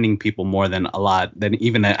offending people more than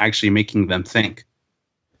even actually making them think?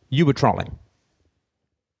 You were trolling.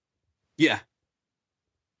 Yeah.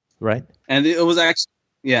 Right. And it was actually,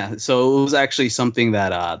 yeah. So it was actually something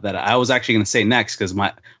that I was actually going to say next, because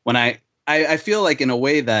I feel like in a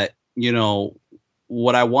way that,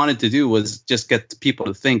 what I wanted to do was just get people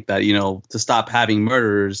to think that, to stop having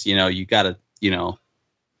murderers, you got to,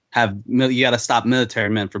 stop military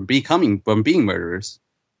men from being murderers.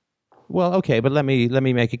 Well, okay, but let me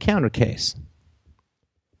make a counter case.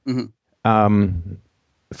 Mm-hmm.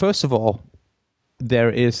 First of all, there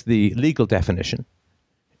is the legal definition,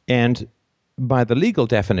 and by the legal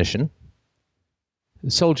definition,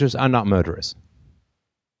 soldiers are not murderers.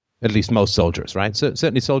 At least most soldiers, right? So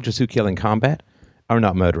certainly soldiers who kill in combat are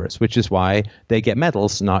not murderers, which is why they get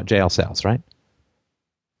medals, not jail cells, right?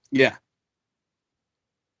 Yeah.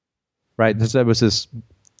 Right. There was this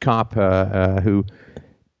cop who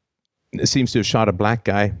seems to have shot a black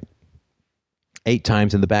guy 8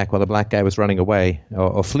 times in the back while the black guy was running away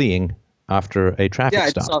or fleeing after a traffic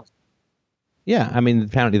stop. Yeah, I mean,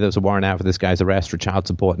 apparently there was a warrant out for this guy's arrest for child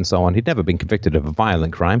support and so on. He'd never been convicted of a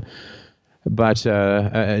violent crime. But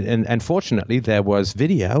and fortunately, there was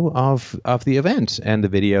video of the event, and the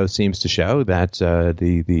video seems to show that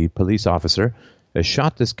the police officer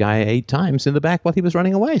shot this guy 8 times in the back while he was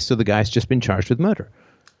running away. So the guy's just been charged with murder.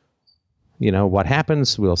 You know, what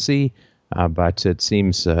happens, we'll see. But it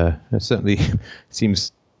seems it certainly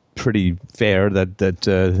seems pretty fair that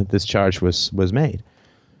this charge was made.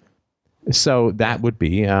 So that would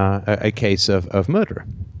be a case of murder,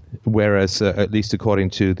 whereas at least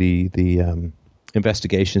according to the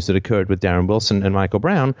investigations that occurred with Darren Wilson and Michael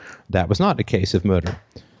Brown, that was not a case of murder.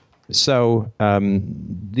 So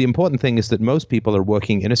the important thing is that most people are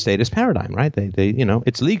working in a statist paradigm, right? They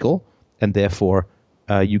it's legal, and therefore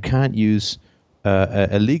you can't use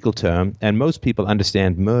a legal term, and most people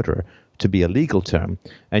understand murder to be a legal term,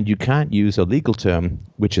 and you can't use a legal term,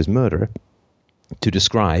 which is murder, to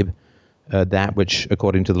describe that which,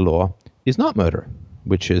 according to the law, is not murder,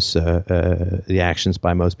 which is the actions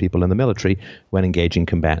by most people in the military when engaging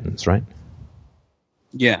combatants, right?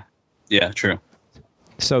 Yeah, true.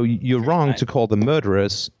 So you're wrong to call them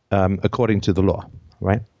murderers according to the law,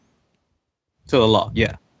 right? To the law,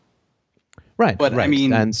 yeah. Right, but right. I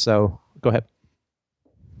mean, and so go ahead.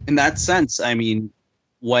 In that sense, I mean,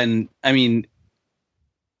 like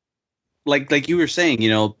you were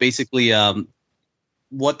saying, basically,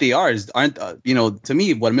 what they aren't to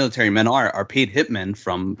me, what military men are paid hitmen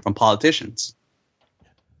from politicians.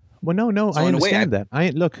 Well, no, so I understand that.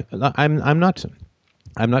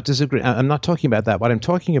 I'm not disagreeing. I'm not talking about that. What I'm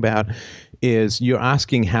talking about is you're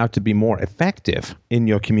asking how to be more effective in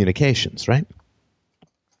your communications, right?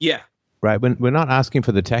 Yeah. Right. We're not asking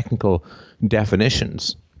for the technical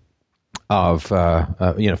definitions of,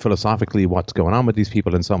 philosophically what's going on with these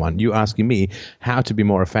people and so on. You're asking me how to be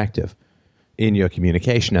more effective in your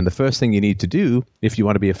communication. And the first thing you need to do if you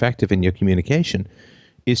want to be effective in your communication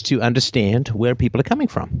is to understand where people are coming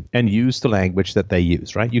from and use the language that they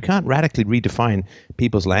use, right? You can't radically redefine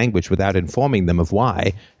people's language without informing them of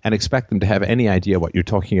why and expect them to have any idea what you're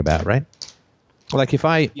talking about, right? Like if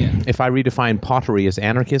I redefine pottery as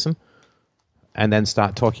anarchism and then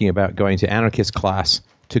start talking about going to anarchist class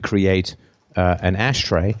to create an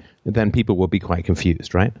ashtray, then people will be quite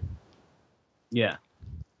confused, right? Yeah.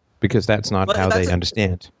 Because that's not how they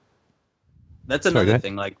understand. That's another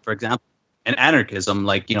thing. Like, for example, in anarchism,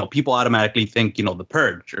 like, people automatically think, the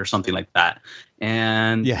purge or something like that.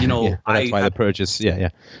 And, that's why the purge is, Go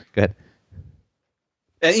ahead.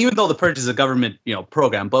 And even though the purge is a government,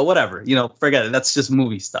 program, but whatever, forget it. That's just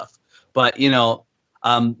movie stuff. But,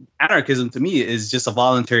 anarchism to me is just a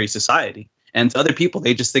voluntary society. And to other people,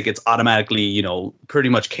 they just think it's automatically, pretty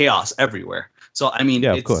much chaos everywhere. So, I mean,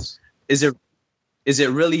 of course. Is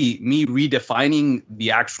it really me redefining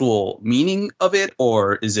the actual meaning of it,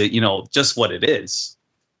 or is it, just what it is?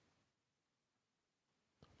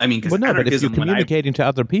 I mean, but if you're communicating to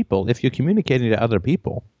other people,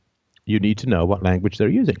 you need to know what language they're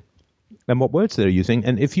using and what words they're using.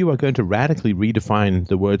 And if you are going to radically redefine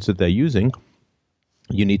the words that they're using,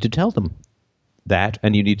 you need to tell them that,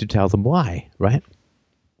 and you need to tell them why, right?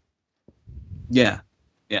 Yeah,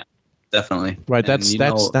 definitely. Right.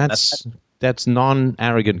 That's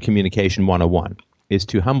non-arrogant communication 101, is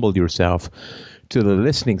to humble yourself to the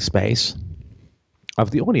listening space of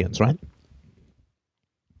the audience, right?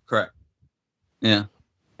 Correct. Yeah.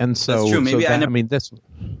 And so, that's true. Maybe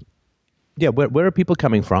where are people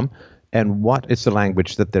coming from, and what is the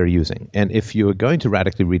language that they're using? And if you're going to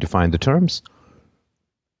radically redefine the terms,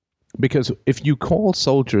 because if you call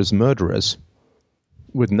soldiers murderers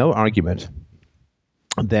with no argument,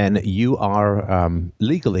 then you are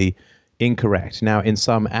legally incorrect. Now, in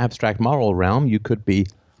some abstract moral realm, you could make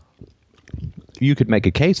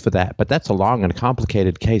a case for that, but that's a long and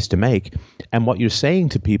complicated case to make. And what you're saying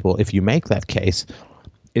to people, if you make that case,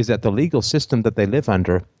 is that the legal system that they live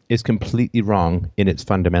under is completely wrong in its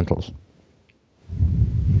fundamentals.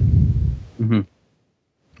 Mm-hmm.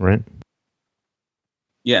 Right?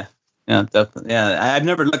 Yeah, definitely. Yeah, I've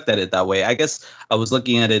never looked at it that way. I guess I was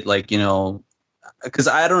looking at it like, because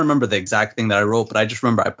I don't remember the exact thing that I wrote, but I just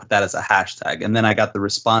remember I put that as a hashtag. And then I got the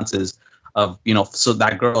responses of, so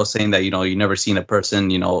that girl saying that, you never seen a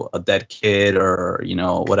person, a dead kid or,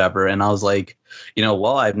 whatever. And I was like,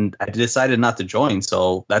 well, I decided not to join.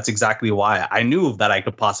 So that's exactly why I knew that I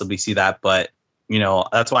could possibly see that. But,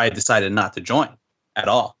 that's why I decided not to join at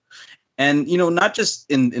all. And, not just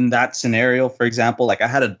in that scenario, for example, like I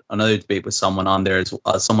had another debate with someone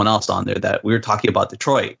else on there that we were talking about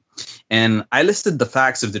Detroit. And I listed the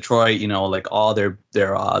facts of Detroit, you know, like all their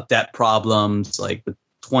debt problems, like the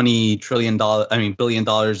 $20 billion,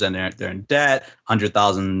 and they're in debt,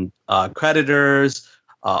 100,000 creditors,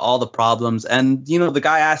 all the problems. And, you know, the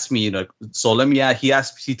guy asked me, you know, he told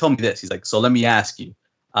me this. He's like, so let me ask you,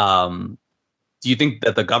 do you think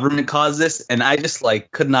that the government caused this? And I just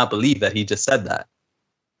like could not believe that he just said that.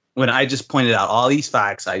 When I just pointed out all these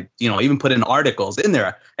facts, I, you know, even put in articles in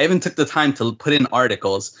there. I even took the time to put in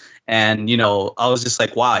articles, and, you know, I was just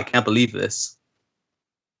like, wow, I can't believe this.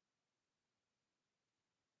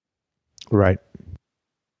 Right.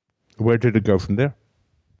 Where did it go from there?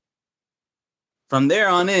 From there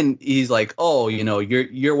on in, he's like, oh, you know,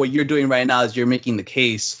 you're what you're doing right now is you're making the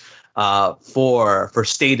case for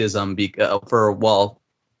statism,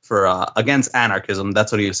 against anarchism.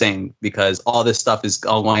 That's what he was saying, because all this stuff is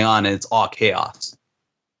all going on and it's all chaos.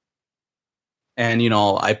 And, you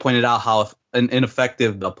know, I pointed out how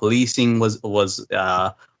ineffective the policing was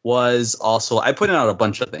also. I pointed out a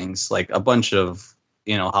bunch of things, like a bunch of,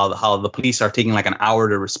 you know, how the police are taking like an hour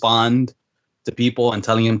to respond to people and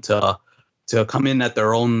telling them to come in at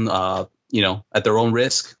their own, at their own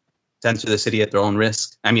risk, to enter the city at their own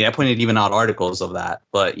risk. I mean, I pointed even out articles of that,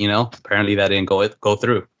 but, you know, apparently that didn't go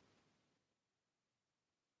through.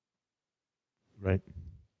 Right.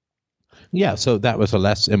 Yeah, so that was a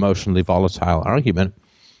less emotionally volatile argument.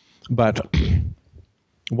 But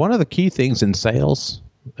one of the key things in sales,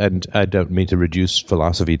 and I don't mean to reduce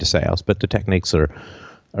philosophy to sales, but the techniques are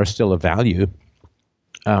still of value.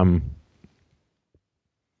 To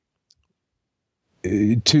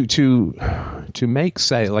make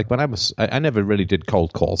sale, like when I never really did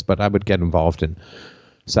cold calls, but I would get involved in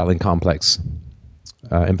selling complex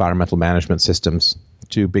environmental management systems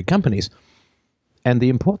to big companies. And the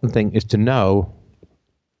important thing is to know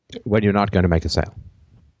when you're not going to make a sale.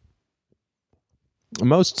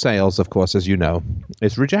 Most sales, of course, as you know,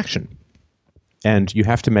 is rejection. And you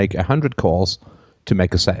have to make 100 calls to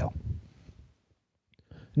make a sale.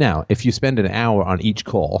 Now, if you spend an hour on each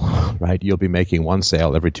call, right, you'll be making one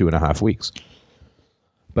sale every 2.5 weeks.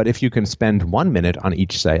 But if you can spend 1 minute on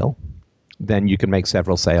each sale, then you can make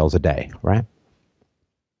several sales a day, right?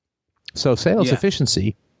 So sales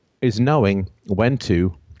efficiency is knowing when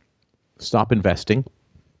to stop investing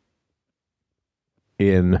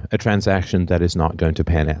in a transaction that is not going to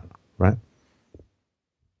pan out, right?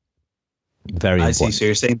 Very important. I see. So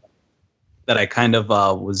you're saying that I kind of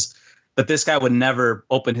but this guy would never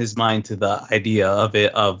open his mind to the idea of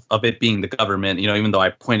it being the government, you know, even though I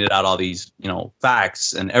pointed out all these, you know,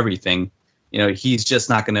 facts and everything, you know, he's just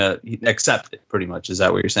not going to accept it, pretty much. Is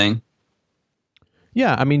that what you're saying?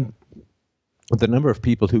 Yeah, I mean, the number of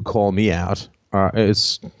people who call me out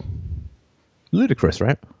is ludicrous,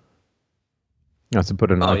 right? You have to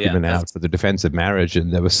put an argument out for the defense of marriage,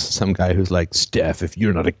 and there was some guy who's like, Steph, if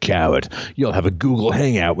you're not a coward, you'll have a Google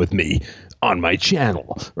Hangout with me on my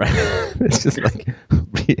channel, right? It's just like,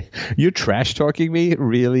 you're trash talking me?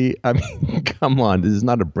 Really? I mean, come on. This is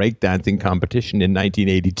not a breakdancing competition in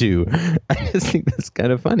 1982. I just think that's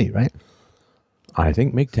kind of funny, right? I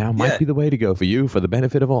think MGTOW might be the way to go for you, for the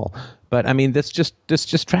benefit of all. But I mean, that's just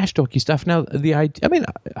trash talky stuff. Now, the idea, I mean,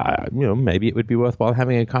 you know, maybe it would be worthwhile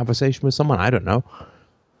having a conversation with someone. I don't know,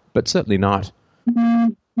 but certainly not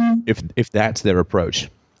if that's their approach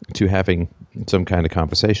to some kind of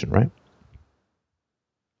conversation, right?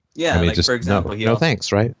 Yeah, I mean, like, just, for example, no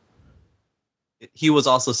thanks, right? He was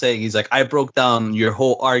also saying, he's like, I broke down your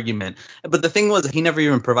whole argument, but the thing was, he never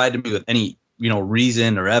even provided me with any, you know,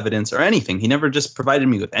 reason or evidence or anything. He never just provided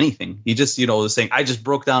me with anything. He just, you know, was saying, I just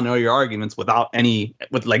broke down all your arguments with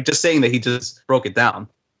just saying that he just broke it down.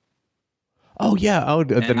 Oh, yeah. Oh,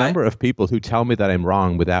 the number of people who tell me that I'm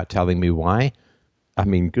wrong without telling me why. I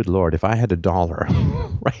mean, good Lord, if I had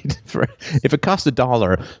 $1, right? If it cost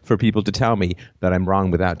 $1 for people to tell me that I'm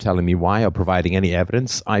wrong without telling me why or providing any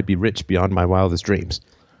evidence, I'd be rich beyond my wildest dreams.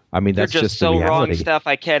 I mean, that's you're just so the reality. wrong, Steph.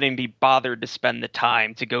 I can't even be bothered to spend the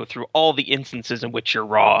time to go through all the instances in which you're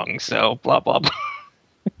wrong. So, blah, blah, blah.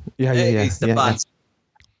 Hey, Stefan,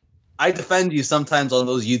 I defend you sometimes on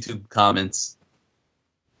those YouTube comments.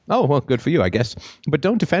 Oh, well, good for you, I guess. But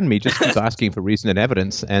don't defend me. Just keep asking for reason and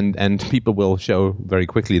evidence, and people will show very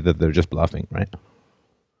quickly that they're just bluffing, right?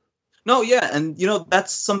 No, yeah, and, you know,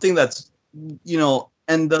 that's something that's, you know,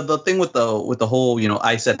 and the thing with the whole, you know,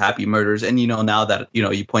 I said happy murders, and, you know, now that, you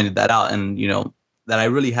know, you pointed that out, and, you know, that I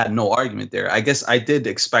really had no argument there. I guess I did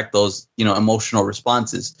expect those, you know, emotional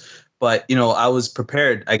responses, but, you know, I was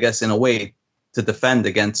prepared, I guess, in a way, to defend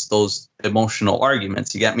against those emotional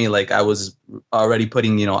arguments. You get me? Like, I was already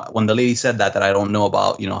putting, you know, when the lady said that I don't know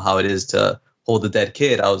about, you know, how it is to hold a dead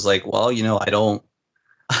kid, I was like, well, you know, I don't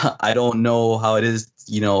I don't know how it is,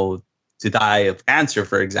 to die of cancer,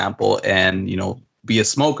 for example, and, be a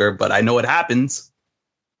smoker, but I know it happens.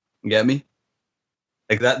 You get me?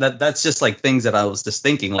 Like that's just like things that I was just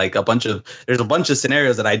thinking, like there's a bunch of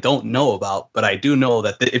scenarios that I don't know about, but I do know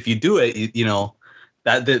that if you do it,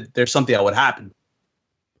 that there's something that would happen.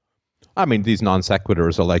 I mean, these non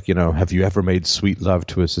sequiturs are like, have you ever made sweet love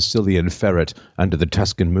to a Sicilian ferret under the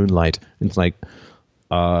Tuscan moonlight? It's like,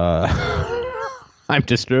 I'm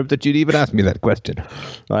disturbed that you'd even ask me that question.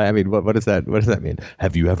 I mean, what does that mean?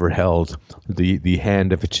 Have you ever held the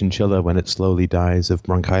hand of a chinchilla when it slowly dies of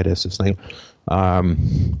bronchitis? It's like,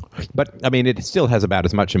 but I mean, it still has about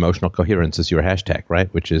as much emotional coherence as your hashtag,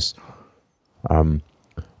 right? Which is,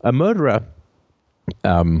 a murderer.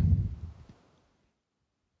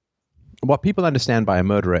 What people understand by a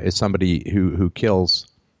murderer is somebody who kills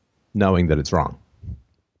knowing that it's wrong.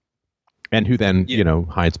 And who then,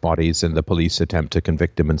 hides bodies and the police attempt to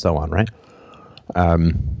convict him and so on, right?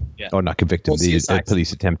 Or not convict him. The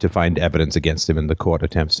police attempt to find evidence against him and the court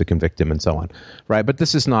attempts to convict him and so on, right? But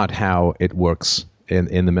this is not how it works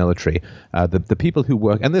in the military. The people who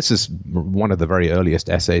work, and this is one of the very earliest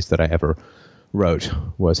essays that I ever wrote,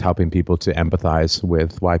 was helping people to empathize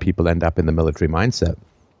with why people end up in the military mindset.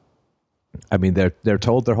 I mean, they're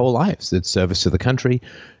told their whole lives it's service to the country,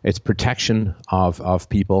 it's protection of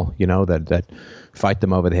people, that fight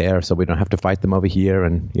them over there, so we don't have to fight them over here.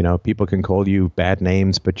 And people can call you bad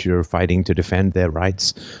names, but you're fighting to defend their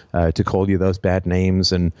rights to call you those bad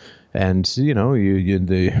names. And you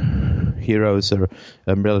the heroes are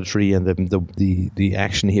military, and the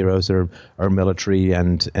action heroes are military.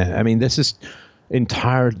 And I mean, this is the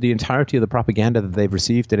entirety of the propaganda that they've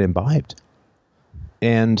received and imbibed.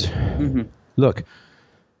 And look,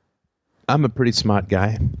 I'm a pretty smart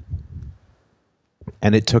guy,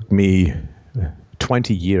 and it took me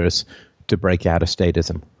 20 years to break out of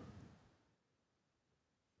statism.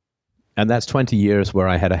 And that's 20 years where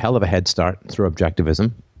I had a hell of a head start through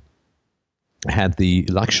objectivism. I had the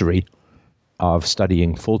luxury of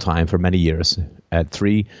studying full-time for many years at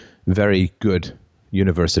 3 very good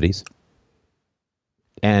universities.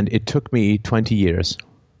 And it took me 20 years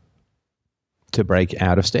to break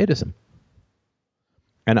out of statism.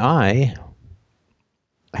 And I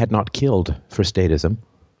had not killed for statism.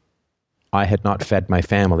 I had not fed my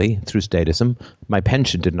family through statism. My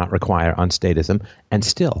pension did not require on statism. And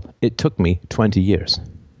still, it took me 20 years.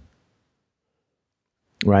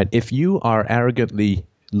 Right? If you are arrogantly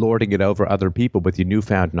lording it over other people with your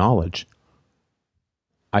newfound knowledge,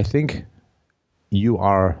 I think you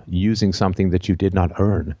are using something that you did not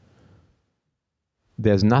earn.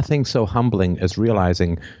 There's nothing so humbling as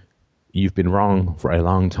realizing you've been wrong for a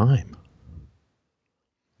long time.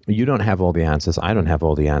 You don't have all the answers. I don't have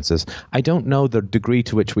all the answers. I don't know the degree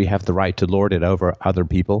to which we have the right to lord it over other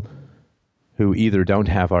people who either don't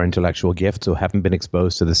have our intellectual gifts or haven't been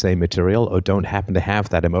exposed to the same material or don't happen to have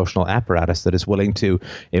that emotional apparatus that is willing to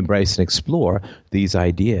embrace and explore these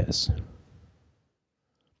ideas.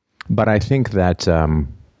 But I think that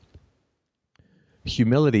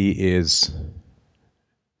humility is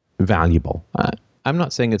valuable. I'm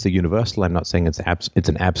not saying it's a universal. I'm not saying it's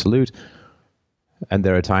an absolute. And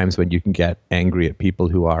there are times when you can get angry at people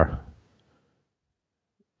who are,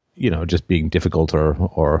 just being difficult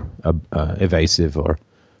or evasive or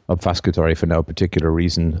obfuscatory for no particular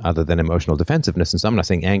reason other than emotional defensiveness. And so I'm not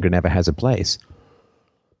saying anger never has a place.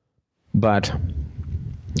 But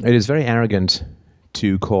it is very arrogant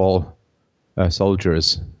to call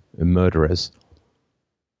soldiers murderers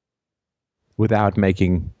without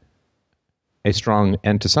making a strong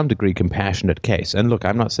and to some degree compassionate case. And look,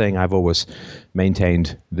 I'm not saying I've always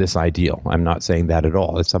maintained this ideal. I'm not saying that at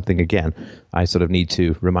all. It's something, again, I sort of need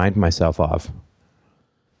to remind myself of.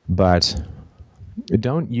 But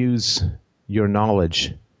don't use your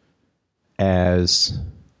knowledge as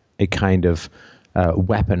a kind of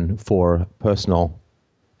weapon for personal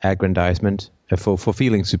aggrandizement, for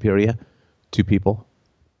feeling superior to people.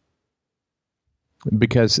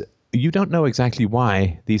 Because you don't know exactly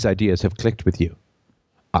why these ideas have clicked with you.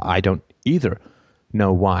 I don't either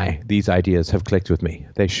know why these ideas have clicked with me.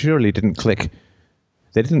 They surely didn't click.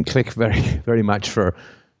 They didn't click very, very much for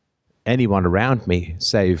anyone around me,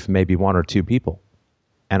 save maybe 1 or 2 people.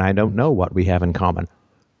 And I don't know what we have in common,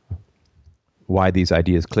 why these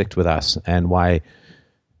ideas clicked with us, and why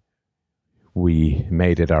we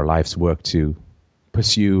made it our life's work to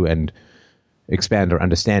pursue and expand our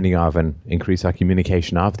understanding of and increase our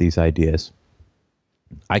communication of these ideas.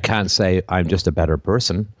 I can't say I'm just a better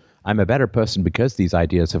person. I'm a better person because these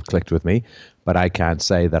ideas have clicked with me, but I can't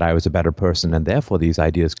say that I was a better person and therefore these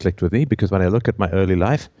ideas clicked with me, because when I look at my early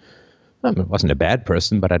life, I wasn't a bad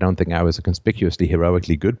person, but I don't think I was a conspicuously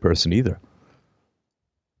heroically good person either.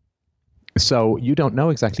 So you don't know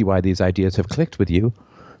exactly why these ideas have clicked with you,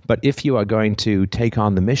 but if you are going to take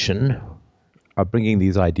on the mission of bringing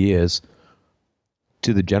these ideas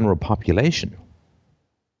to the general population,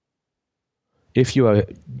 if you are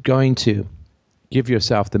going to give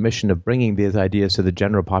yourself the mission of bringing these ideas to the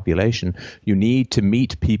general population, you need to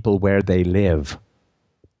meet people where they live.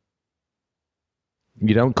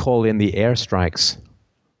 You don't call in the airstrikes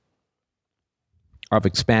of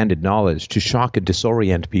expanded knowledge to shock and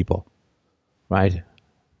disorient people, right?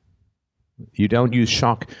 You don't use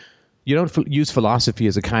use philosophy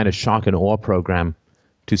as a kind of shock and awe program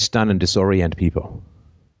to stun and disorient people.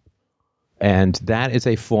 And that is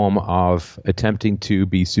a form of attempting to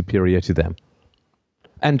be superior to them.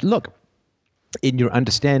 And look, in your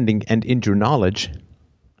understanding and in your knowledge,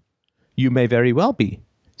 you may very well be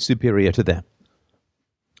superior to them.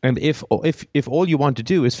 And if all you want to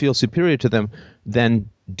do is feel superior to them, then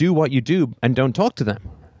do what you do and don't talk to them.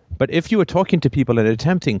 But if you are talking to people and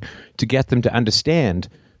attempting to get them to understand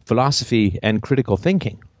philosophy and critical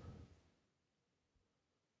thinking,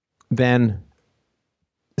 then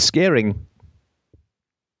scaring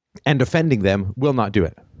and offending them will not do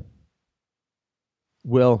it.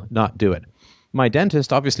 Will not do it. My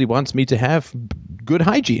dentist obviously wants me to have good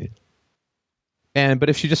hygiene. But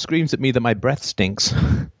if she just screams at me that my breath stinks,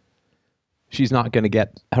 she's not going to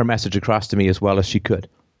get her message across to me as well as she could.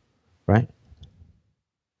 Right?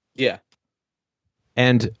 Yeah.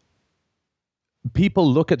 And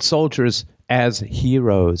people look at soldiers as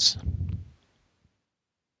heroes.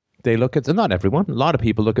 They look at, not everyone, a lot of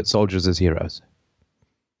people look at soldiers as heroes.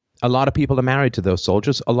 A lot of people are married to those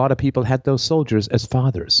soldiers. A lot of people had those soldiers as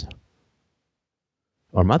fathers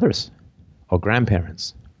or mothers or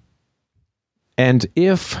grandparents. And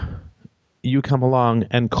if you come along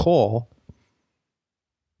and call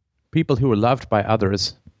people who are loved by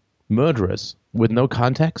others murderers with no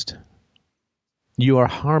context, you are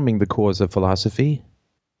harming the cause of philosophy.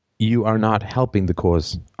 You are not helping the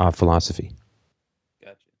cause of philosophy.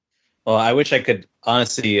 Gotcha. Well, I wish I could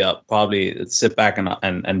honestly probably sit back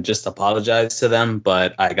and just apologize to them,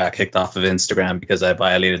 but I got kicked off of Instagram because I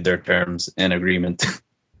violated their terms and agreement.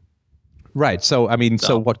 Right. So, I mean,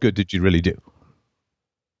 so what good did you really do?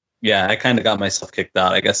 Yeah, I kind of got myself kicked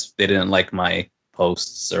out. I guess they didn't like my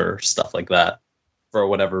posts or stuff like that for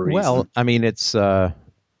whatever reason. Well, I mean, it's,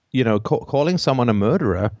 calling someone a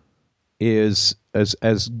murderer is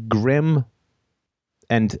as grim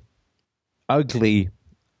and ugly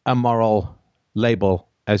a moral label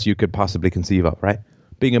as you could possibly conceive of, right?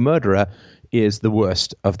 Being a murderer is the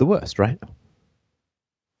worst of the worst, right?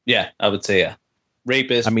 Yeah, I would say, yeah.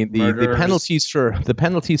 Rapist, I mean, the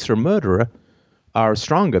penalties for murderer are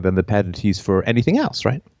stronger than the penalties for anything else,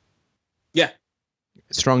 right? Yeah.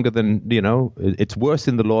 Stronger than, it's worse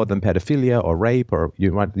in the law than pedophilia or rape or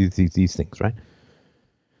these things, right?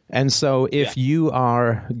 And so if you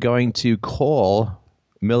are going to call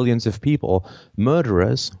millions of people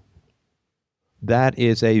murderers, that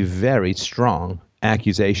is a very strong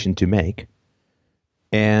accusation to make.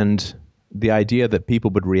 And the idea that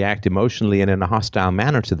people would react emotionally and in a hostile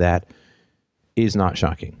manner to that is not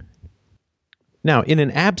shocking. Now, in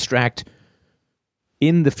an abstract,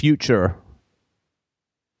 in the future,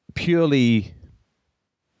 purely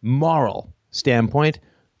moral standpoint,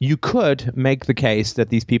 you could make the case that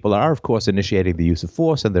these people are, of course, initiating the use of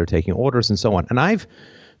force and they're taking orders and so on. And I've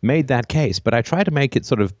made that case, but I try to make it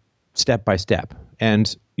sort of step by step.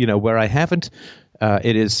 And, where I haven't,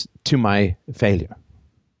 it is to my failure.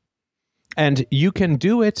 And you can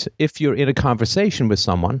do it if you're in a conversation with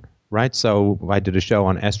someone, right? So I did a show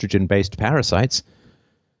on estrogen-based parasites,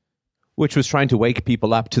 which was trying to wake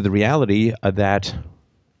people up to the reality that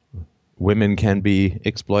women can be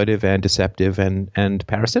exploitive and deceptive and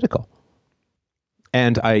parasitical.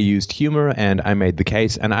 And I used humor and I made the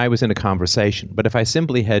case and I was in a conversation. But if I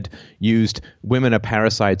simply had used women are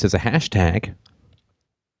parasites as a hashtag,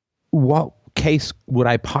 what case would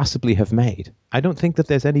I possibly have made? I don't think that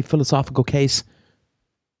there's any philosophical case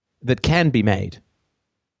that can be made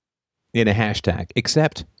in a hashtag,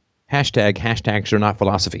 except hashtags are not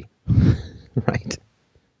philosophy. Right?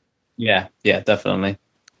 Yeah, definitely.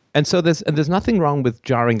 And so there's nothing wrong with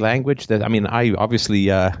jarring language. I obviously,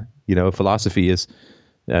 philosophy is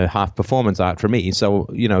half performance art for me. So,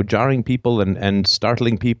 jarring people and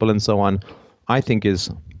startling people and so on, I think is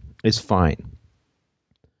fine.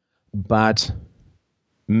 But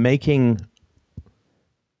making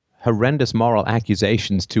horrendous moral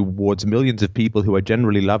accusations towards millions of people who are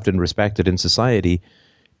generally loved and respected in society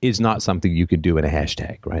is not something you can do in a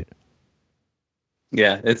hashtag, right?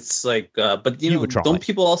 Yeah, it's like, but you know, don't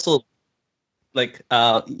people also like,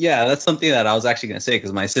 yeah, that's something that I was actually going to say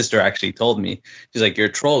because my sister actually told me. She's like, you're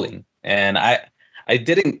trolling. And I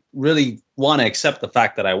didn't really want to accept the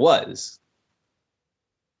fact that I was.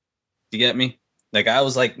 Do you get me? Like, I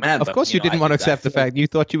was like, man. Of course you didn't want to accept the fact you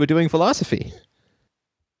thought you were doing philosophy.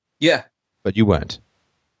 Yeah. But you weren't.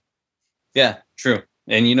 Yeah, true.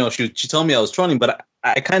 And, you know, she told me I was trolling, but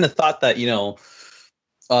I kind of thought that, you know,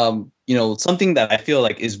 something that I feel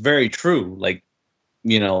like is very true. Like,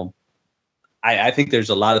 you know, I think there's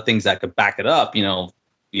a lot of things that could back it up, you know,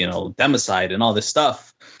 democide and all this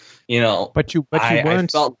stuff, you know. But you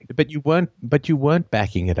weren't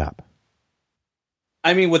backing it up.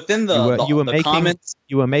 I mean, within the comments,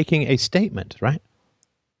 you were making a statement, right?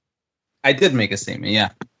 I did make a statement, yeah.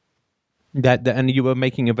 And you were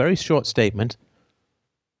making a very short statement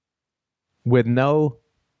with no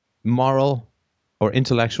moral or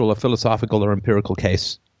intellectual or philosophical or empirical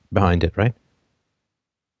case behind it, right?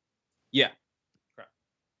 Yeah.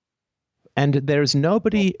 And there's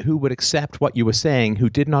nobody who would accept what you were saying who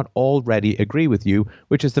did not already agree with you,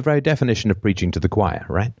 which is the very definition of preaching to the choir,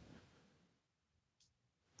 right?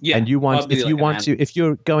 Yeah. And if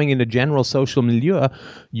you're going in a general social milieu,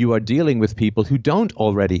 you are dealing with people who don't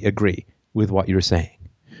already agree with what you're saying,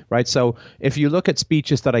 right? So if you look at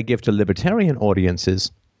speeches that I give to libertarian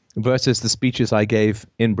audiences versus the speeches I gave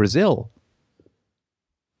in Brazil,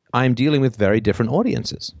 I'm dealing with very different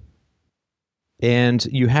audiences. And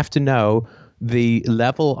you have to know the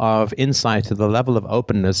level of insight, the level of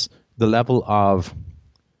openness, the level of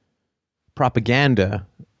propaganda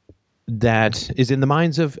that is in the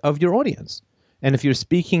minds of your audience. And if you're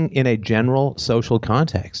speaking in a general social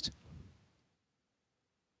context,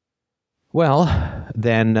 well,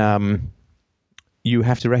 then you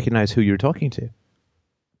have to recognize who you're talking to.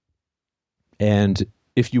 And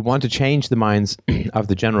if you want to change the minds of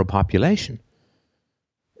the general population,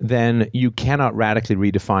 then you cannot radically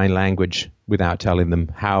redefine language without telling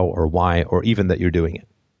them how or why or even that you're doing it.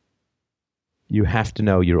 You have to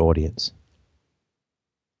know your audience.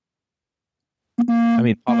 I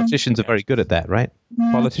mean, politicians are very good at that, right?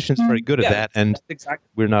 Politicians are very good at that, and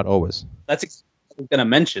we're not always. That's exactly what I was going to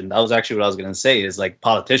mention. That was actually what I was going to say is like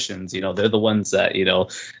politicians, you know, they're the ones that, you know,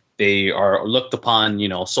 they are looked upon, you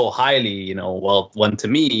know, so highly, you know, well, when to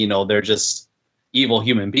me, you know, they're just evil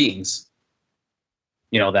human beings.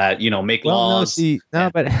 You know, that, you know, make laws.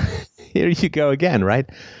 But here you go again, right?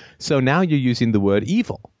 So now you're using the word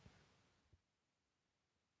evil,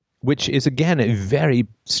 which is, again, a very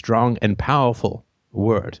strong and powerful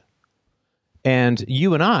word. And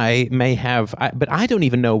you and I may have, but I don't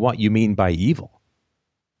even know what you mean by evil.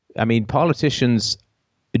 I mean, politicians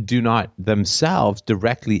do not themselves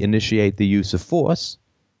directly initiate the use of force.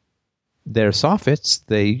 They're sophists.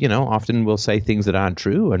 They, you know, often will say things that aren't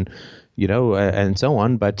true and, you know, and so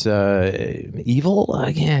on. But evil,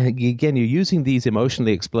 again, you're using these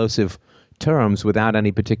emotionally explosive terms without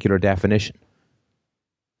any particular definition.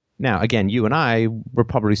 Now, again, you and I will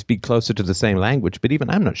probably speak closer to the same language, but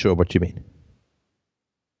even I'm not sure what you mean.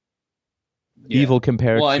 Yeah. Evil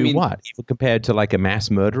compared to what? Evil compared to like a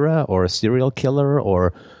mass murderer or a serial killer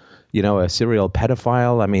or, you know, a serial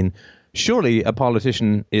pedophile? I mean, surely a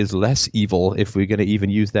politician is less evil, if we're going to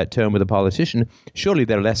even use that term with a politician. Surely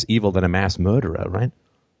they're less evil than a mass murderer, right?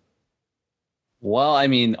 Well, I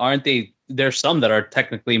mean, aren't they? There's some that are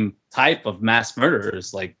technically type of mass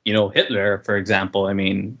murderers, like, you know, Hitler, for example. I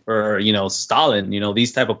mean, or, you know, Stalin, you know,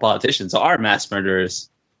 these type of politicians are mass murderers.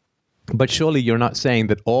 But surely you're not saying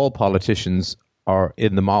that all politicians are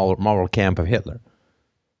in the moral camp of Hitler.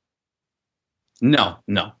 No.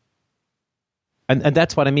 And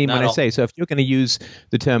that's what I mean when I say, so if you're going to use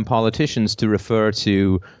the term politicians to refer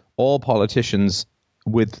to all politicians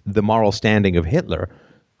with the moral standing of Hitler,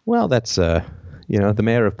 well, that's, you know, the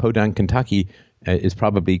mayor of Podunk, Kentucky is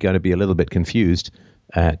probably going to be a little bit confused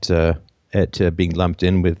at being lumped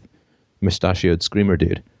in with mustachioed screamer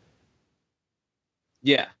dude.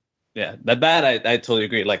 Yeah. That I totally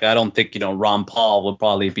agree. Like, I don't think, you know, Ron Paul would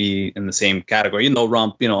probably be in the same category. You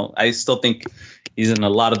know, I still think he's in a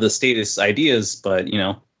lot of the statist ideas, but, you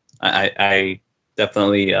know, I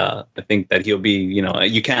definitely I think that he'll be, you know,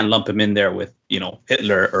 you can't lump him in there with, you know,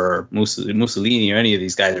 Hitler or Mussolini or any of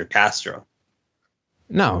these guys or Castro.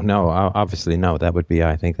 No, obviously no.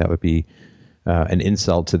 I think that would be an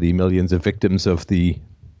insult to the millions of victims of the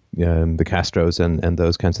Castros and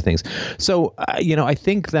those kinds of things. So, you know, I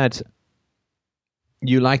think that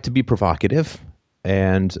you like to be provocative,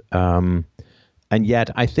 and yet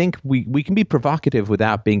I think we can be provocative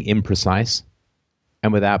without being imprecise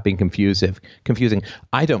and without being confusing.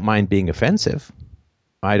 I don't mind being offensive.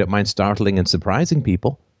 I don't mind startling and surprising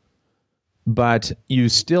people. But you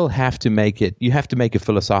still have to make it, you have to make a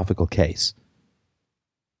philosophical case.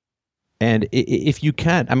 And if you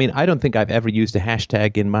can't, I mean, I don't think I've ever used a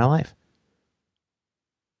hashtag in my life.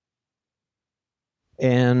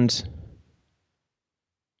 And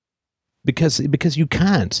because you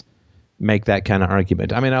can't make that kind of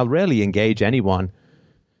argument. I mean, I'll rarely engage anyone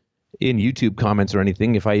in YouTube comments or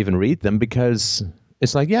anything if I even read them, because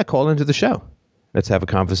it's like, yeah, call into the show. Let's have a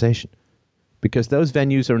conversation. Because those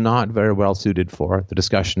venues are not very well suited for the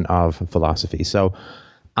discussion of philosophy. So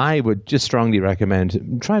I would just strongly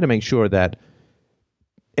recommend try to make sure that,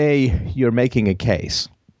 A, you're making a case.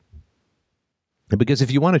 Because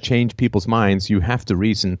if you want to change people's minds, you have to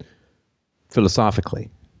reason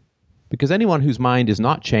philosophically. Because anyone whose mind is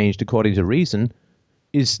not changed according to reason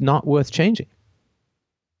is not worth changing.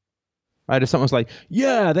 Right? If someone's like,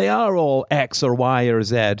 yeah, they are all X or Y or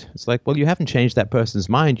Z, it's like, well, you haven't changed that person's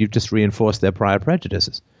mind. You've just reinforced their prior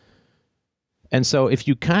prejudices. And so if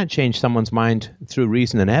you can't change someone's mind through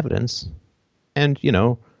reason and evidence, and, you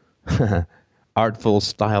know, artful,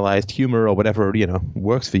 stylized humor or whatever, you know,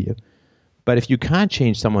 works for you. But if you can't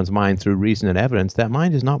change someone's mind through reason and evidence, that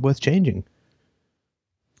mind is not worth changing.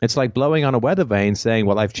 It's like blowing on a weather vane saying,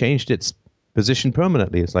 well, I've changed its position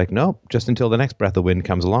permanently. It's like, no, just until the next breath of wind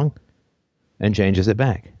comes along and changes it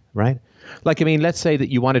back, right? Like, I mean, let's say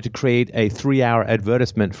that you wanted to create a 3-hour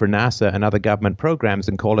advertisement for NASA and other government programs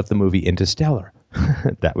and call it the movie Interstellar.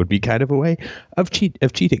 That would be kind of a way of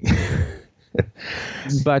cheating.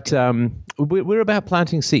 But we're about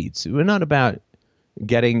planting seeds. We're not about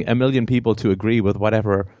getting 1 million people to agree with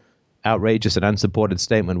whatever outrageous and unsupported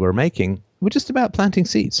statement we're making. We're just about planting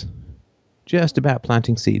seeds. Just about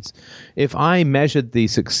planting seeds. If I measured the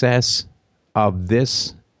success of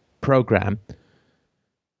this program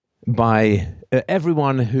by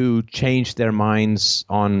everyone who changed their minds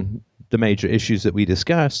on the major issues that we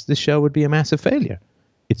discussed, this show would be a massive failure.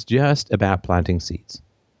 It's just about planting seeds.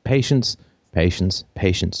 Patience, patience,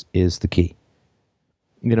 patience is the key.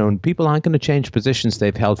 You know, people aren't going to change positions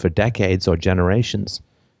they've held for decades or generations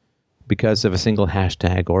because of a single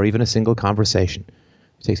hashtag or even a single conversation.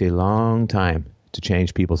 It takes a long time to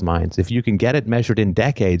change people's minds. If you can get it measured in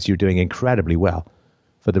decades, you're doing incredibly well.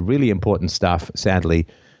 For the really important stuff, sadly,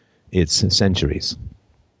 it's centuries.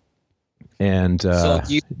 And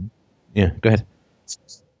yeah, go ahead.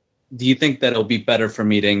 Do you think that it'll be better for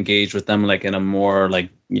me to engage with them like in a more like,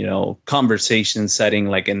 you know, conversation setting,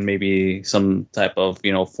 like in maybe some type of,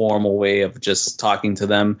 you know, formal way of just talking to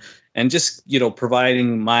them and just, you know,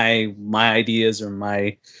 providing my ideas or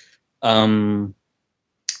my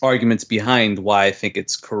arguments behind why I think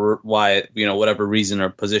it's why, you know, whatever reason or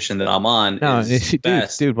position that I'm on is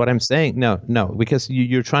best. Dude, what I'm saying, no, because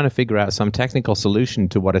you're trying to figure out some technical solution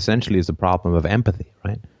to what essentially is a problem of empathy,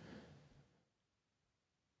 right?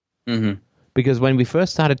 Mm-hmm. Because when we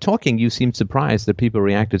first started talking, you seemed surprised that people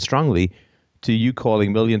reacted strongly to you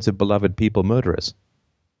calling millions of beloved people murderers.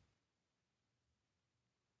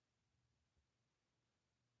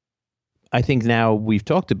 I think now we've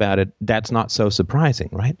talked about it, that's not so surprising,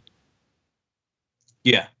 right?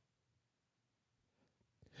 Yeah.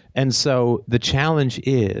 And so the challenge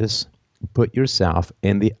is put yourself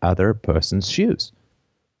in the other person's shoes.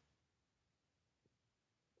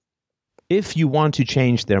 If you want to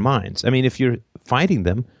change their minds, I mean, if you're fighting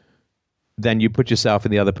them, then you put yourself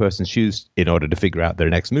in the other person's shoes in order to figure out their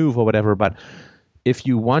next move or whatever. But if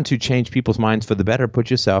you want to change people's minds for the better, put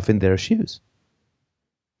yourself in their shoes.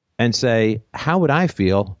 And say, how would I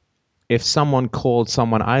feel if someone called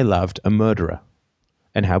someone I loved a murderer?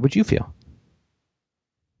 And how would you feel?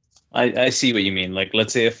 I see what you mean. Like,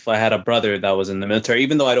 let's say if I had a brother that was in the military,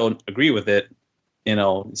 even though I don't agree with it, you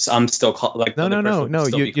know, I'm still like no.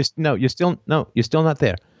 You're still not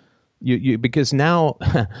there. You because now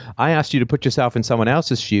I asked you to put yourself in someone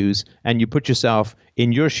else's shoes, and you put yourself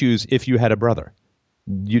in your shoes if you had a brother.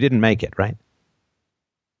 You didn't make it, right?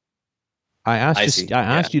 I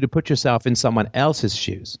asked you to put yourself in someone else's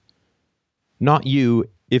shoes, not you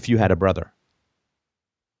if you had a brother.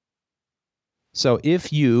 So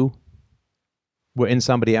if you were in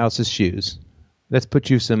somebody else's shoes, let's put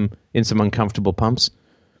you in some uncomfortable pumps.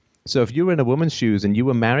 So if you were in a woman's shoes and you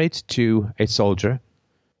were married to a soldier,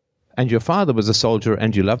 and your father was a soldier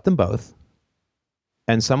and you loved them both,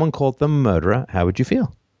 and someone called them a murderer, how would you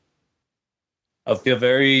feel? I'd feel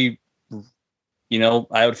very... You know,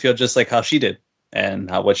 I would feel just like how she did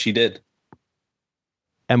and what she did.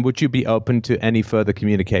 And would you be open to any further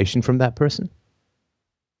communication from that person?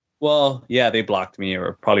 Well, yeah, they blocked me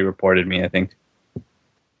or probably reported me, I think.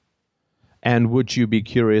 And would you be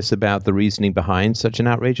curious about the reasoning behind such an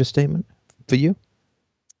outrageous statement for you?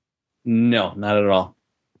 No, not at all.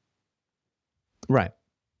 Right.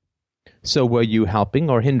 So were you helping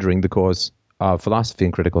or hindering the cause of philosophy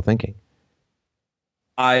and critical thinking?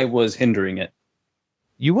 I was hindering it.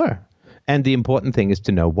 You were. And the important thing is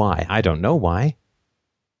to know why. I don't know why.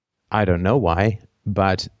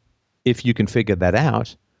 But if you can figure that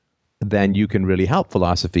out, then you can really help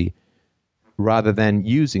philosophy rather than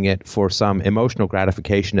using it for some emotional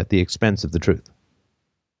gratification at the expense of the truth.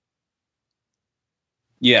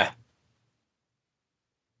 Yeah.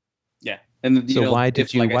 Yeah. And so why do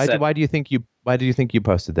you think you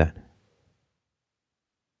posted that?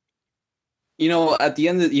 At the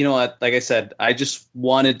end of, like I said, I just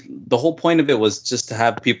wanted, the whole point of it was just to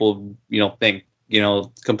have people, think,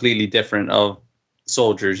 completely different of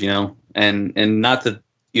soldiers, and not to,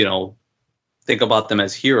 think about them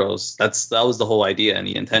as heroes. That was the whole idea and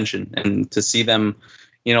the intention, and to see them,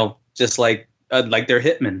 just like they're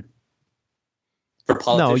hitmen for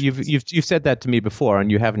politicians. No, you've said that to me before,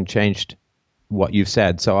 and you haven't changed what you've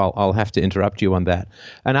said. So I'll have to interrupt you on that,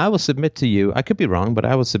 and I will submit to you. I could be wrong, but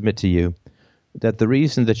I will submit to you that the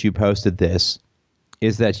reason that you posted this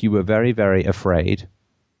is that you were very, very afraid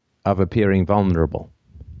of appearing vulnerable.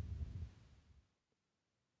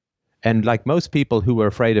 And like most people who were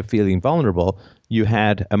afraid of feeling vulnerable, you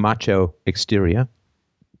had a macho exterior,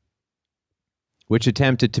 which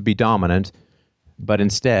attempted to be dominant, but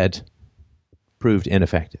instead proved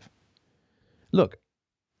ineffective. Look,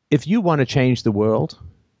 if you want to change the world,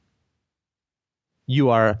 you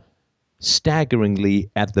are staggeringly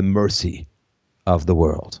at the mercy of the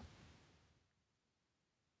world.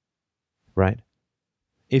 Right?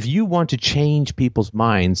 If you want to change people's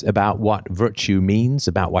minds about what virtue means,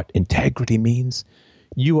 about what integrity means,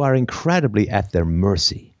 you are incredibly at their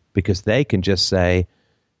mercy, because they can just say,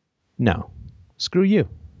 no, screw you.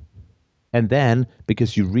 And then,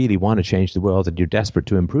 because you really want to change the world and you're desperate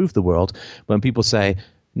to improve the world, when people say,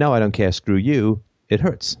 no, I don't care, screw you, it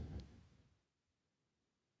hurts.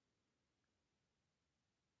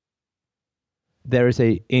 There is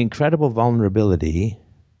an incredible vulnerability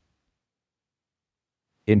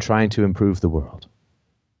in trying to improve the world.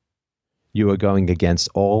 You are going against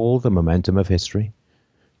all the momentum of history.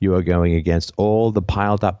 You are going against all the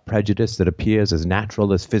piled up prejudice that appears as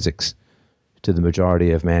natural as physics to the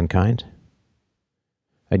majority of mankind.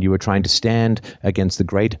 And you are trying to stand against the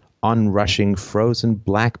great onrushing, frozen,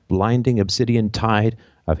 black, blinding obsidian tide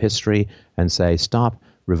of history and say, stop,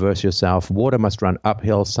 reverse yourself, water must run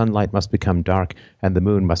uphill, sunlight must become dark, and the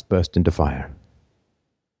moon must burst into fire.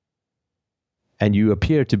 And you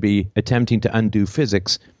appear to be attempting to undo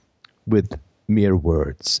physics with mere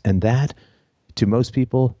words. And that, to most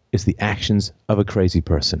people, is the actions of a crazy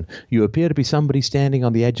person. You appear to be somebody standing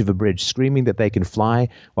on the edge of a bridge, screaming that they can fly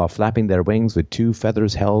while flapping their wings with two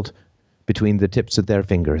feathers held between the tips of their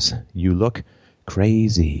fingers. You look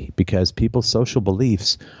crazy, because people's social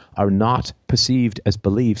beliefs are not perceived as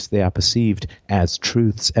beliefs. They are perceived as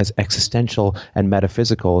truths, as existential and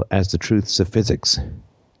metaphysical as the truths of physics.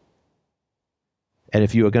 And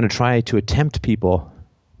if you are going to try to attempt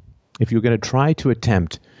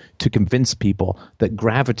to convince people that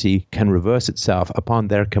gravity can reverse itself upon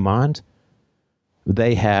their command,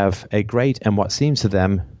 they have a great and what seems to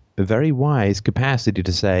them a very wise capacity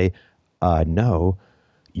to say, no,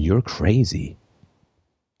 you're crazy.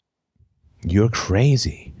 You're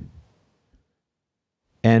crazy.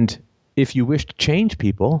 And if you wish to change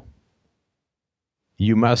people,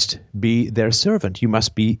 you must be their servant. You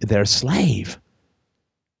must be their slave.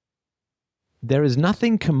 There is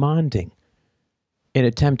nothing commanding in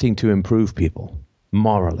attempting to improve people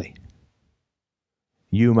morally.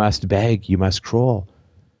 You must beg, you must crawl,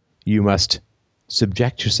 you must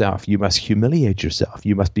subject yourself, you must humiliate yourself,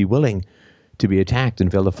 you must be willing to be attacked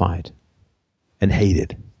and vilified and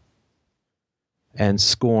hated and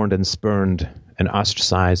scorned and spurned and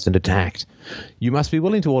ostracized and attacked. You must be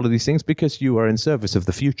willing to all of these things because you are in service of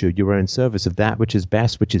the future. You are in service of that which is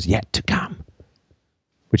best, which is yet to come.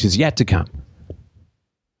 Which is yet to come.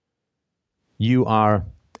 You are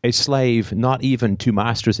a slave not even to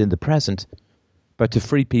masters in the present, but to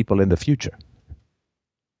free people in the future.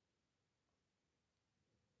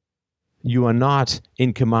 You are not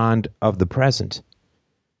in command of the present.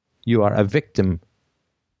 You are a victim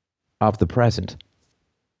of the present,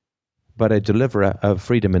 but a deliverer of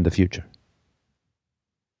freedom in the future.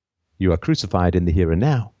 You are crucified in the here and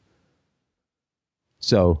now.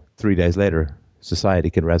 So 3 days later,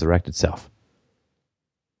 society can resurrect itself.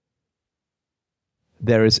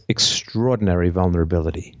 There is extraordinary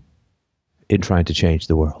vulnerability in trying to change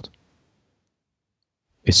the world,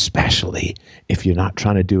 especially if you're not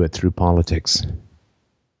trying to do it through politics.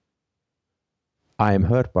 I am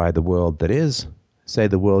hurt by the world that is, say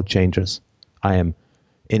the world changers. I am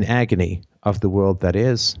in agony of the world that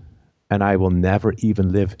is, and I will never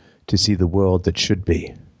even live to see the world that should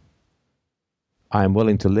be. I am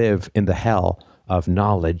willing to live in the hell of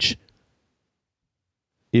knowledge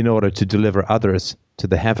in order to deliver others to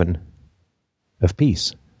the heaven of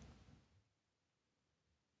peace.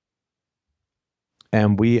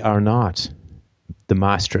 And we are not the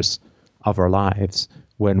masters of our lives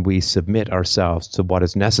when we submit ourselves to what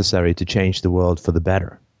is necessary to change the world for the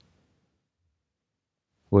better.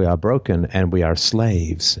 We are broken, and we are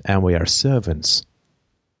slaves, and we are servants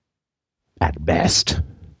at best,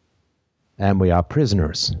 and we are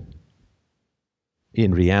prisoners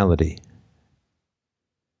in reality.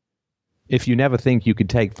 If you never think you could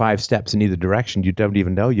take 5 steps in either direction, you don't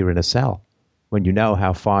even know you're in a cell. When you know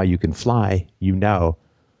how far you can fly, you know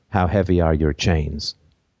how heavy are your chains.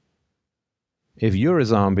 If you're a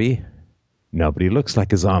zombie, nobody looks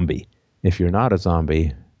like a zombie. If you're not a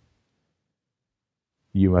zombie,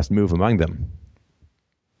 you must move among them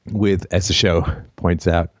with, as the show points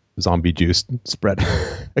out, zombie juice spread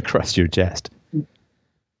across your chest.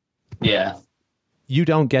 Yeah. You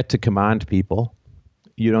don't get to command people.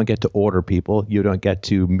 You don't get to order people. You don't get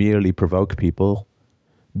to merely provoke people,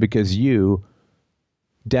 because you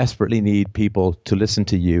desperately need people to listen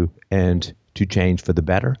to you and to change for the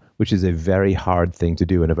better, which is a very hard thing to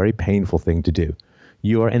do and a very painful thing to do.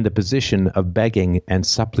 You are in the position of begging and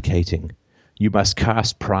supplicating. You must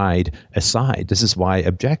cast pride aside. This is why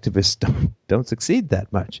objectivists don't succeed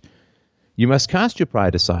that much. You must cast your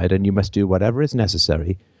pride aside, and you must do whatever is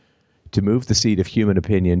necessary to move the seat of human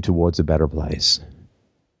opinion towards a better place.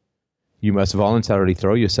 You must voluntarily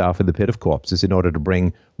throw yourself in the pit of corpses in order to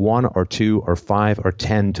bring 1 or 2 or 5 or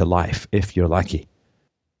 10 to life, if you're lucky.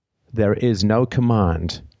 There is no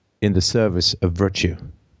command in the service of virtue,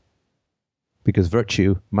 because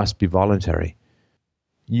virtue must be voluntary.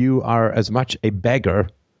 You are as much a beggar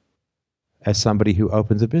as somebody who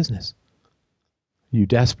opens a business. You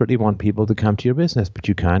desperately want people to come to your business, but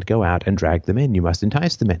you can't go out and drag them in. You must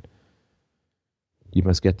entice them in. You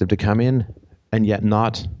must get them to come in, and yet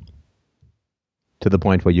not to the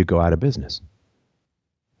point where you go out of business.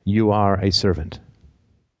 You are a servant.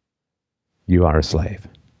 You are a slave.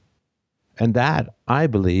 And that, I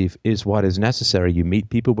believe, is what is necessary. You meet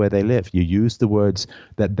people where they live. You use the words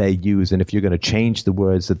that they use. And if you're going to change the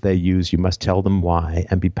words that they use, you must tell them why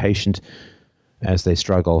and be patient as they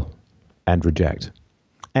struggle and reject.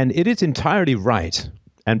 And it is entirely right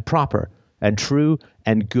and proper and true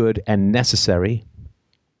and good and necessary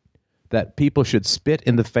that people should spit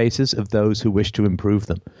in the faces of those who wish to improve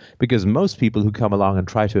them. Because most people who come along and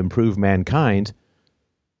try to improve mankind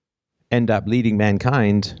end up leading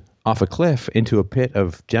mankind off a cliff into a pit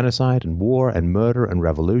of genocide and war and murder and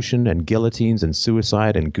revolution and guillotines and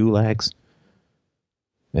suicide and gulags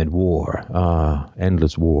and war.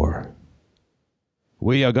 Endless war.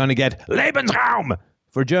 We are going to get Lebensraum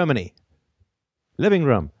for Germany. Living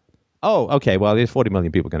room. Oh, okay, well, there's 40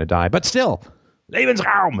 million people going to die, but still,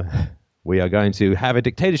 Lebensraum. We are going to have a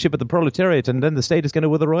dictatorship of the proletariat, and then the state is going to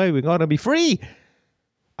wither away. We're going to be free.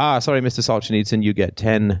 Sorry, Mr. Solzhenitsyn, you get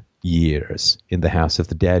 10 years in the House of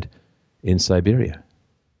the Dead in Siberia.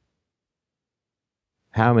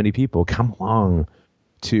 How many people come along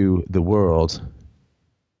to the world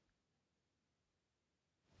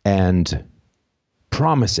and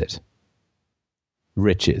promise it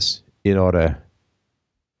riches in order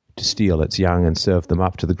to steal its young and serve them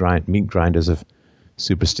up to the meat grinders of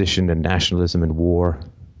superstition and nationalism and war,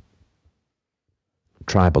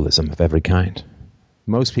 tribalism of every kind?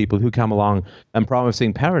 Most people who come along and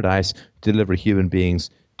promising paradise deliver human beings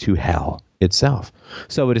to hell itself.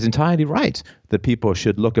 So it is entirely right that people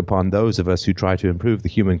should look upon those of us who try to improve the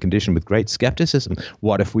human condition with great skepticism.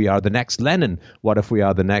 What if we are the next Lenin? What if we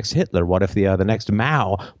are the next Hitler? What if we are the next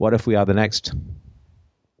Mao? What if we are the next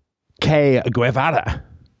Che Guevara?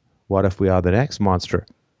 What if we are the next monster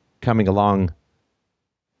coming along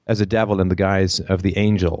as a devil in the guise of the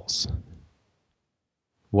angels?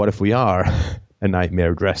 What if we are a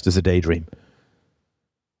nightmare dressed as a daydream?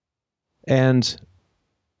 And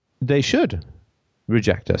they should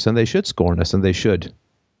reject us, and they should scorn us, and they should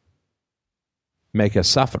make us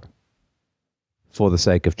suffer for the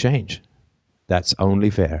sake of change. That's only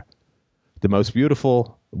fair. The most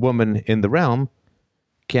beautiful woman in the realm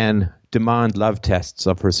can demand love tests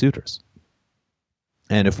of her suitors.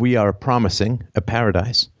 And if we are promising a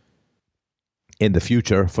paradise in the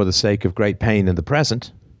future for the sake of great pain in the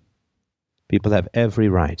present, people have every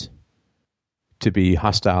right to be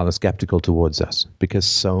hostile and skeptical towards us, because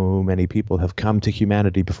so many people have come to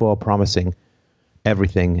humanity before promising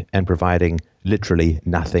everything and providing literally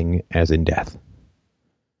nothing, as in death.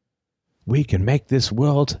 We can make this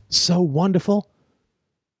world so wonderful,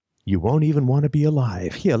 you won't even want to be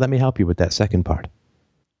alive. Here, let me help you with that second part.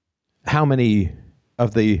 How many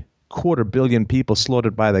of the 250 million people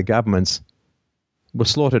slaughtered by the governments were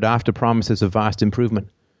slaughtered after promises of vast improvement?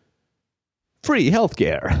 Free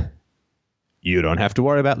healthcare. You don't have to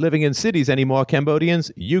worry about living in cities anymore,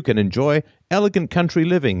 Cambodians. You can enjoy elegant country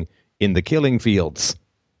living in the killing fields.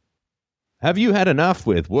 Have you had enough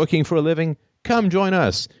with working for a living? Come join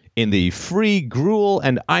us in the free gruel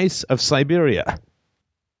and ice of Siberia.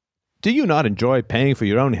 Do you not enjoy paying for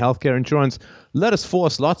your own healthcare insurance? Let us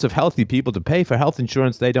force lots of healthy people to pay for health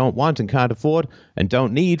insurance they don't want and can't afford and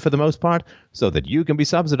don't need for the most part, so that you can be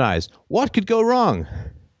subsidized. What could go wrong?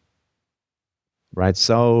 Right,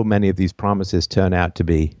 so many of these promises turn out to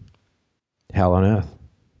be hell on earth.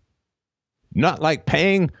 Not like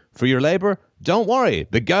paying for your labor? Don't worry,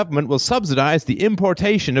 the government will subsidize the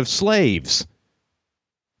importation of slaves.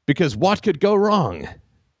 Because what could go wrong?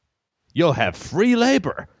 You'll have free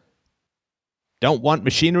labor. Don't want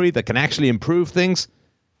machinery that can actually improve things?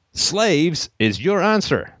 Slaves is your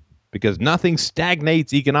answer, because nothing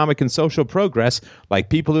stagnates economic and social progress like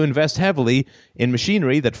people who invest heavily in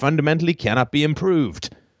machinery that fundamentally cannot be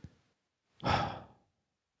improved.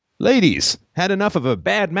 Ladies, had enough of a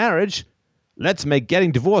bad marriage? Let's make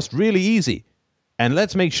getting divorced really easy. And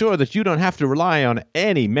let's make sure that you don't have to rely on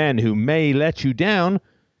any men who may let you down,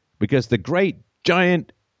 because the great,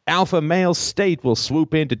 giant, alpha male state will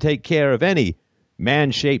swoop in to take care of any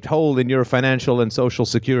man-shaped hole in your financial and social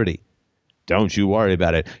security. Don't you worry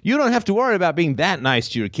about it. You don't have to worry about being that nice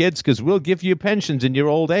to your kids, because we'll give you pensions in your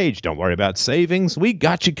old age. Don't worry about savings. We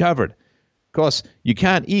got you covered. Of course, you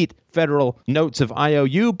can't eat federal notes of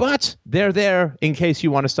IOU, but they're there in case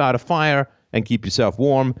you want to start a fire and keep yourself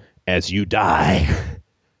warm as you die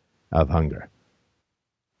of hunger.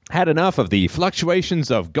 Had enough of the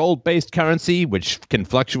fluctuations of gold-based currency, which can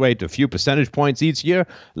fluctuate a few percentage points each year?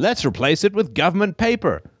 Let's replace it with government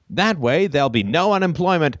paper. That way, there'll be no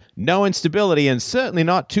unemployment, no instability, and certainly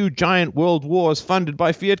not 2 giant world wars funded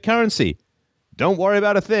by fiat currency. Don't worry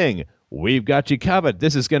about a thing. We've got you covered.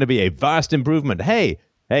 This is going to be a vast improvement. Hey,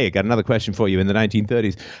 I got another question for you in the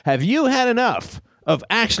 1930s. Have you had enough of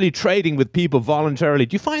actually trading with people voluntarily?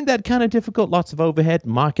 Do you find that kind of difficult? Lots of overhead,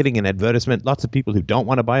 marketing and advertisement, lots of people who don't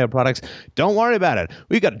want to buy our products. Don't worry about it.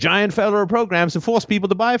 We've got giant federal programs to force people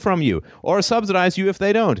to buy from you or subsidize you if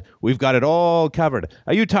they don't. We've got it all covered.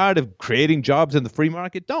 Are you tired of creating jobs in the free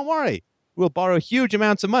market? Don't worry. We'll borrow huge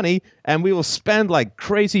amounts of money, and we will spend like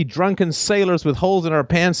crazy drunken sailors with holes in our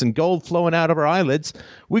pants and gold flowing out of our eyelids.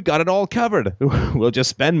 We've got it all covered. We'll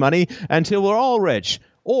just spend money until we're all rich.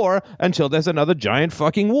 Or until there's another giant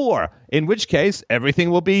fucking war, in which case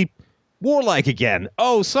everything will be warlike again.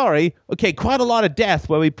 Oh, sorry. Okay, quite a lot of death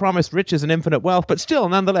where we promised riches and infinite wealth, but still,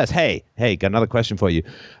 nonetheless. Hey, got another question for you.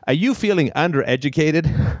 Are you feeling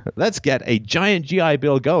undereducated? Let's get a giant GI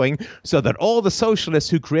Bill going so that all the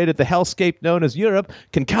socialists who created the hellscape known as Europe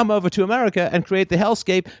can come over to America and create the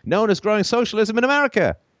hellscape known as growing socialism in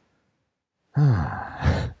America.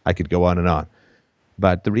 I could go on and on.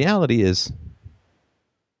 But the reality is,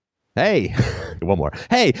 hey, one more.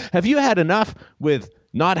 Hey, have you had enough with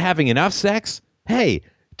not having enough sex? Hey,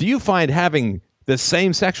 do you find having the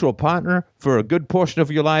same sexual partner for a good portion of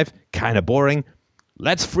your life kind of boring?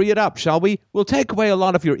 Let's free it up, shall we? We'll take away a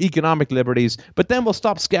lot of your economic liberties, but then we'll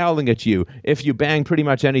stop scowling at you if you bang pretty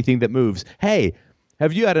much anything that moves. Hey,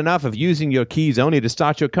 have you had enough of using your keys only to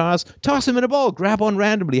start your cars? Toss them in a bowl, grab one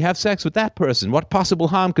randomly, have sex with that person. What possible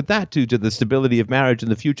harm could that do to the stability of marriage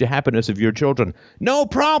and the future happiness of your children? No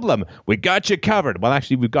problem. We got you covered. Well,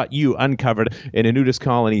 actually, we've got you uncovered in a nudist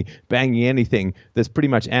colony, banging anything that's pretty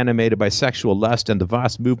much animated by sexual lust and the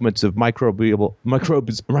vast movements of microbial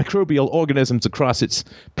organisms across its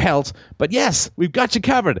pelt. But yes, we've got you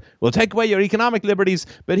covered. We'll take away your economic liberties,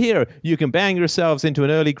 but here, you can bang yourselves into an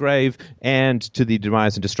early grave and to the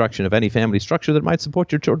demise and destruction of any family structure that might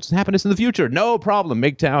support your children's happiness in the future. No problem.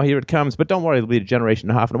 MGTOW, here it comes. But don't worry, it'll be a generation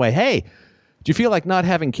and a half and away. Hey, do you feel like not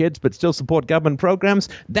having kids but still support government programs?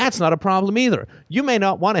 That's not a problem either. You may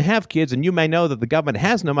not want to have kids, and you may know that the government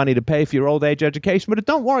has no money to pay for your old age education, but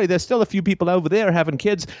don't worry, there's still a few people over there having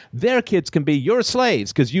kids. Their kids can be your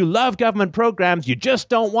slaves because you love government programs. You just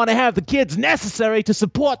don't want to have the kids necessary to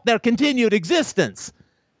support their continued existence.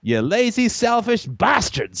 You lazy, selfish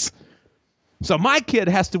bastards. So my kid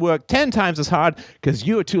has to work 10 times as hard because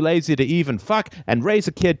you are too lazy to even fuck and raise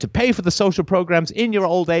a kid to pay for the social programs in your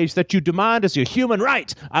old age that you demand as your human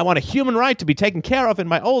right. I want a human right to be taken care of in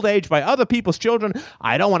my old age by other people's children.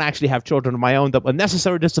 I don't want to actually have children of my own that were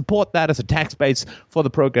necessary to support that as a tax base for the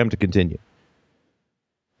program to continue.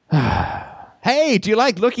 Hey, do you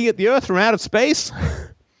like looking at the Earth from outer space?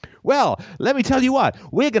 Well, let me tell you what,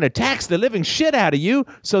 we're going to tax the living shit out of you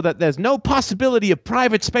so that there's no possibility of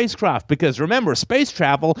private spacecraft, because remember, space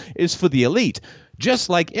travel is for the elite. Just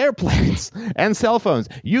like airplanes and cell phones,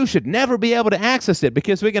 you should never be able to access it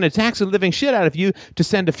because we're going to tax the living shit out of you to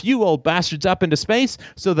send a few old bastards up into space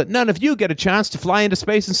so that none of you get a chance to fly into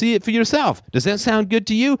space and see it for yourself. Does that sound good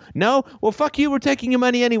to you? No? Well, fuck you, we're taking your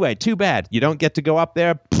money anyway. Too bad. You don't get to go up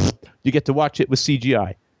there. You get to watch it with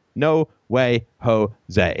CGI. No way,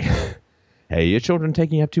 Jose. Hey, your children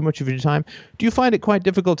taking up too much of your time? Do you find it quite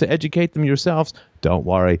difficult to educate them yourselves? Don't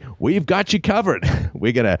worry, we've got you covered.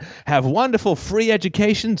 We're going to have wonderful free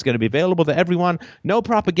education. It's going to be available to everyone. No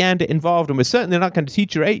propaganda involved, and we're certainly not going to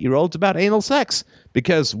teach your 8-year-olds about anal sex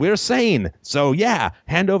because we're sane. So yeah,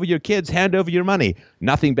 hand over your kids, hand over your money.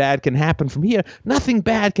 Nothing bad can happen from here. Nothing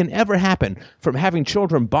bad can ever happen from having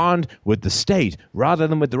children bond with the state rather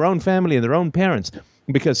than with their own family and their own parents.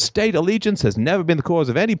 Because state allegiance has never been the cause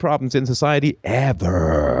of any problems in society,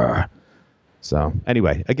 ever. So,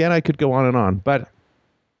 anyway, again, I could go on, but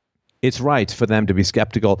it's right for them to be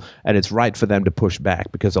skeptical, and it's right for them to push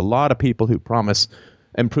back, because a lot of people who promise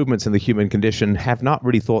improvements in the human condition have not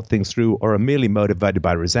really thought things through or are merely motivated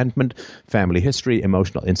by resentment, family history,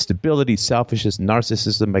 emotional instability, selfishness,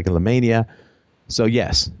 narcissism, megalomania. So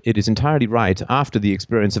yes, it is entirely right after the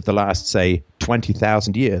experience of the last, say,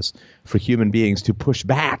 20,000 years for human beings to push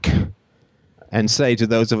back and say to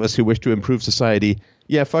those of us who wish to improve society,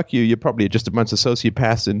 yeah, fuck you, you're probably just a bunch of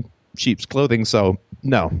sociopaths in sheep's clothing, so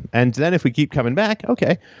no. And then if we keep coming back,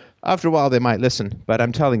 okay, after a while they might listen. But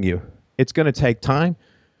I'm telling you, it's going to take time,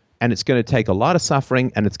 and it's going to take a lot of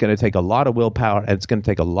suffering, and it's going to take a lot of willpower, and it's going to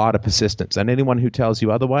take a lot of persistence. And anyone who tells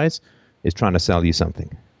you otherwise is trying to sell you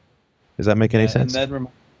something. Does that make any sense? And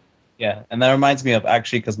that reminds me of,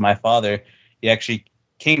 actually, because my father, he actually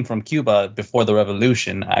came from Cuba before the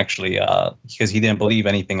revolution, actually, because he didn't believe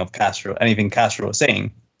anything Castro was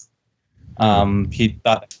saying. He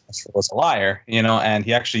thought Castro was a liar, and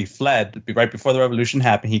he actually fled right before the revolution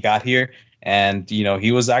happened. He got here, and,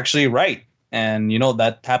 he was actually right. And,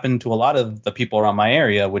 that happened to a lot of the people around my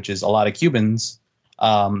area, which is a lot of Cubans.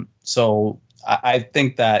 So I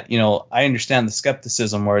think that, I understand the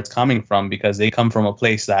skepticism where it's coming from, because they come from a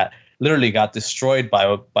place that literally got destroyed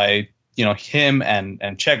by him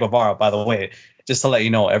and Che Guevara. By the way, just to let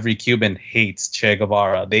you know, every Cuban hates Che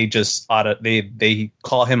Guevara. They just they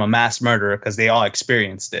call him a mass murderer because they all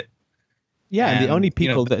experienced it. Yeah, and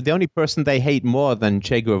the only person they hate more than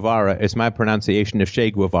Che Guevara is my pronunciation of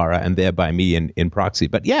Che Guevara, and thereby me in proxy.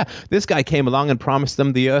 But yeah, this guy came along and promised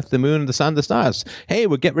them the earth, the moon, the sun, the stars. Hey,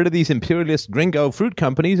 we'll get rid of these imperialist gringo fruit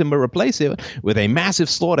companies and we'll replace it with a massive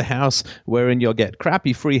slaughterhouse wherein you'll get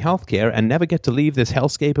crappy free healthcare and never get to leave this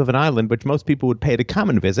hellscape of an island, which most people would pay to come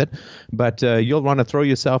and visit. But you'll want to throw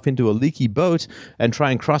yourself into a leaky boat and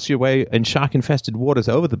try and cross your way in shark-infested waters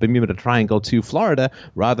over the Bermuda Triangle to Florida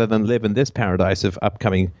rather than live in this paradise of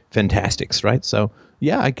upcoming fantastics, right? So,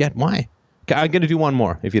 yeah, I get why. I'm going to do one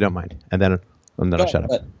more, if you don't mind, and then I'll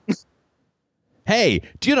shut up. Hey,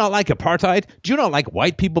 do you not like apartheid? Do you not like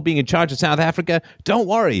white people being in charge of South Africa? Don't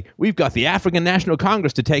worry. We've got the African National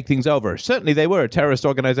Congress to take things over. Certainly they were a terrorist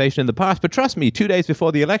organization in the past, but trust me, 2 days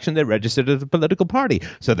before the election, they registered as a political party,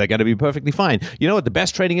 so they're going to be perfectly fine. You know what the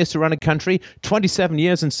best training is to run a country? 27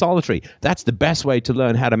 years in solitary. That's the best way to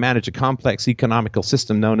learn how to manage a complex economical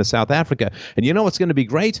system known as South Africa. And you know what's going to be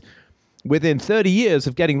great? Within 30 years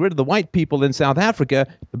of getting rid of the white people in South Africa,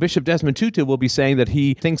 Bishop Desmond Tutu will be saying that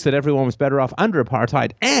he thinks that everyone was better off under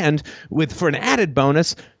apartheid. And for an added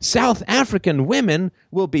bonus, South African women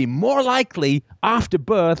will be more likely after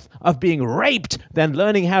birth of being raped than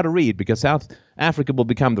learning how to read, because South Africa will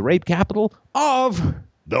become the rape capital of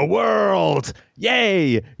the world.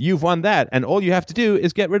 Yay! You've won that. And all you have to do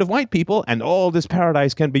is get rid of white people and all this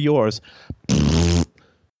paradise can be yours.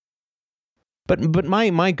 But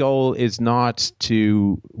my goal is not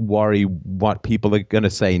to worry what people are going to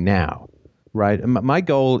say now, right? My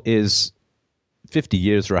goal is 50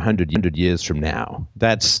 years or 100 years from now.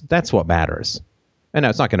 That's what matters. And now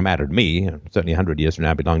it's not going to matter to me. Certainly 100 years from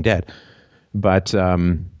now, I'll be long dead. But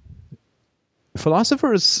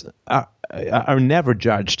philosophers are never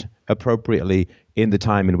judged appropriately in the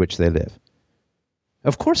time in which they live.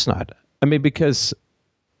 Of course not. I mean, because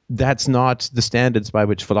that's not the standards by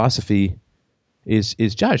which philosophy is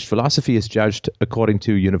judged. Philosophy is judged according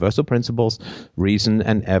to universal principles, reason,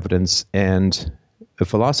 and evidence. And the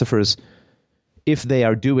philosophers, if they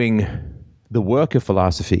are doing the work of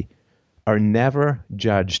philosophy, are never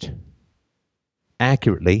judged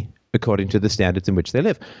accurately according to the standards in which they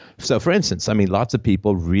live. So, for instance, I mean, lots of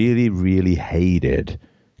people really, really hated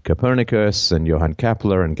Copernicus and Johann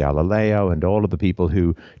Kepler and Galileo and all of the people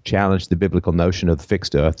who challenged the biblical notion of the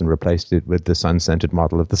fixed earth and replaced it with the sun-centered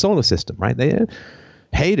model of the solar system, right? They are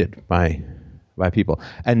hated by people.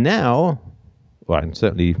 And now, well, and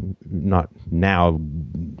certainly not now,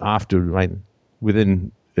 after, right,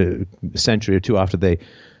 within a century or two after they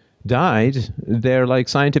died, they're like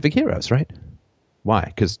scientific heroes, right? Why?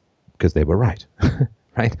 Because they were right,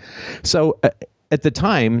 right? So at the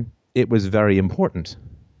time, it was very important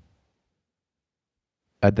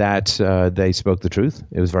that they spoke the truth.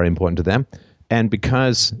 It was very important to them. And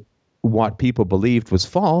because what people believed was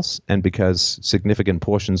false, and because significant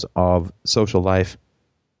portions of social life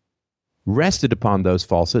rested upon those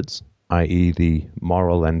falsehoods, i.e. the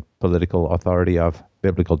moral and political authority of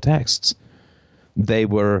biblical texts, they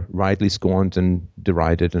were rightly scorned and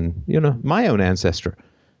derided. And, you know, my own ancestor,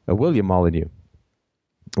 William Molyneux,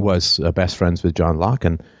 was best friends with John Locke,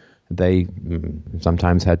 and they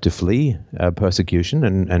sometimes had to flee persecution,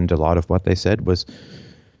 and a lot of what they said was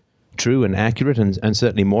true and accurate, and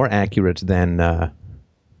certainly more accurate than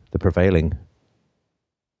the prevailing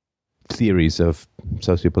theories of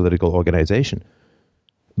sociopolitical organization.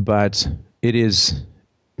 But it is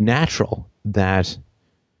natural that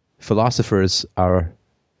philosophers are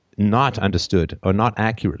not understood or not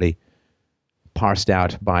accurately parsed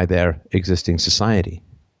out by their existing society.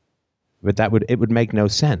 But it would make no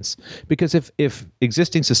sense, because if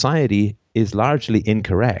existing society is largely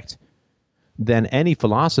incorrect, then any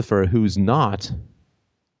philosopher who's not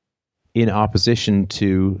in opposition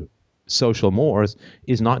to social mores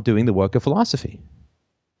is not doing the work of philosophy.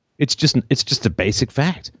 It's just a basic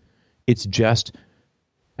fact. It's just,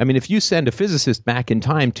 I mean, if you send a physicist back in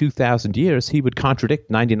time 2,000 years, he would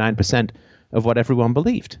contradict 99% of what everyone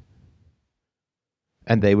believed.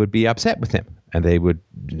 And they would be upset with him, and they would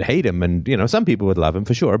hate him, and, you know, some people would love him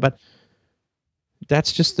for sure, but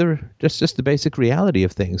that's just the basic reality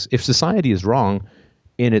of things. If society is wrong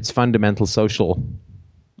in its fundamental social,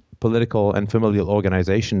 political, and familial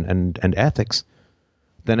organization and ethics,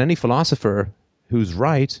 then any philosopher who's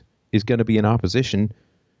right is going to be in opposition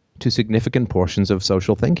to significant portions of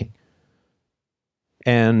social thinking.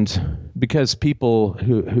 And because people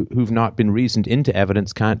who've not been reasoned into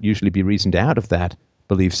evidence can't usually be reasoned out of that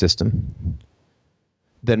belief system,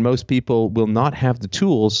 then most people will not have the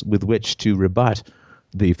tools with which to rebut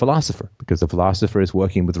the philosopher, because the philosopher is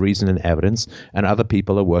working with reason and evidence, and other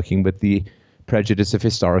people are working with the prejudice of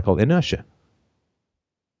historical inertia.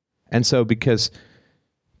 And so because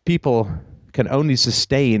people can only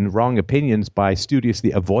sustain wrong opinions by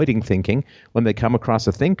studiously avoiding thinking, when they come across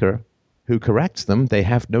a thinker who corrects them, they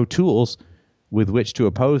have no tools with which to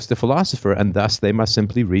oppose the philosopher, and thus they must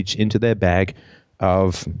simply reach into their bag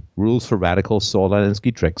of rules for radical Saul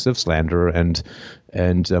Alinsky tricks of slander and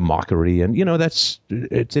mockery, and, you know, it's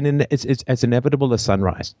inevitable as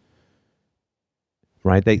sunrise,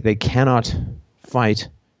 right? They cannot fight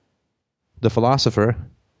the philosopher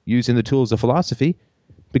using the tools of philosophy,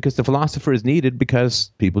 because the philosopher is needed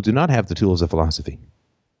because people do not have the tools of philosophy.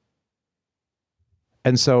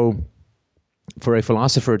 And so for a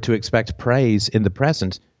philosopher to expect praise in the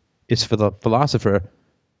present is for the philosopher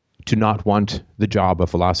to not want the job of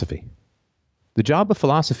philosophy. The job of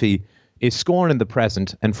philosophy is scorn in the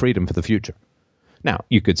present and freedom for the future. Now,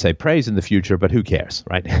 you could say praise in the future, but who cares,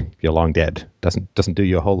 right? If you're long dead, doesn't do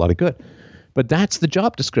you a whole lot of good. But that's the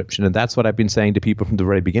job description, and that's what I've been saying to people from the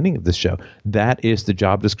very beginning of this show. That is the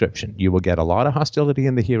job description. You will get a lot of hostility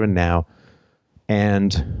in the here and now,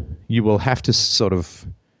 and you will have to sort of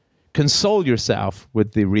console yourself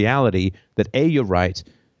with the reality that A, you're right,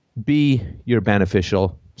 B, you're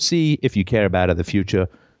beneficial, C, if you care about it, the future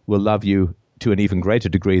will love you to an even greater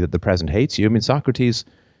degree that the present hates you. I mean, Socrates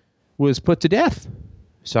was put to death.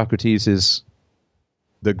 Socrates is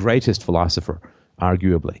the greatest philosopher,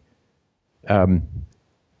 arguably.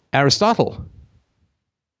 Aristotle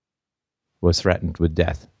was threatened with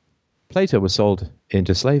death. Plato was sold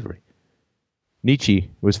into slavery. Nietzsche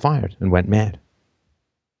was fired and went mad.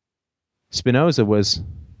 Spinoza was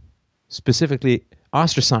specifically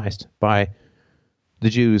ostracized by the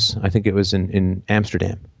Jews, I think it was in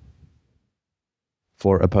Amsterdam,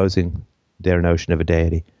 for opposing their notion of a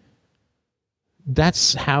deity.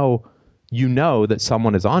 That's how you know that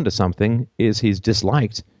someone is onto something, is he's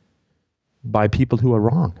disliked by people who are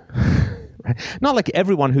wrong. Right? Not like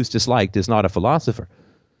everyone who's disliked is not a philosopher,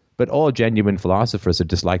 but all genuine philosophers are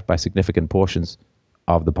disliked by significant portions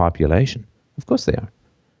of the population. Of course they are.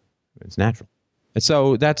 It's natural. And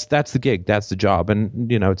so that's the gig. That's the job.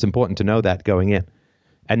 And, it's important to know that going in.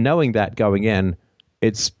 And knowing that going in,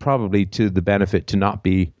 it's probably to the benefit to not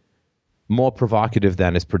be more provocative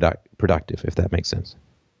than is productive, if that makes sense.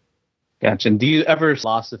 Gotcha. And do you ever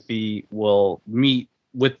philosophy will meet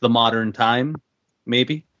with the modern time,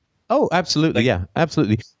 maybe? Oh, absolutely. Yeah,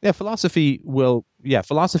 absolutely. Yeah, philosophy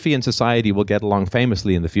and society will get along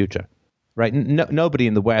famously in the future, right? Nobody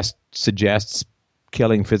in the West suggests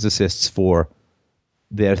killing physicists for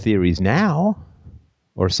their theories now,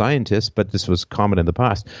 or scientists, but this was common in the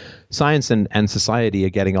past. Science and society are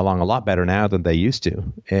getting along a lot better now than they used to.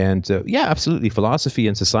 And absolutely, philosophy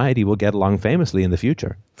and society will get along famously in the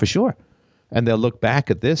future, for sure. And they'll look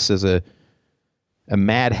back at this as a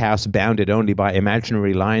madhouse bounded only by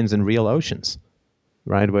imaginary lines and real oceans,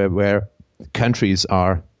 right? Where countries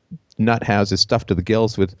are nut houses stuffed to the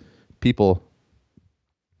gills with people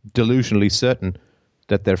delusionally certain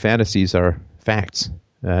that their fantasies are facts.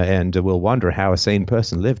 And will wonder how a sane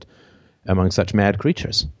person lived among such mad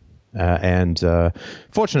creatures. And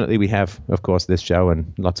fortunately, we have, of course, this show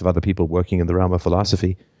and lots of other people working in the realm of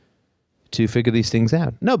philosophy to figure these things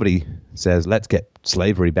out. Nobody says, let's get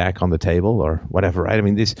slavery back on the table or whatever, right? I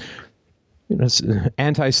mean, this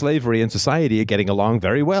anti-slavery and society are getting along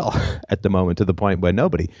very well at the moment, to the point where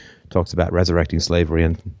nobody talks about resurrecting slavery,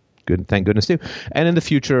 and thank goodness too. And in the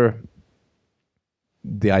future,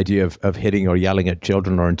 the idea of hitting or yelling at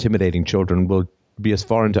children or intimidating children will be as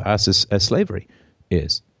foreign to us as slavery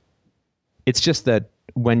is. It's just that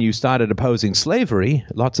when you started opposing slavery,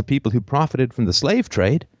 lots of people who profited from the slave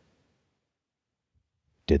trade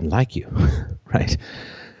didn't like you, right?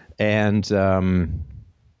 And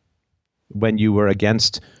when you were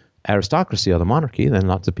against aristocracy or the monarchy, then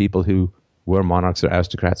lots of people who were monarchs or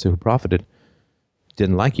aristocrats who profited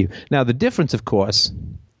didn't like you. Now, the difference, of course,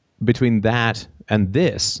 between that and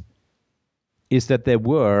this is that there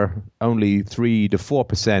were only 3 to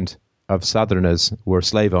 4% of Southerners were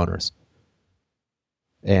slave owners.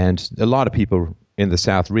 And a lot of people in the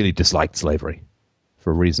South really disliked slavery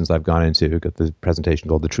for reasons I've gone into. I've got the presentation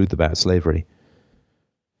called The Truth About Slavery.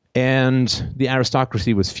 And the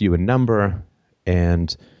aristocracy was few in number.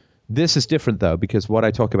 And this is different, though, because what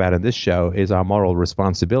I talk about in this show is our moral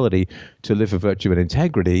responsibility to live a virtue and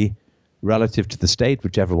integrity relative to the state,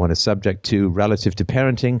 which everyone is subject to, relative to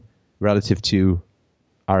parenting, relative to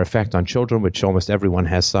our effect on children, which almost everyone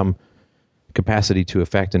has some capacity to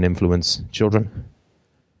affect and influence children.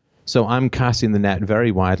 So I'm casting the net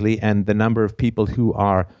very widely, and the number of people who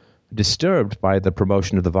are disturbed by the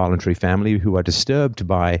promotion of the voluntary family, who are disturbed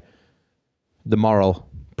by the moral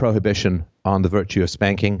prohibition on the virtue of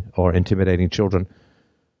spanking or intimidating children,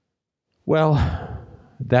 well,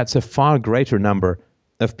 that's a far greater number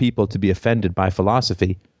of people to be offended by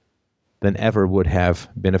philosophy than ever would have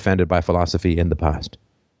been offended by philosophy in the past.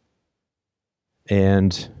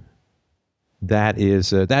 And that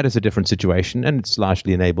is a different situation, and it's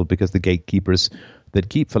largely enabled because the gatekeepers that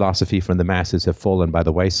keep philosophy from the masses have fallen by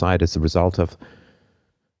the wayside as a result of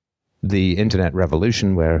the internet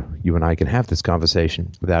revolution, where you and I can have this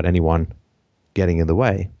conversation without anyone getting in the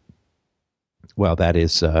way. Well, that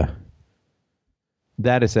is a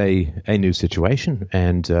new situation,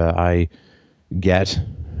 and I get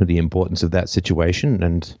the importance of that situation,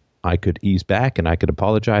 and I could ease back, and I could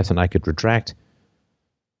apologize, and I could retract,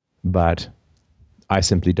 but I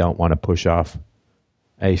simply don't want to push off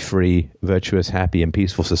a free, virtuous, happy, and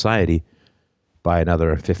peaceful society by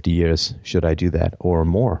another 50 years, should I do that, or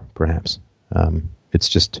more, perhaps. It's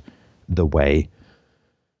just the way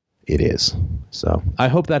it is. So I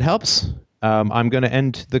hope that helps. I'm going to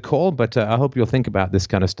end the call, but I hope you'll think about this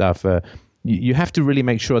kind of stuff. You have to really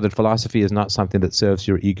make sure that philosophy is not something that serves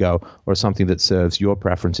your ego, or something that serves your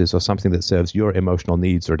preferences, or something that serves your emotional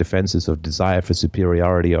needs or defenses of desire for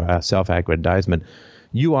superiority or self-aggrandizement.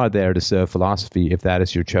 You are there to serve philosophy if that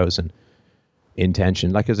is your chosen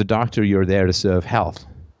intention. Like as a doctor, you're there to serve health.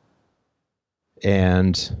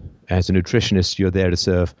 And as a nutritionist, you're there to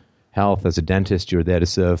serve health. As a dentist, you're there to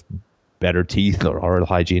serve better teeth or oral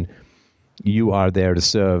hygiene. You are there to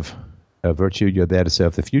serve a virtue. You're there to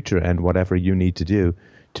serve the future, and whatever you need to do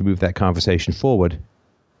to move that conversation forward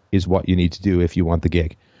is what you need to do if you want the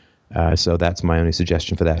gig. So that's my only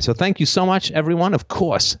suggestion for that. So thank you so much, everyone. Of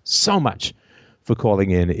course, so much for calling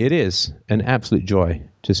in. It is an absolute joy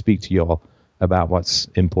to speak to you all about what's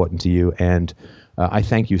important to you, and I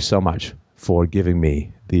thank you so much for giving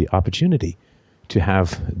me the opportunity to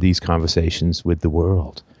have these conversations with the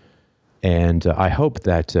world. And I hope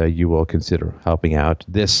that you will consider helping out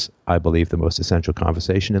this, I believe, the most essential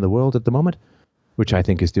conversation in the world at the moment, which I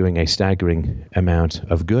think is doing a staggering amount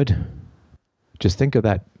of good. Just think of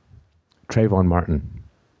that Trayvon Martin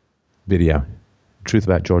video, Truth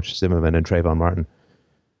About George Zimmerman and Trayvon Martin.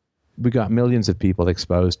 We got millions of people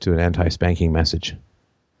exposed to an anti-spanking message.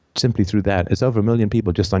 Simply through that, it's over 1 million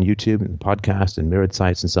people just on YouTube and podcasts and mirrored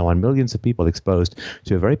sites and so on. Millions of people exposed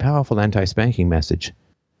to a very powerful anti-spanking message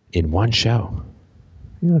in one show.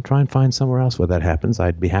 Try and find somewhere else where that happens.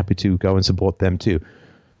 I'd be happy to go and support them too.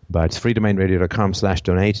 But it's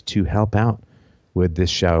freedomainradio.com/donate to help out with this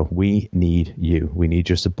show. We need you. We need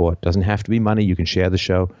your support. Doesn't have to be money. You can share the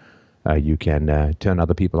show. You can turn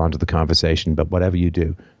other people onto the conversation. But whatever you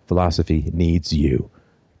do, philosophy needs you.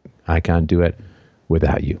 I can't do it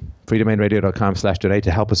without you. freedomainradio.com/donate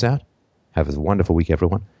to help us out. Have a wonderful week,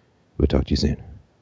 everyone. We'll talk to you soon.